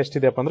ಜನಸಂಖ್ಯೆ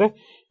ಎಷ್ಟಿದೆಯಪ್ಪ ಅಂದ್ರೆ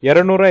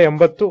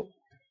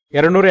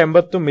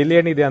 280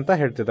 ಮಿಲಿಯನ್ ಇದೆ ಅಂತ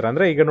ಹೇಳ್ತಿದ್ದಾರೆ.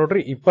 ಅಂದ್ರೆ ಈಗ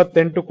ನೋಡ್ರಿ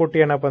 28 ಕೋಟಿ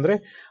ಏನಪ್ಪ ಅಂದ್ರೆ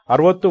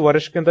 60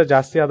 ವರ್ಷಕ್ಕಿಂತ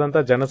ಜಾಸ್ತಿ ಆದಂತ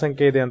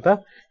ಜನಸಂಖ್ಯೆ ಇದೆ ಅಂತ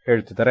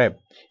ಹೇಳ್ತಿದ್ದಾರೆ.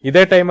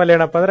 ಇದೇ ಟೈಮಲ್ಲಿ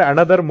ಏನಪ್ಪ ಅಂದ್ರೆ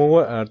ಅನದರ್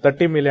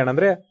 30 ಮಿಲಿಯನ್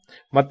ಅಂದ್ರೆ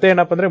ಮತ್ತೆ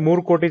ಏನಪ್ಪ ಅಂದ್ರೆ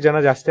 3 ಕೋಟಿ ಜನ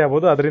ಜಾಸ್ತಿ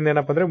ಆಗ್ಬೋದು. ಅದರಿಂದ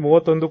ಏನಪ್ಪ ಅಂದ್ರೆ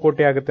 31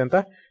 ಕೋಟಿ ಆಗುತ್ತೆ ಅಂತ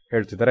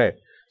ಹೇಳ್ತಿದ್ದಾರೆ.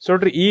 ಸೊ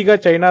ನೋಡ್ರಿ ಈಗ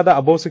ಚೈನಾದ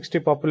ಅಬೌವ್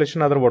 60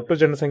 ಪಾಪ್ಯುಲೇಷನ್ ಅದರ ಒಟ್ಟು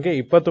ಜನಸಂಖ್ಯೆ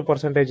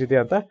 20% ಇದೆ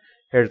ಅಂತ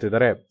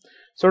ಹೇಳ್ತಿದ್ದಾರೆ.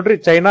 ಸೊ ನೋಡ್ರಿ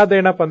ಚೈನಾದ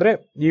ಏನಪ್ಪ ಅಂದ್ರೆ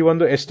ಈ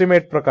ಒಂದು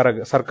ಎಸ್ಟಿಮೇಟ್ ಪ್ರಕಾರ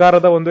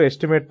ಸರ್ಕಾರದ ಒಂದು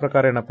ಎಸ್ಟಿಮೇಟ್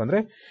ಪ್ರಕಾರ ಏನಪ್ಪ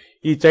ಅಂದ್ರೆ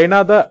ಈ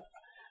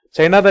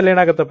ಚೈನಾದಲ್ಲಿ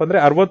ಏನಾಗುತ್ತಪ್ಪ ಅಂದ್ರೆ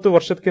 60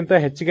 ವರ್ಷಕ್ಕಿಂತ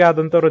ಹೆಚ್ಚಿಗೆ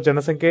ಆದಂತವ್ರ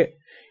ಜನಸಂಖ್ಯೆ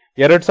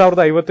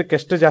 2050ಕ್ಕೆ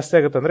ಎಷ್ಟು ಜಾಸ್ತಿ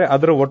ಆಗುತ್ತೆ ಅಂದ್ರೆ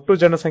ಅದರ ಒಟ್ಟು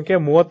ಜನಸಂಖ್ಯೆ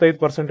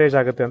 35%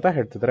 ಆಗುತ್ತೆ ಅಂತ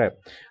ಹೇಳ್ತಿದ್ದಾರೆ.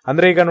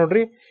 ಅಂದ್ರೆ ಈಗ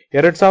ನೋಡ್ರಿ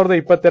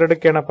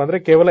 2022ಕ್ಕೆ ಏನಪ್ಪಾ ಅಂದ್ರೆ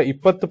ಕೇವಲ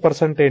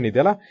 20%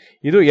 ಏನಿದೆಯಲ್ಲ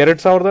ಇದು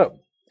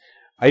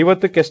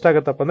 2050ಕ್ಕೆ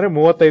ಎಷ್ಟಾಗತ್ತಪ್ಪ ಅಂದ್ರೆ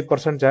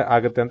 35%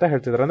 ಆಗುತ್ತೆ ಅಂತ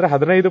ಹೇಳ್ತಿದ್ದಾರೆ. ಅಂದ್ರೆ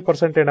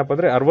 15% ಏನಪ್ಪಾ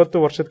ಅಂದ್ರೆ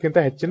 60 ವರ್ಷಕ್ಕಿಂತ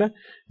ಹೆಚ್ಚಿನ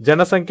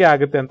ಜನಸಂಖ್ಯೆ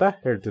ಆಗುತ್ತೆ ಅಂತ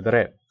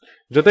ಹೇಳ್ತಿದ್ದಾರೆ.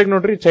 ಜೊತೆಗೆ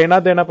ನೋಡ್ರಿ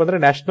ಚೈನಾದ ಏನಪ್ಪಾ ಅಂದ್ರೆ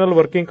national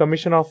working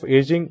commission of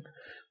ageing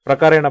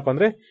ಪ್ರಕಾರ ಏನಪ್ಪಾ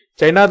ಅಂದ್ರೆ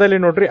ಚೈನಾದಲ್ಲಿ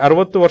ನೋಡ್ರಿ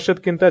 60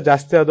 ವರ್ಷಕ್ಕಿಂತ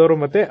ಜಾಸ್ತಿ ಆದವರು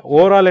ಮತ್ತೆ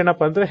ಓವರ್ ಆಲ್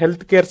ಏನಪ್ಪಾ ಅಂದ್ರೆ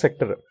ಹೆಲ್ತ್ ಕೇರ್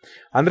ಸೆಕ್ಟರ್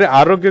ಅಂದ್ರೆ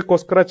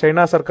ಆರೋಗ್ಯಕ್ಕೋಸ್ಕರ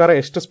ಚೈನಾ ಸರ್ಕಾರ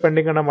ಎಷ್ಟು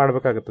ಸ್ಪೆಂಡಿಂಗ್ ಅನ್ನ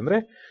ಮಾಡ್ಬೇಕಾಗತ್ತಂದ್ರೆ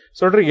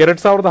ಸೊ ನೋಡ್ರಿ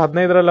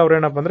 2015ರಲ್ಲಿ ಅವ್ರ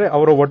ಏನಪ್ಪಾ ಅಂದ್ರೆ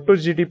ಅವರ ಒಟ್ಟು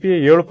GDP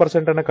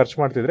 7% ಅನ್ನ ಖರ್ಚು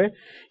ಮಾಡ್ತಿದ್ರೆ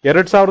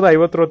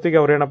 2050 ಹೊತ್ತಿಗೆ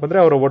ಅವ್ರ ಏನಪ್ಪಾ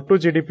ಅಂದ್ರೆ ಅವರ ಒಟ್ಟು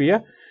GDPಯ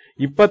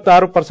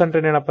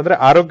 26% ಏನಪ್ಪಾ ಅಂದ್ರೆ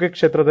ಆರೋಗ್ಯ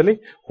ಕ್ಷೇತ್ರದಲ್ಲಿ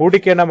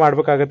ಹೂಡಿಕೆಯನ್ನ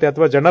ಮಾಡ್ಬೇಕಾಗತ್ತೆ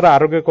ಅಥವಾ ಜನರ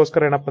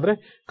ಆರೋಗ್ಯಕ್ಕೋಸ್ಕರ ಏನಪ್ಪಾ ಅಂದ್ರೆ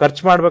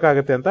ಖರ್ಚು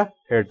ಮಾಡ್ಬೇಕಾಗತ್ತೆ ಅಂತ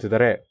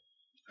ಹೇಳ್ತಿದ್ದಾರೆ.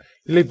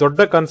 ಇಲ್ಲಿ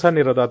ದೊಡ್ಡ ಕನ್ಸರ್ನ್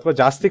ಇರೋದು ಅಥವಾ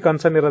ಜಾಸ್ತಿ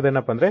ಕನ್ಸರ್ನ್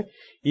ಇರೋದೇನಪ್ಪ ಅಂದ್ರೆ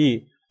ಈ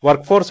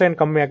ವರ್ಕ್ ಫೋರ್ಸ್ ಏನ್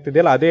ಕಮ್ಮಿ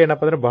ಆಗ್ತಿದೆಯಲ್ಲ ಅದೇ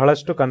ಏನಪ್ಪ ಅಂದ್ರೆ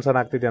ಬಹಳಷ್ಟು ಕನ್ಸರ್ನ್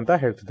ಆಗ್ತಿದೆ ಅಂತ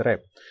ಹೇಳ್ತಿದ್ದಾರೆ.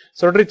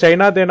 ಸೊ ನೋಡ್ರಿ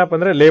ಚೈನಾದ ಏನಪ್ಪ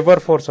ಅಂದ್ರೆ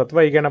ಲೇಬರ್ ಫೋರ್ಸ್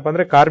ಅಥವಾ ಈಗ ಏನಪ್ಪ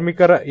ಅಂದ್ರೆ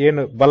ಕಾರ್ಮಿಕರ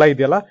ಏನು ಬಲ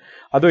ಇದೆಯಲ್ಲ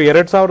ಅದು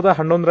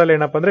 2011ರಲ್ಲಿ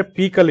ಏನಪ್ಪ ಅಂದ್ರೆ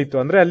ಪೀಕ್ ಅಲ್ಲಿ ಇತ್ತು.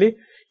 ಅಂದ್ರೆ ಅಲ್ಲಿ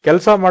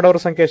ಕೆಲಸ ಮಾಡೋರ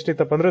ಸಂಖ್ಯೆ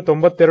ಎಷ್ಟಿತ್ತಪ್ಪ ಅಂದ್ರೆ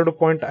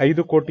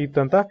 92.5 ಕೋಟಿ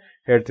ಇತ್ತು ಅಂತ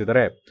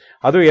ಹೇಳ್ತಿದ್ದಾರೆ.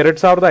 ಅದು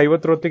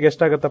 2050 ಹೊತ್ತಿಗೆ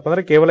ಎಷ್ಟಾಗತ್ತಪ್ಪ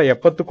ಅಂದ್ರೆ ಕೇವಲ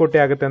 70 ಕೋಟಿ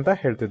ಆಗುತ್ತೆ ಅಂತ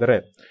ಹೇಳ್ತಿದ್ದಾರೆ.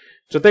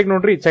 ಜೊತೆಗೆ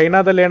ನೋಡ್ರಿ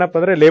ಚೈನಾದಲ್ಲಿ ಏನಪ್ಪ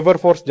ಅಂದ್ರೆ ಲೇಬರ್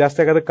ಫೋರ್ಸ್ ಜಾಸ್ತಿ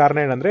ಆಗೋದಕ್ಕೆ ಕಾರಣ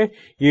ಏನಂದ್ರೆ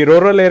ಈ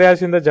ರೂರಲ್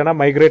ಏರಿಯಾಸ್ ಇಂದ ಜನ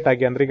ಮೈಗ್ರೇಟ್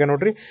ಆಗಿ ಅಂದ್ರೆ ಈಗ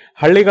ನೋಡ್ರಿ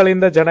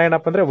ಹಳ್ಳಿಗಳಿಂದ ಜನ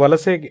ಏನಪ್ಪ ಅಂದ್ರೆ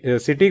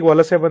ಸಿಟಿಗೆ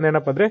ವಲಸೆ ಬಂದ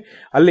ಏನಪ್ಪ ಅಂದ್ರೆ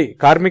ಅಲ್ಲಿ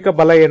ಕಾರ್ಮಿಕ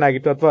ಬಲ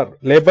ಏನಾಗಿತ್ತು ಅಥವಾ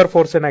ಲೇಬರ್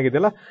ಫೋರ್ಸ್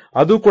ಏನಾಗಿದೆಯಲ್ಲ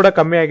ಅದು ಕೂಡ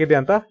ಕಮ್ಮಿ ಆಗಿದೆ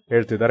ಅಂತ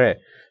ಹೇಳ್ತಿದ್ದಾರೆ.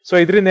 ಸೊ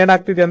ಇದರಿಂದ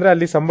ಏನಾಗ್ತಿದೆ ಅಂದ್ರೆ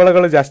ಅಲ್ಲಿ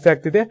ಸಂಬಳಗಳು ಜಾಸ್ತಿ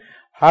ಆಗ್ತಿದೆ.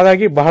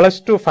 ಹಾಗಾಗಿ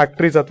ಬಹಳಷ್ಟು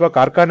ಫ್ಯಾಕ್ಟರೀಸ್ ಅಥವಾ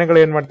ಕಾರ್ಖಾನೆಗಳು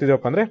ಏನ್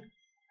ಮಾಡ್ತಿದ್ವಪ್ಪ ಅಂದ್ರೆ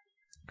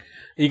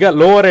ಈಗ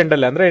ಲೋವರ್ ಎಂಡ್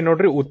ಅಲ್ಲಿ ಅಂದ್ರೆ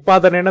ನೋಡ್ರಿ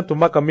ಉತ್ಪಾದನೆಯನ್ನ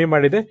ತುಂಬಾ ಕಮ್ಮಿ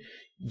ಮಾಡಿದೆ.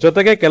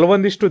 ಜೊತೆಗೆ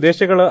ಕೆಲವೊಂದಿಷ್ಟು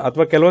ದೇಶಗಳು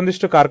ಅಥವಾ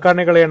ಕೆಲವೊಂದಿಷ್ಟು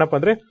ಕಾರ್ಖಾನೆಗಳು ಏನಪ್ಪಾ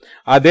ಅಂದ್ರೆ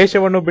ಆ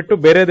ದೇಶವನ್ನು ಬಿಟ್ಟು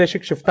ಬೇರೆ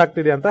ದೇಶಕ್ಕೆ ಶಿಫ್ಟ್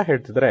ಆಗ್ತಿದೆ ಅಂತ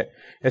ಹೇಳ್ತಿದ್ದಾರೆ.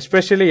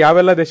 ಎಸ್ಪೆಷಲಿ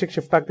ಯಾವೆಲ್ಲ ದೇಶಕ್ಕೆ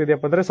ಶಿಫ್ಟ್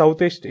ಆಗ್ತಿದೆಯಪ್ಪ ಅಂದ್ರೆ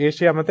ಸೌತ್ ಈಸ್ಟ್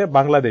ಏಷ್ಯಾ ಮತ್ತೆ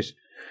ಬಾಂಗ್ಲಾದೇಶ್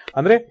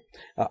ಅಂದ್ರೆ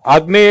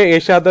ಆಗ್ನೇಯ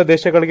ಏಷ್ಯಾದ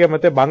ದೇಶಗಳಿಗೆ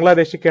ಮತ್ತೆ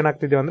ಬಾಂಗ್ಲಾದೇಶಕ್ಕೆ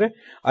ಏನಾಗ್ತಿದೆ ಅಂದ್ರೆ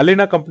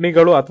ಅಲ್ಲಿನ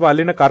ಕಂಪನಿಗಳು ಅಥವಾ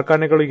ಅಲ್ಲಿನ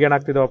ಕಾರ್ಖಾನೆಗಳು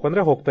ಏನಾಗ್ತಿದಾವಪ್ಪ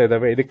ಅಂದ್ರೆ ಹೋಗ್ತಾ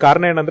ಇದಾವೆ. ಇದಕ್ಕೆ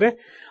ಕಾರಣ ಏನಂದ್ರೆ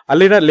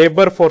ಅಲ್ಲಿನ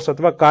ಲೇಬರ್ ಫೋರ್ಸ್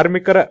ಅಥವಾ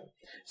ಕಾರ್ಮಿಕರ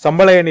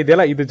ಸಂಬಳ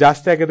ಏನಿದೆಯಲ್ಲ ಇದು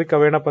ಜಾಸ್ತಿ ಆಗೋದಕ್ಕೆ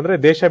ಅವೇನಪ್ಪ ಅಂದ್ರೆ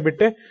ದೇಶ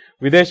ಬಿಟ್ಟೆ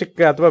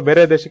ವಿದೇಶಕ್ಕೆ ಅಥವಾ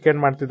ಬೇರೆ ದೇಶಕ್ಕೆ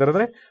ಏನ್ ಮಾಡ್ತಿದ್ದಾರೆ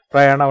ಅಂದ್ರೆ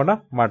ಪ್ರಯಾಣವನ್ನ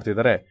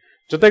ಮಾಡ್ತಿದ್ದಾರೆ.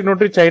 ಜೊತೆಗೆ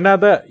ನೋಡ್ರಿ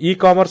ಚೈನಾದ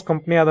ಕಾಮರ್ಸ್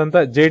ಕಂಪನಿ ಆದಂತ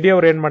JD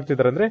ಅವ್ರು ಏನ್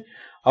ಮಾಡ್ತಿದಾರೆ ಅಂದ್ರೆ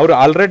ಅವ್ರು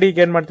ಆಲ್ರೆಡಿ ಈಗ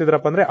ಏನ್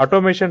ಮಾಡ್ತಿದ್ರಪ್ಪ ಅಂದ್ರೆ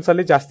ಆಟೋಮೇಷನ್ಸ್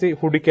ಅಲ್ಲಿ ಜಾಸ್ತಿ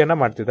ಹೂಡಿಕೆಯನ್ನ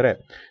ಮಾಡ್ತಿದ್ದಾರೆ.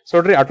 ಸೊ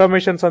ನೋಡ್ರಿ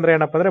ಆಟೋಮೇಷನ್ಸ್ ಅಂದ್ರೆ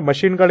ಏನಪ್ಪಾ ಅಂದ್ರೆ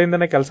ಮಷಿನ್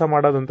ಗಳಿಂದನೇ ಕೆಲಸ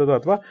ಮಾಡೋದಂಥದ್ದು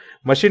ಅಥವಾ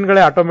ಮಷಿನ್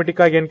ಗಳೇ ಆಟೋಮೆಟಿಕ್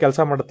ಆಗಿ ಏನ್ ಕೆಲಸ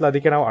ಮಾಡುತ್ತಲ್ಲ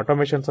ಅದಕ್ಕೆ ನಾವು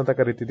ಆಟೋಮೇಷನ್ಸ್ ಅಂತ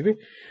ಕರಿತಿದ್ವಿ.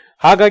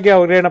 ಹಾಗಾಗಿ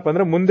ಅವ್ರು ಏನಪ್ಪಾ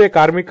ಅಂದ್ರೆ ಮುಂದೆ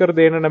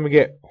ಕಾರ್ಮಿಕರದ್ದು ಏನು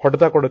ನಮಗೆ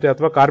ಹೊಡೆತ ಕೊಡುತ್ತೆ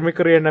ಅಥವಾ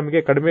ಕಾರ್ಮಿಕರು ಏನ್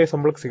ನಮಗೆ ಕಡಿಮೆ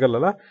ಸಂಬಳಕ್ಕೆ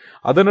ಸಿಗಲ್ಲ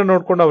ಅದನ್ನ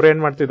ನೋಡ್ಕೊಂಡು ಅವ್ರು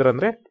ಏನ್ ಮಾಡ್ತಿದಾರೆ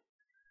ಅಂದ್ರೆ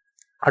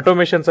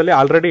ಆಟೋಮೇಷನ್ಸ್ ಅಲ್ಲಿ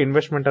ಆಲ್ರೆಡಿ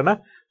ಇನ್ವೆಸ್ಟ್ಮೆಂಟ್ ಅನ್ನ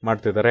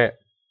ಮಾಡ್ತಿದ್ದಾರೆ.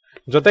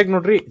 ಜೊತೆಗೆ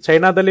ನೋಡ್ರಿ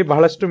ಚೈನಾದಲ್ಲಿ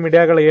ಬಹಳಷ್ಟು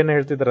ಮೀಡಿಯಾಗಳು ಏನ್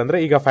ಹೇಳ್ತಿದ್ದಾರೆ ಅಂದ್ರೆ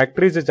ಈಗ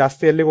ಫ್ಯಾಕ್ಟರೀಸ್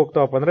ಜಾಸ್ತಿ ಎಲ್ಲಿಗೆ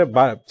ಹೋಗ್ತಾವಪ್ಪ ಅಂದ್ರೆ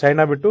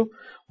ಚೈನಾ ಬಿಟ್ಟು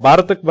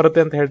ಭಾರತಕ್ಕೆ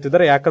ಬರುತ್ತೆ ಅಂತ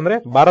ಹೇಳ್ತಿದ್ದಾರೆ. ಯಾಕಂದ್ರೆ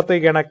ಭಾರತ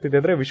ಈಗ ಏನಾಗ್ತಿದೆ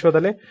ಅಂದ್ರೆ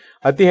ವಿಶ್ವದಲ್ಲೇ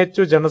ಅತಿ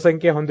ಹೆಚ್ಚು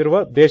ಜನಸಂಖ್ಯೆ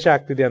ಹೊಂದಿರುವ ದೇಶ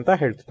ಆಗ್ತಿದೆ ಅಂತ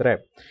ಹೇಳ್ತಿದ್ದಾರೆ.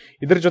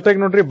 ಇದ್ರ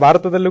ಜೊತೆಗೆ ನೋಡ್ರಿ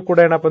ಭಾರತದಲ್ಲೂ ಕೂಡ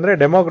ಏನಪ್ಪಾ ಅಂದ್ರೆ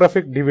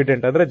ಡೆಮೋಗ್ರಾಫಿಕ್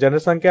ಡಿವಿಡೆಂಟ್ ಅಂದ್ರೆ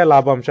ಜನಸಂಖ್ಯಾ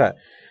ಲಾಭಾಂಶ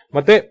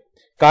ಮತ್ತೆ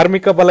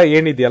ಕಾರ್ಮಿಕ ಬಲ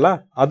ಏನಿದೆಯಲ್ಲ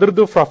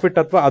ಅದ್ರದ್ದು ಪ್ರಾಫಿಟ್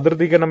ಅಥವಾ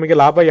ಅದ್ರದೀಗ ನಮಗೆ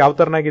ಲಾಭ ಯಾವ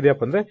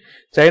ತರನಾಗಿದೆಯಪ್ಪ ಅಂದ್ರೆ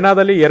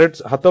ಚೈನಾದಲ್ಲಿ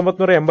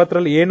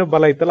 1980ರಲ್ಲಿ ಏನು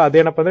ಬಲ ಇತ್ತಲ್ಲ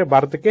ಅದೇನಪ್ಪ ಅಂದ್ರೆ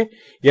ಭಾರತಕ್ಕೆ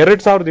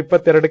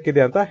 2022ಕ್ಕೆ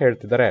ಇದೆ ಅಂತ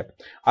ಹೇಳ್ತಿದ್ದಾರೆ.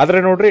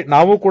 ಆದ್ರೆ ನೋಡ್ರಿ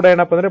ನಾವು ಕೂಡ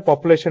ಏನಪ್ಪ ಅಂದ್ರೆ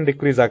ಪಾಪ್ಯುಲೇಷನ್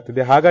ಡಿಕ್ರೀಸ್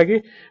ಆಗ್ತಿದೆ. ಹಾಗಾಗಿ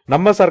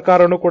ನಮ್ಮ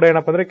ಸರ್ಕಾರನು ಕೂಡ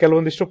ಏನಪ್ಪ ಅಂದ್ರೆ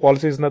ಕೆಲವೊಂದಿಷ್ಟು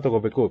ಪಾಲಿಸೀಸ್ ನ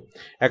ತಗೋಬೇಕು.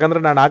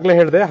 ಯಾಕಂದ್ರೆ ನಾನು ಆಗ್ಲೇ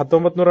ಹೇಳಿದೆ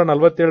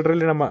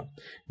 1947ರಲ್ಲಿ ನಮ್ಮ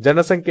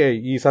ಜನಸಂಖ್ಯೆ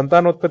ಈ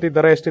ಸಂತಾನೋತ್ಪತ್ತಿ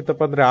ದರ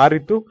ಎಷ್ಟಿತ್ತಪ್ಪ ಅಂದ್ರೆ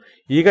 6 ಇತ್ತು,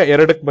 ಈಗ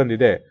 2ಕ್ಕೆ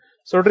ಬಂದಿದೆ.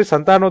 ಸೊ ನೋಡ್ರಿ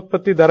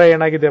ಸಂತಾನೋತ್ಪತ್ತಿ ದರ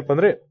ಏನಾಗಿದೆಯಪ್ಪ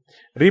ಅಂದ್ರೆ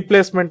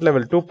ರೀಪ್ಲೇಸ್ಮೆಂಟ್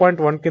ಲೆವೆಲ್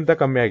 2.1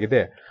 ಕಮ್ಮಿ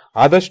ಆಗಿದೆ.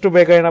 ಆದಷ್ಟು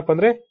ಬೇಗ ಏನಪ್ಪಾ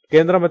ಅಂದ್ರೆ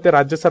ಕೇಂದ್ರ ಮತ್ತೆ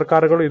ರಾಜ್ಯ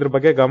ಸರ್ಕಾರಗಳು ಇದ್ರ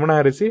ಬಗ್ಗೆ ಗಮನ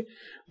ಹರಿಸಿ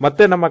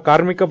ಮತ್ತೆ ನಮ್ಮ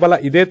ಕಾರ್ಮಿಕ ಬಲ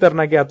ಇದೇ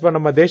ತರನಾಗಿ ಅಥವಾ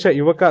ನಮ್ಮ ದೇಶ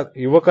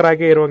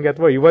ಯುವಕರಾಗಿ ಇರುವಂಗೆ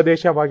ಅಥವಾ ಯುವ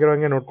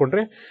ದೇಶವಾಗಿರುವಂಗೆ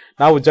ನೋಡ್ಕೊಂಡ್ರೆ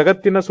ನಾವು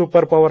ಜಗತ್ತಿನ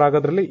ಸೂಪರ್ ಪವರ್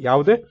ಆಗೋದ್ರಲ್ಲಿ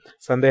ಯಾವುದೇ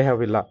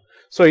ಸಂದೇಹವಿಲ್ಲ.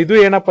 ಸೊ ಇದು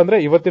ಏನಪ್ಪಾ ಅಂದ್ರೆ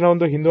ಇವತ್ತಿನ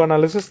ಒಂದು ಹಿಂದೂ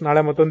ಅನಾಲಿಸಿಸ್.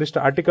 ನಾಳೆ ಮತ್ತೊಂದಿಷ್ಟು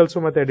ಆರ್ಟಿಕಲ್ಸ್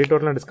ಮತ್ತೆ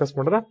ಎಡಿಟೋರಿಯಲ್ ಡಿಸ್ಕಸ್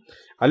ಮಾಡೋಣ.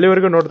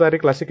 ಅಲ್ಲಿವರೆಗೂ ನೋಡ್ತಾ ಇರಿ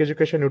classic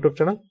education YouTube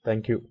channel.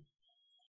 Thank you.